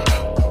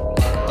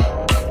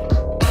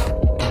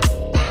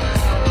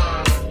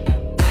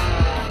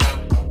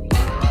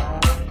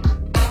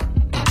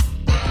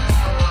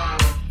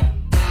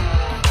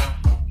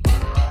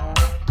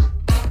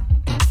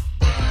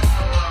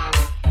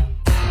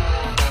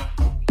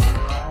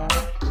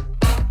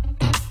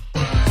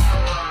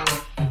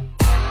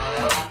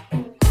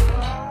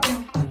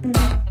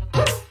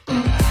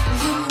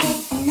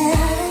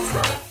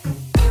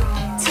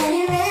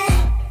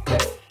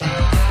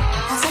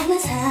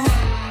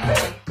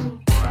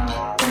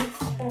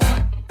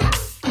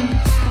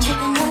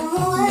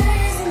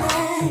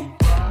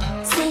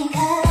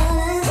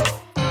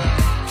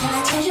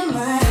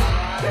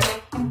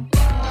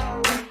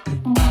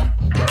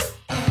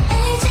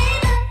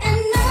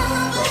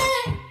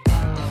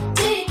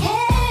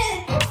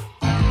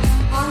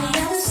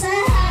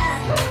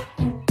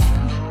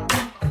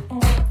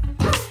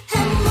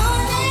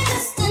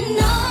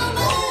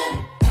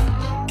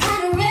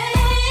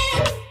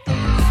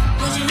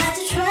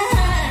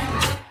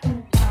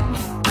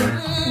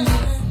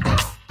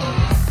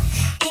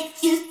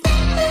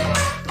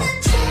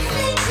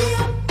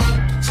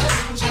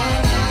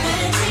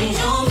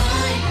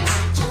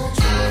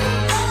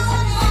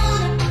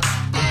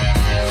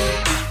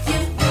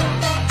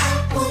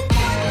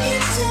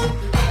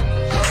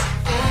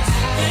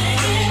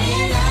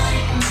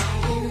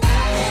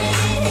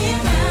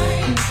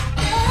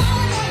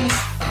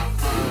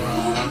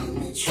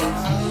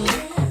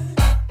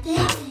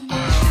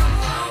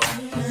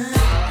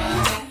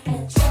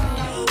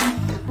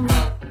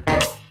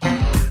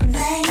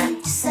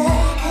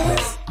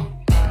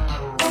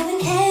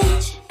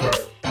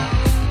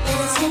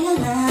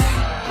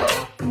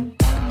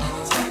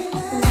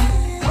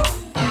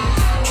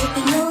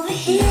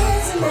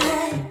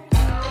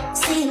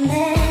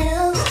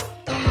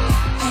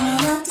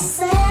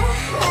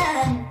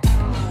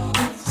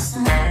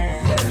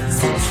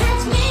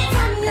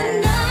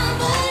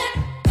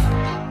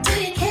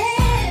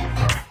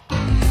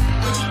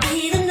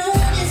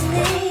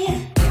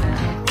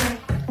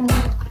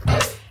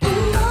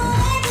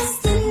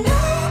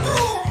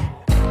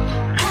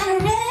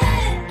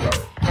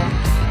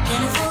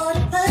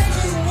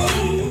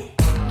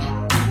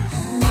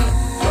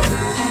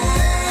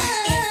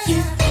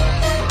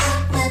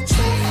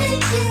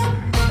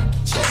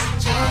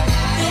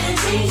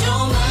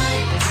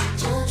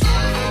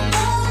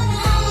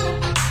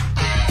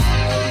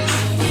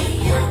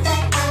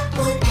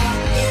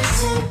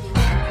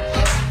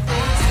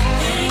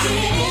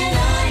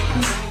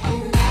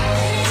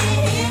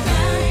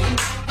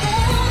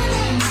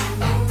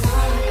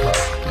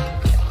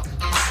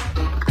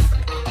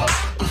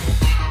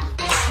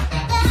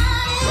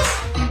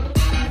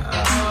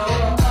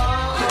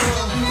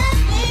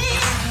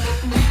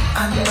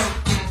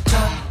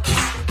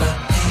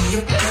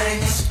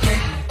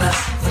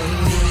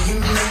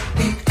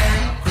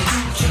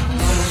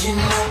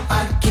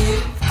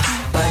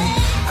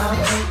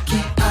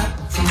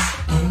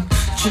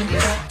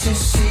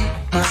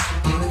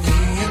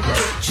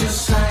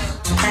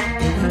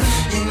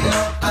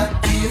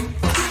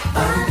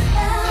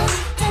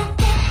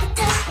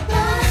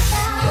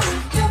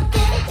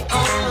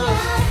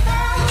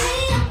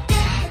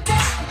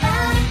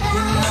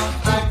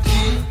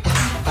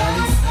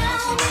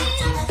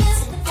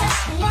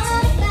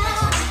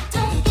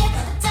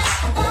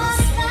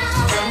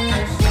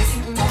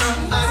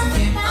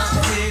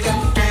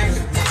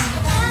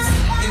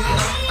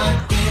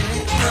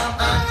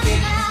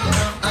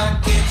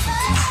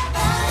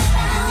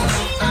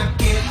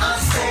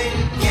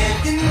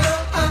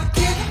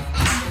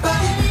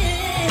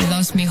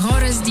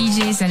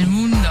 DJs al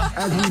mundo.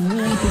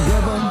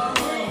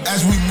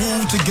 As we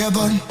move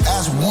together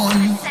as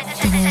one.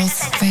 The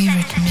world's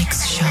favorite mix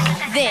Mix Show.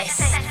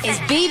 This is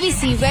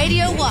BBC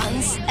Radio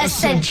 1's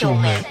Essential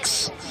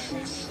Mix.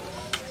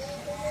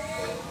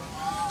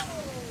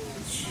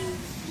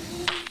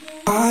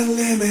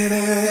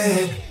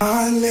 Unlimited,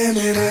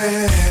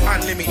 unlimited,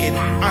 unlimited,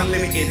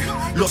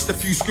 unlimited. Lost a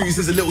few screws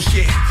as a little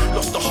shit.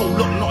 Lost a whole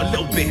lot, not a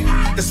little bit.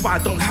 That's why I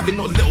don't have it,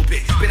 not a little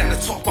bit. Been at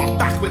the top, I'm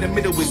back where the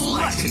middle is.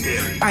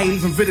 I ain't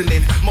even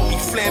riddling.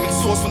 Multi-flaring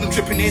source when I'm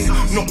dripping in.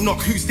 Knock,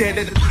 knock, who's there?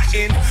 They're the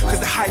in. Cause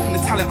the hype and the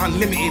talent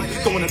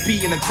unlimited. Don't wanna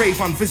be in a grave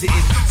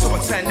unvisited. So I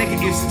turn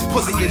negatives into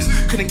positives.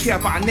 Couldn't care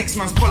about our next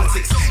man's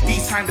politics.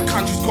 These times the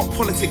country's got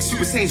politics.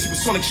 Super sane,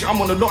 supersonic shit.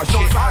 I'm on a lot of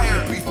shit.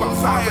 Fire, breathe by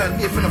fire,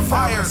 live in a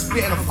fire.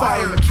 Spitting a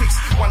fire and kicks.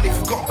 One they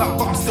forgot about,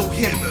 but I'm still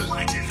him.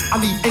 I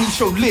leave any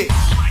show lit,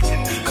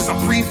 cause I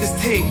breathe this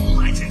thing.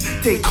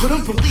 They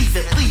couldn't believe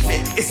it, leave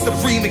it. It's the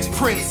remix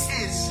Prince.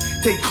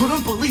 They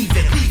couldn't believe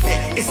it, leave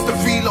it. It's the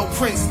reload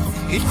Prince.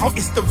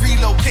 It's the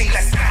reload king.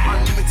 Let's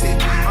unlimited,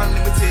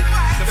 unlimited.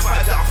 The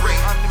fire that I bring,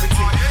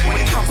 unlimited. When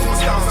it comes to my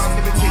styles,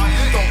 unlimited.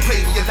 Don't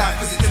play with your life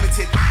cause it's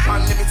limited.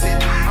 Unlimited,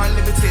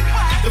 unlimited.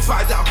 The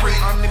fire that I bring,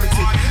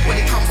 unlimited. When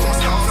it comes to my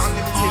styles,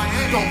 unlimited.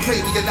 Don't play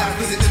with your life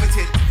cause it's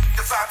limited.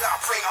 The vibe that I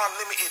bring,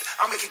 unlimited.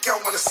 I make a girl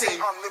wanna sing,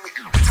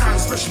 unlimited. Time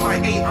special, I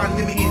ain't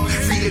unlimited.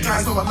 Free the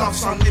guys, know my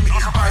love's unlimited.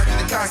 I be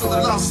the guys, know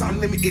the love's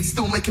unlimited.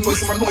 Still making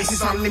noise, my noise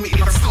is unlimited.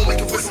 I'm still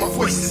making voice, my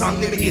voice is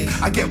unlimited.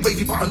 I get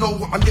wavy, but I know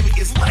what my limit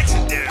is.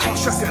 Legendary. Can't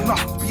stress it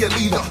enough. Be a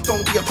leader,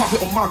 don't be a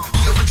puppet or mug.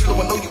 Be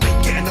original, I know you ain't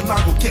getting a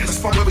nuggle. Getting a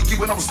spot where we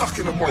you when I was stuck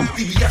in the mud.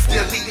 BBF,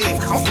 the elite,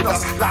 ain't come with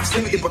us. Life's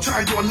limited, but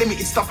try and do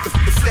unlimited stuff. The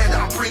flair that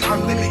I bring,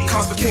 unlimited.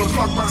 Cars became a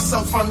plug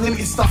myself,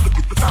 unlimited stuff.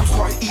 The times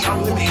where I eat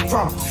unlimited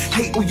rum.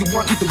 Hate all you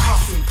want, you can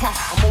huff and puff.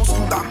 I'm old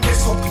school, like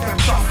this, hope you can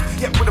chuff.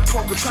 Get with the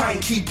program, try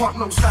and keep up,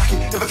 no slacking.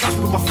 Never catch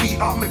me with my feet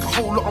up. Make a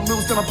whole lot of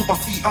meals, then I put my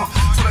feet up.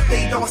 So that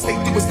they know I stay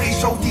do is they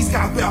show. These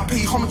guys better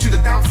pay homage to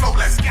the down flow.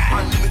 Let's get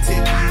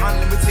unlimited,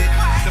 unlimited.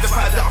 The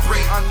fire that I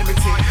bring,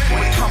 unlimited.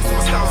 When it comes to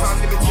my styles,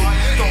 unlimited.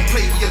 Don't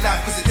play with your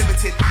life cause it's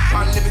limited.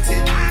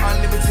 Unlimited,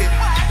 unlimited.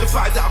 The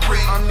fire that I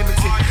bring,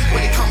 unlimited.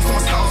 When it comes to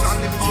my styles,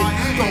 unlimited.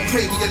 Don't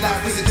play with your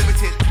life cause it's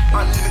limited.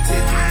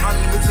 Unlimited,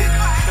 unlimited.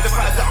 The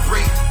fire that I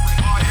bring.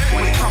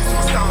 When it comes to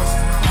my styles,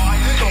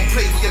 don't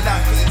play with your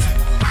life cause it's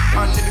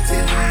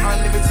unlimited,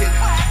 unlimited.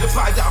 The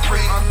fire that I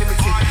bring,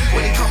 unlimited.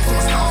 When it comes to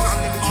my styles,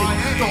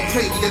 unlimited. Don't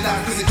play with your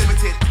life cause it's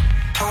limited.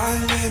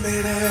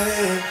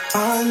 Unlimited,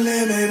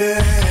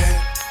 unlimited.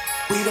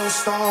 We don't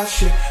start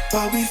shit,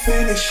 but we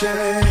finish it.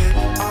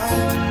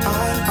 Unlimited.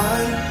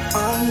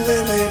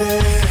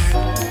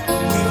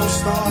 We don't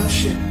start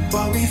shit,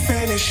 but we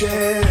finish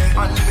it.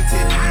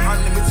 Unlimited,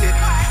 unlimited.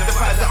 The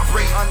fire that I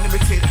bring,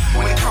 unlimited.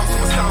 When it comes to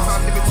my styles,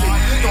 unlimited.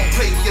 Don't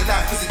play with your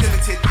life cause it's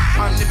limited.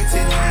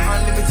 Unlimited,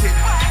 unlimited.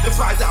 The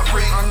fire that I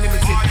bring,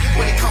 unlimited.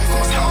 When it comes to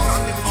my styles,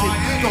 unlimited.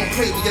 Don't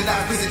play with your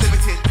life cause it's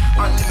limited.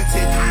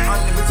 Unlimited,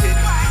 unlimited.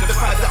 The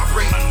fire that I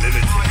bring,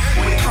 unlimited.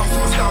 When it comes to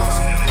my styles,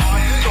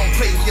 don't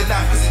play with your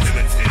life cause it's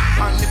limited.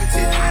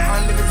 Unlimited,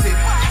 unlimited.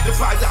 The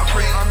fire that I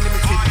bring,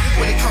 unlimited.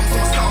 When it comes to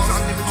my styles,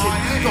 unlimited.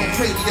 Don't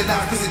play with your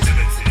life cause it's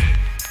limited.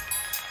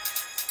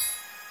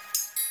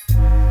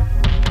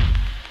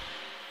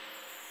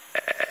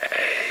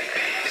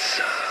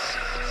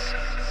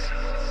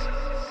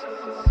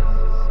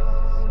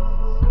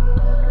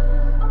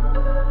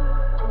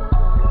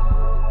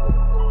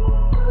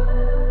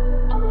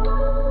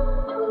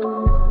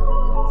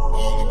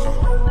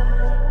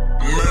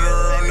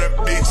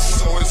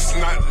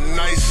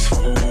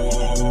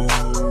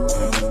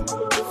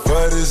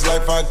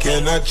 I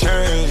cannot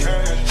change.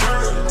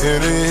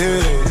 In the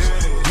hills,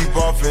 deep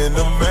off in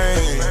the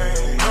main.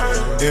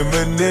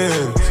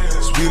 Eminem,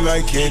 sweet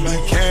like candy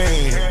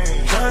cane.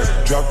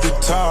 Drop the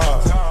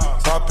top,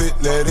 pop it,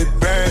 let it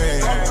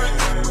bang.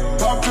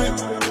 Pop it.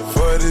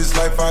 For this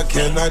life I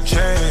cannot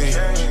change.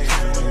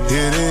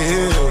 In the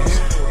hills,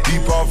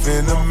 deep off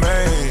in the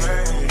main.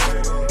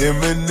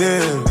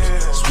 Eminem,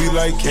 sweet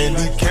like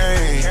candy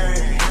cane.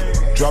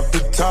 Drop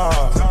the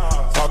top,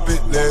 pop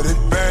it, let it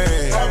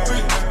bang.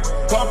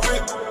 Pop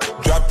it.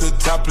 Drop the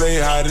top, play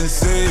hide and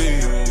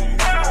seek.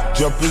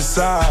 Jump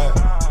inside,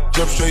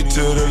 jump straight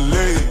to the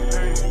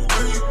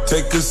lead.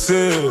 Take a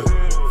sip,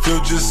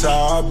 feel just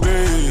how I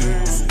be.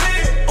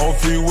 On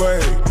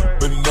freeway,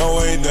 but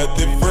no, ain't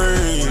nothing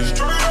free.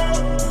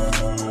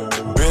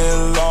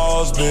 Been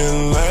lost,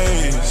 been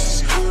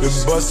lanes. Been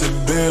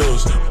busting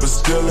bills, but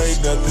still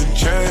ain't nothing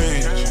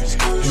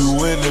changed.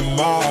 You in the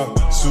mob,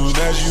 soon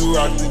as you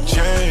rock the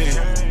chain.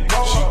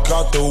 She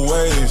caught the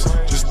waves,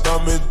 just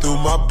thumbing through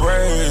my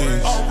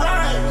braids.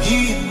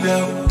 Heating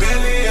up,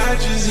 belly, I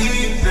just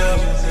heating up.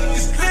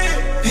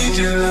 Need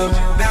your love,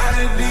 now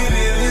that need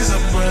it is a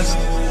must.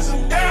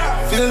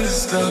 Feeling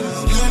stuck,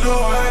 you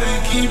know how to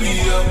keep me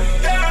up.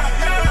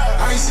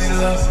 Icy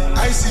love,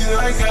 icy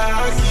like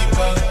how I keep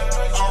up.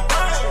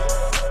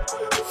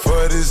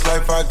 For this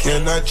life I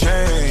cannot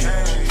change.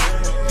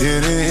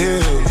 Hidden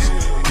hills,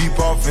 deep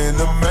off in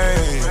the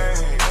main.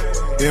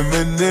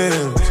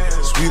 Eminem,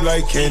 sweet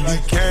like candy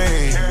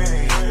cane.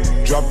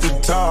 Drop the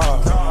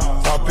top,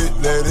 pop it,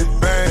 let it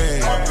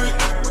bang. Pop it,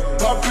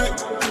 pop it.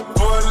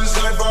 For this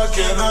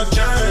can I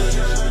change?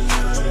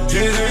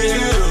 Hidden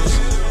hills,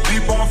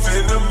 deep off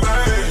in the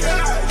main.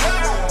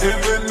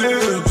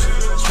 M&M's,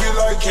 sweet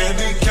like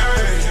candy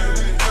cane.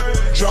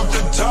 Drop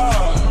the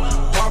top,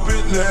 pop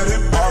it, let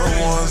it burn. All the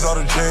ones, all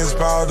the chains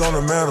piled on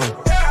the mantle.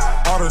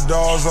 All the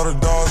dogs,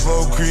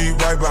 low creep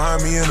right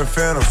behind me in the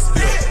phantom.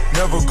 Yeah.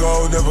 Never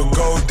go,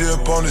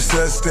 dip on the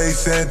set, stay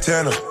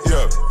Santana.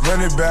 Yeah,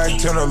 run it back,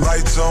 turn the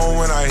lights on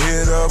when I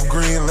hit up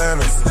Green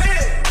Lantern.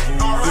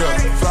 Yeah,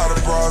 fly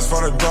the bras,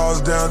 fly the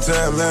dogs down to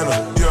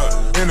Atlanta.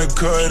 Yeah, in the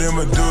cut, in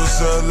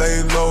Medusa,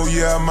 lay low,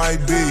 yeah, I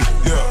might be.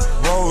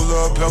 Yeah, roll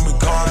up, help me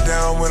calm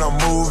down when I'm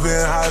moving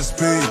high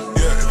speed.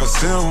 Yeah, if I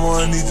send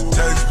one, need to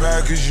text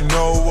back, cause you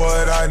know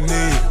what I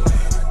need.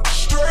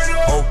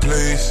 Oh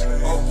please,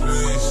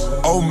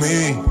 oh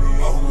me,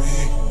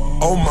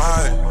 oh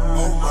my.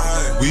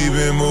 We've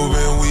been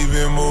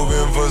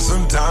moving for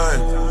some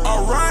time.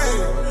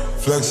 Alright.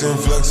 Flexing,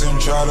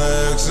 try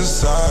to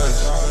exercise.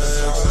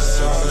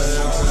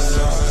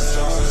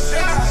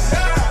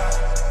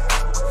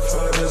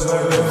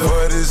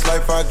 For this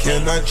life I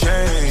cannot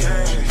change.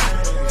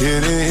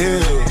 Hidden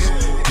hills,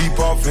 deep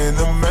off in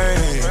the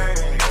main.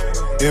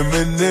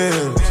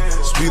 M&M's,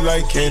 sweet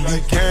like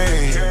candy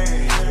cane.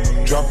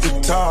 Drop the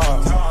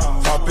top,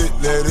 pop it,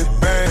 let it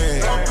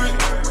bang.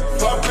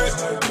 Pop it.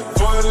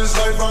 For this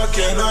life I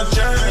cannot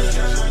change.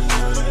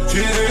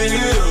 Hidden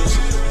hills,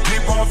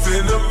 deep off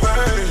in the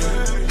main.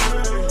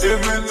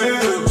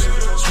 M&M's,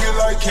 sweet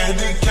like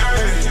candy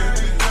cane.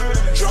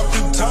 Drop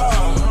the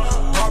top,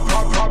 pop.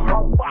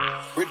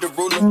 With the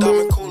ruler,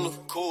 diamond cooler.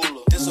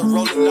 This a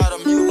roller, not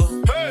a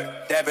mule.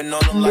 Dabbing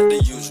on them like the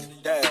usual.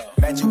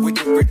 Magic with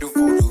the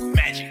voodoo.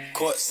 Magic.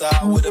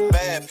 Courtside with a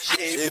bad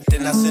shit.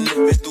 Then I send it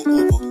bitch through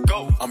Uber.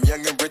 Go. I'm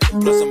young and rich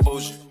and plus I'm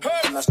bougie.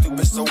 I'm not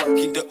stupid, so I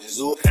keep the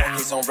zoo.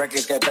 It's on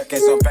records, got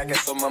backers on backers,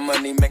 so my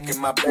money making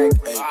my back.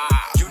 Ay.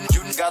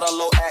 You got a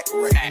low act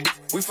rate.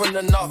 We from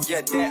the north,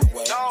 yeah, that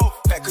way.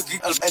 Fat cookie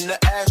in the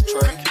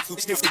ashtray.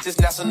 This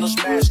national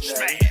smash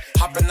day.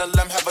 Hop in the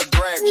limb, have a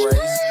drag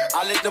race.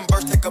 I let them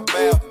birds take a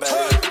bath,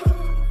 babe.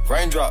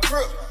 Raindrop,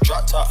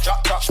 drop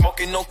top,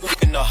 smoking no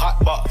cook in the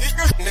hot box.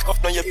 Nick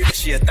off on your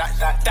bitch, yeah, dot.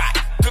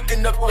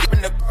 Cooking up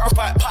in the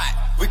pot.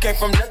 We came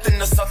from nothing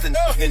to something.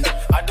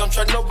 I don't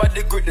trust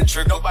nobody, grip the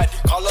trigger. Nobody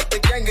call up the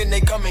gang and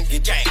they come and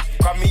get gang.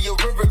 Cry me a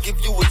river, give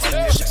you a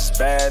tip. It's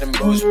bad and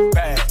bullshit,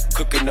 bad.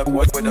 Cooking up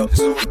what with up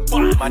zoo.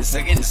 My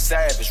second is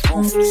savage,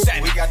 ruthless.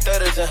 We got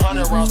 30s and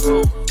 100 rounds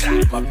too.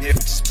 My bitch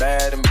is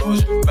bad and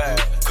bullshit,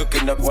 bad.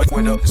 Cooking up what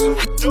with up zoo.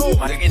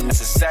 My second is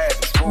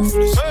savage,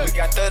 ruthless. We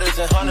got 30s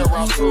and 100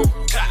 rounds too.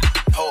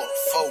 Hold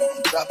phone,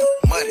 I'm dropping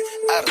money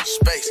out of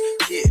space.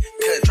 Kid,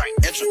 cut,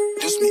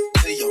 introduce me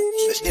to your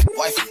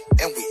wifey,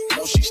 and we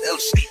know she's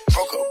LC.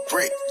 Broke a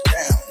brick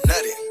down,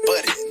 nutty,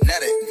 buddy, now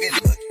that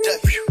nigga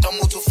W. Don't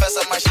move too fast,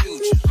 I might shoot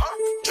you.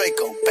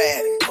 Draco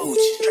bad and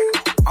bougie.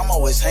 I'm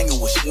always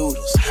hanging with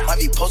shooters. Might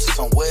be posted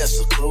somewhere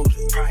secluded.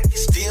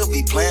 Still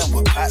be playing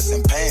with pots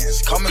and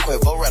pans. Call me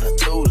Quavo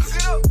Ratatouille.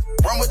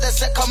 Run with that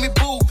set, call me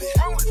Booby.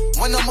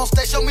 When I'm on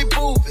stage, show me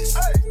boobies.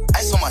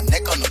 Ice on my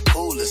neck on the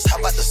coolest. How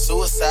about the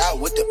suicide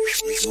with the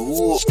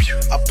ooh.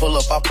 I pull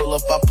up, I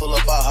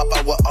hop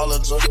out with all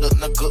of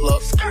the good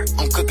looks.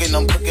 I'm cooking,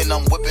 I'm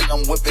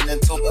whipping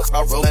until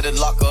I roll, let it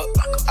lock up.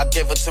 I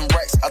gave her 10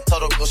 racks, I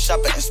told her go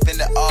shopping and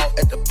spend it all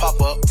at the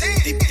pop-up.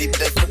 Deep,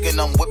 they cooking,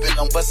 I'm whipping,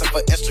 I'm busting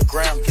for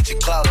Instagram, get your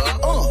clout up.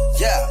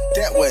 Yeah,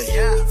 that way.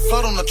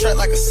 Float on the track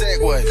like a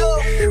Segway.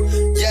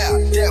 Yeah,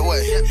 that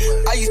way.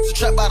 I used to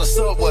trap by the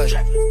subway.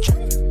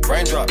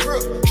 Raindrop,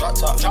 drop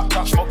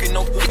top, smoking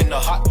no in the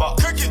hot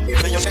box.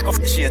 Then your neck off,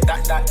 she a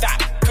dot.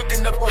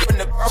 Cooking up in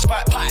the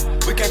pot.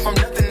 We came from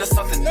nothing to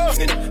something.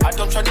 I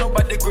don't try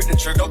nobody, grip the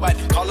trigger.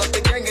 Nobody call up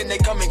the gang and they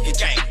come and get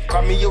gang.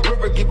 Cry me a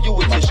river, give you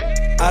a tissue.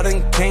 I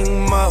done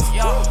came up,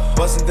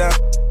 bustin' down,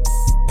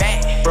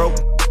 broke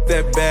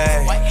that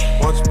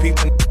bag. Want you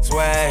people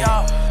swag,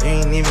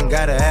 ain't even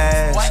gotta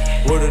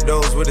ask. What are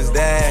those, what is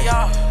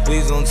that?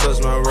 Please don't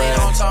touch my rap.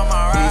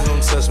 Please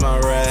don't touch my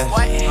rap.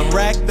 I'm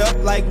racked up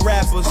like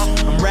rappers.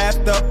 I'm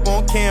wrapped up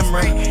on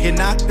camera. Get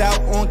knocked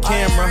out on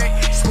camera.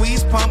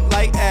 Squeeze pump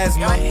like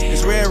asthma.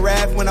 It's rare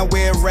rap when I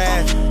wear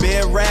rap.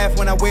 Bare rap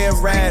when I wear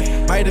rap.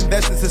 Might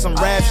invest into some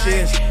rap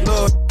shit.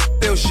 Little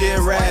still shit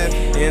rap.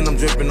 And I'm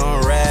dripping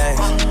on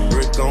rags.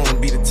 Rick gon'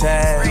 be the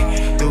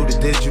tag. Do the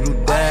digital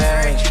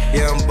dash.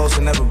 Yeah, I'm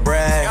boasting, never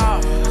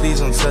brag. Please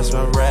don't touch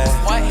my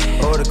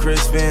rap. Or the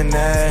Crispin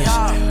Nash.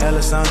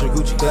 Alessandra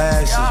Gucci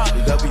glasses.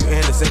 The W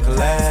Anderson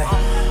collab.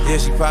 Yeah,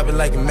 she pop it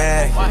like a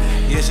mag.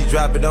 Yeah, she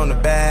drop it on the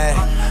bag.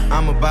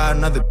 I'ma buy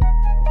another.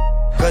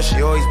 Cause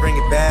she always bring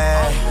it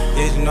back.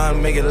 Yeah, you know how to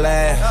make it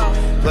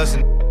laugh. Plus,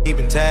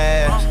 keeping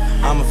tabs.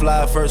 I'ma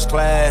fly first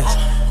class.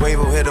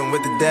 Quavo hit him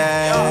with the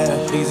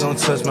dab. Please don't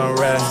touch my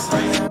rap.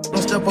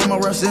 Don't step on my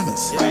Ralph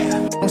Simmons.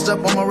 Don't step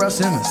on my Ralph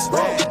Simmons.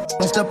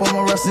 Don't step on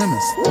my Ralph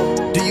Simmons.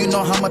 Do you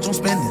know how much I'm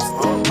spending?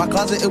 My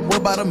closet, it worth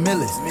about $1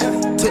 million.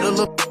 Took the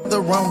look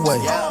the runway.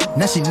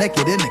 Now she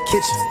naked in the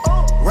kitchen.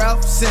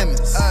 Ralph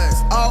Simmons.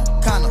 All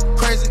kind of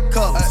crazy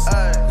colors.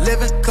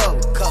 Living color.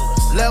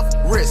 Left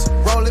wrist,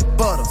 roll it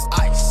butter.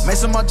 Ice.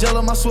 Mason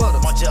Margiela, my sweater.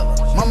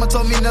 Mama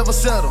told me never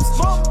settle.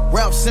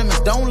 Ralph Simmons,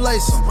 don't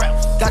lace him.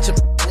 Got your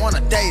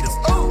wanna date him.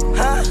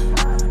 Huh?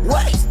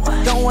 What?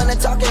 Don't wanna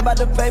talk about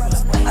the paper.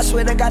 I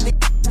swear to God, they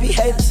be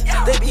haters.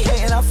 They be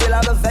hating, I feel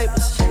all the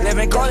vapors. Live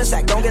in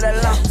cul-de-sac, don't get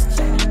along.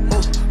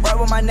 Ooh, right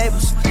with my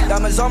neighbors.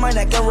 Diamonds on my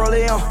neck and roll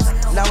it on.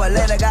 Now I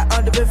later got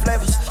underbit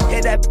flavors.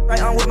 Hit that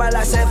right on with my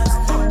lifesaver.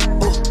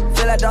 Ooh,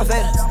 feel like Darth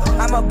Vader.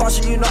 I'm a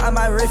boss, you know I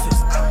might riff it.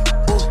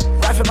 Ooh,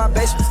 right from my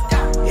basement.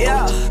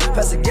 Yeah,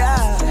 pass the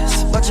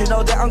gas. But you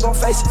know that I'm gon'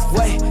 face it.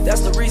 Wait,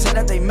 that's the reason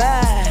that they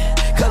mad.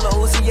 Color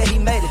Uzi, yeah, he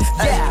made it.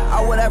 Yeah,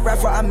 I wear that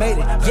rapper, I made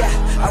it. Yeah,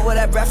 I wear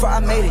that rapper, I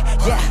made it.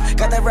 Yeah,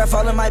 got that rap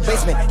all in my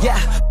basement. Yeah,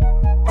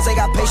 once I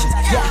got patience.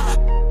 Yeah,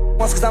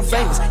 once cause I'm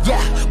famous.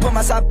 Yeah, put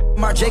my side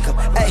Mark Jacob.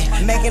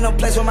 Ayy, making a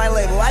place with my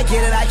label. I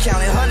get it, I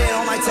count it. 100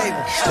 on my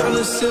table.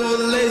 Sterling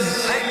silver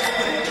lasers.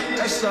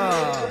 That's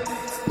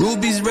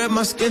rubies red,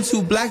 my skin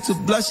too black to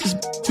blush,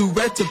 too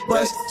red to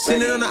bust.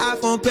 Send it on the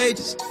iPhone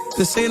pages.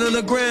 This ain't on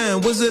the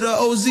gram, Wizard of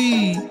OZ.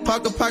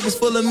 Pockets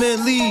full of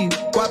mint leaf.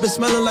 Wop it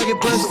smelling like it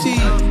brush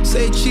teeth.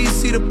 Say cheese,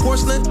 see the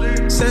porcelain.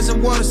 Sands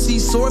and water, see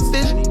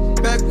swordfish.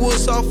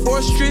 Backwoods off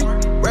 4th Street.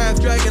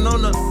 Raft dragon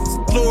on the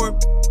floor.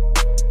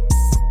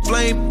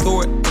 Flame,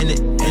 throw it in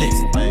it.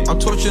 I'm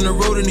torching the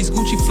road in these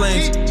Gucci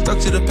flames. Stuck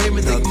to the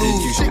pavement, they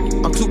glue.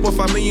 I'm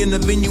 2.5 million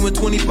in the venue and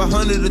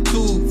 2,500 a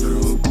tube.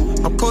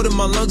 I'm coating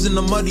my lungs in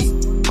the muddy.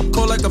 I'm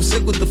cold like I'm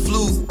sick with the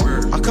flu.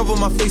 I cover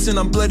my face and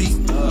I'm bloody.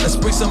 That's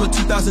spring summer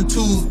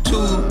 2002.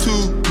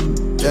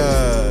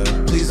 Yeah,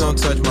 please don't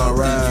touch my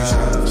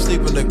ride.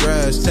 Sleep in the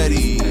grass,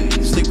 Teddy.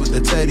 Sleep with the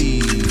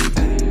Teddy.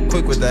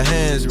 Quick with the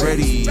hands,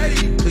 ready.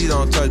 Please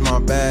don't touch my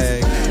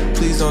bag.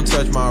 Please don't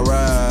touch my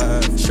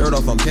ride. Shirt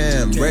off, I'm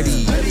Cam,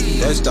 ready.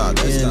 Desktop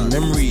in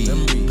memory.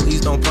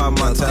 Please don't pop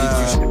my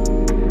tire.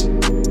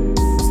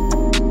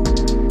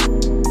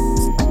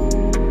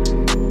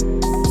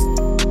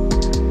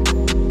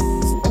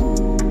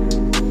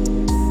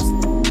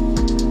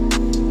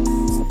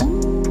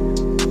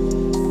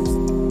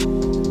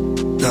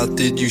 Now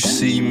did you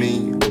see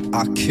me?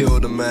 I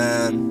killed a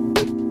man.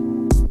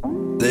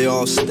 They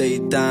all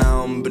stayed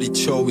down, but he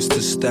chose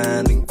to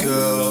stand. And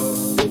girl,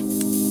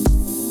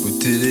 but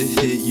did it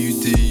hit you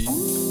deep?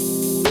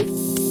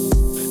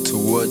 To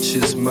watch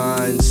his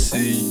mind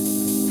see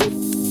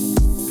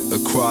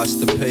across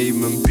the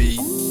pavement, beat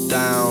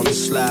down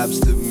slabs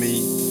to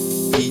me.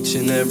 Each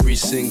and every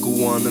single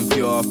one of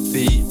your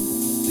feet.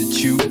 Did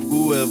you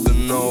ever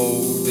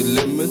know the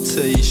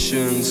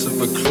limitations of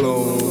a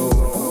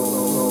clone?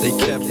 They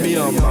kept me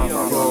on my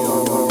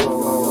road.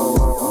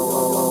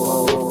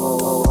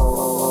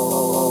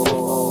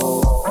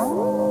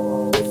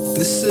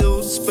 This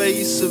little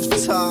space of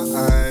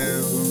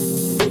time,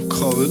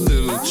 call a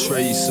little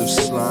trace of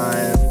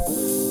slime.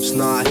 It's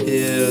not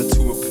here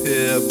to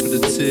appear, but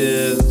it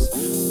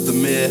is the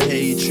mere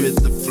hatred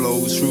that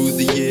flows through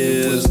the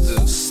years.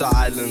 The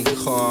silent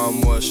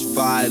calm, washed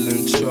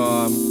violent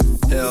charm,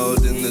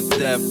 held in the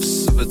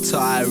depths of a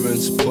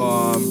tyrant's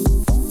palm.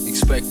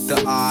 Expect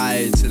the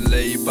eye to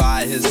lay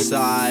by his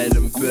side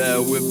and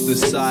bear with the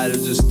sight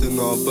of just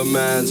another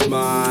man's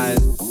mind.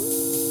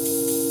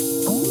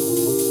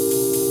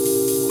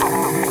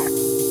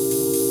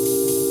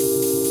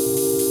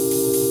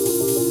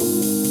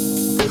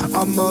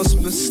 I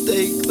must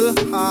mistake the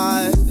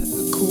high,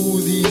 cool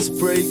these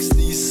breaks,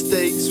 these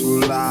stakes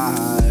will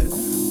lie.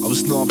 I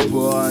was not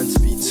born to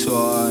be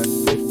torn,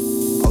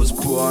 I was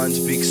born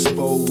to be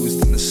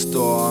exposed in the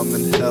storm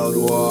and held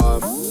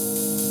warm.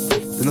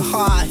 In the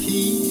high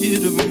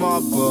heat of my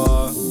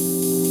bar,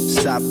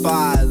 sat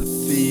by the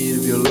feet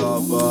of your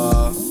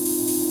lover,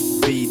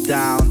 beat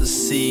down to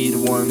see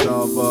one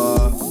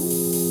another.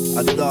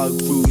 I dug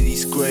through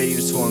these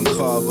graves to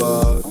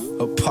uncover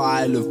a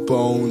pile of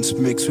bones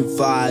mixed with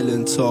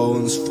violent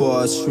tones,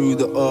 forced through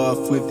the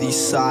earth with these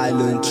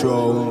silent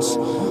drones.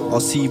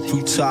 I'll see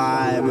through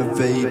time,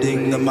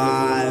 evading the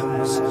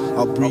mimes.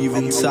 I'll breathe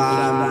in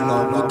time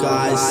on the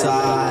guy's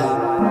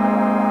side.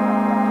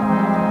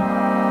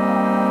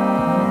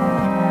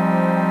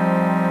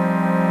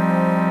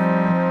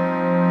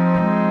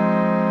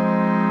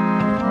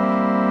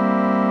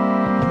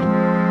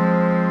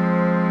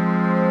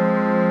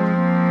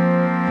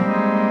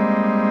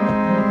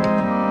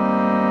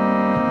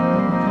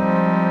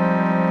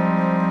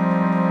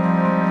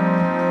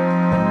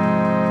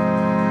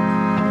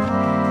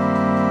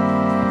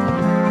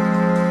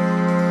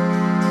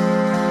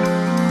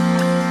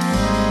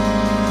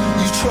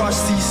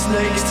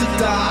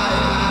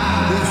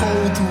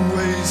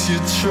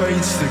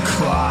 Traits to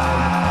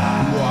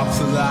climb, walk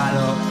the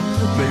ladder,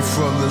 made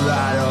from the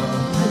ladder,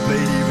 made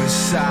even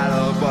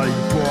sadder, but he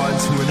born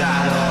to an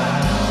adder.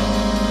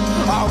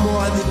 I'm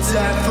on the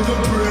depth of a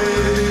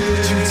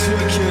bridge. You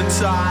took your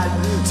time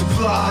to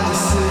plant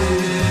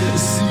the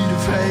seed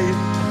of hate,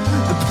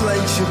 the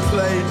plate you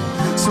played.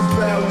 So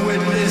bear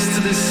witness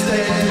to the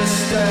state of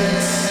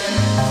states.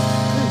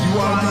 You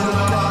are the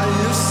body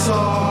of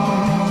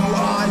song.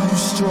 Are you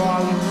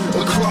strong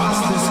across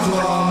this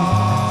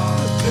globe?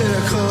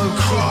 Pinnacle of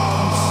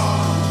crumbs.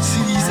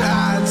 See these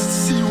hands,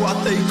 see what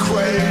they they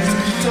crave to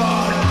be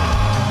done.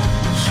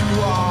 You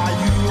are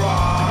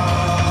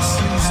this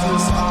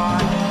useless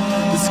art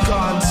that's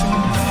gone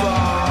too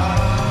far.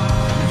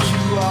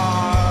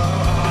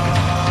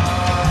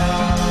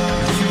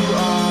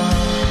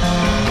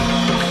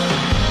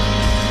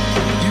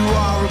 You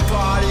are a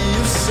body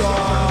of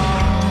song.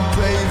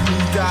 Bathe me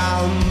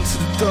down to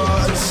the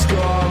dirt and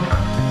scum.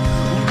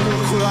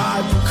 Look what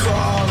I've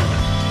become.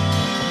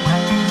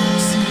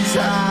 See these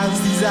hands,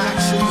 these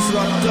actions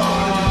not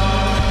done.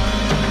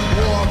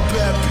 War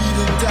bear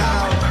beaten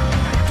down.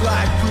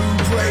 Black blue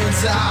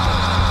brains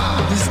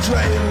out. This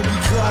drain will be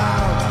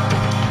cloud.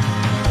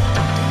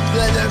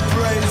 Let their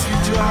brains be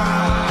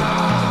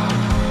drowned.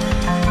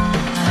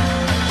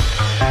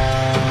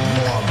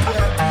 War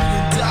bear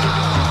beaten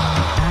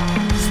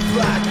down. This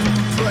black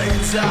blue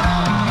brains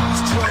out.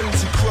 This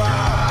drain's a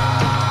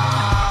crowd.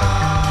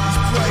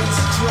 These brains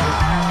are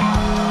drowned.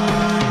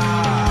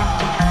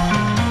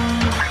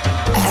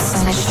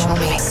 Essential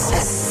Mix.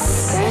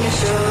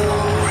 Essential.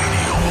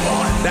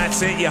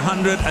 That's it, your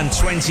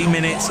 120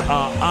 minutes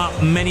are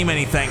up. Many,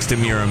 many thanks to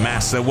Mura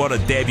Masa. What a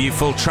debut.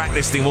 Full track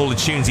listing of all the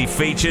tunes he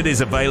featured is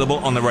available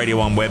on the Radio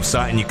 1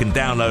 website, and you can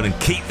download and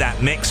keep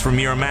that mix from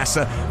Mura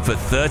Masa for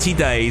 30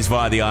 days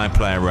via the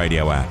iPlayer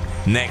radio app.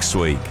 Next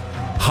week,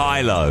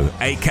 Hilo,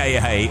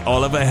 aka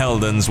Oliver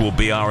Heldens, will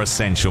be our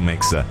Essential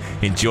Mixer.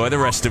 Enjoy the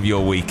rest of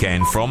your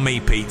weekend. From me,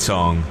 Pete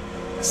Tong.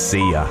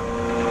 See ya.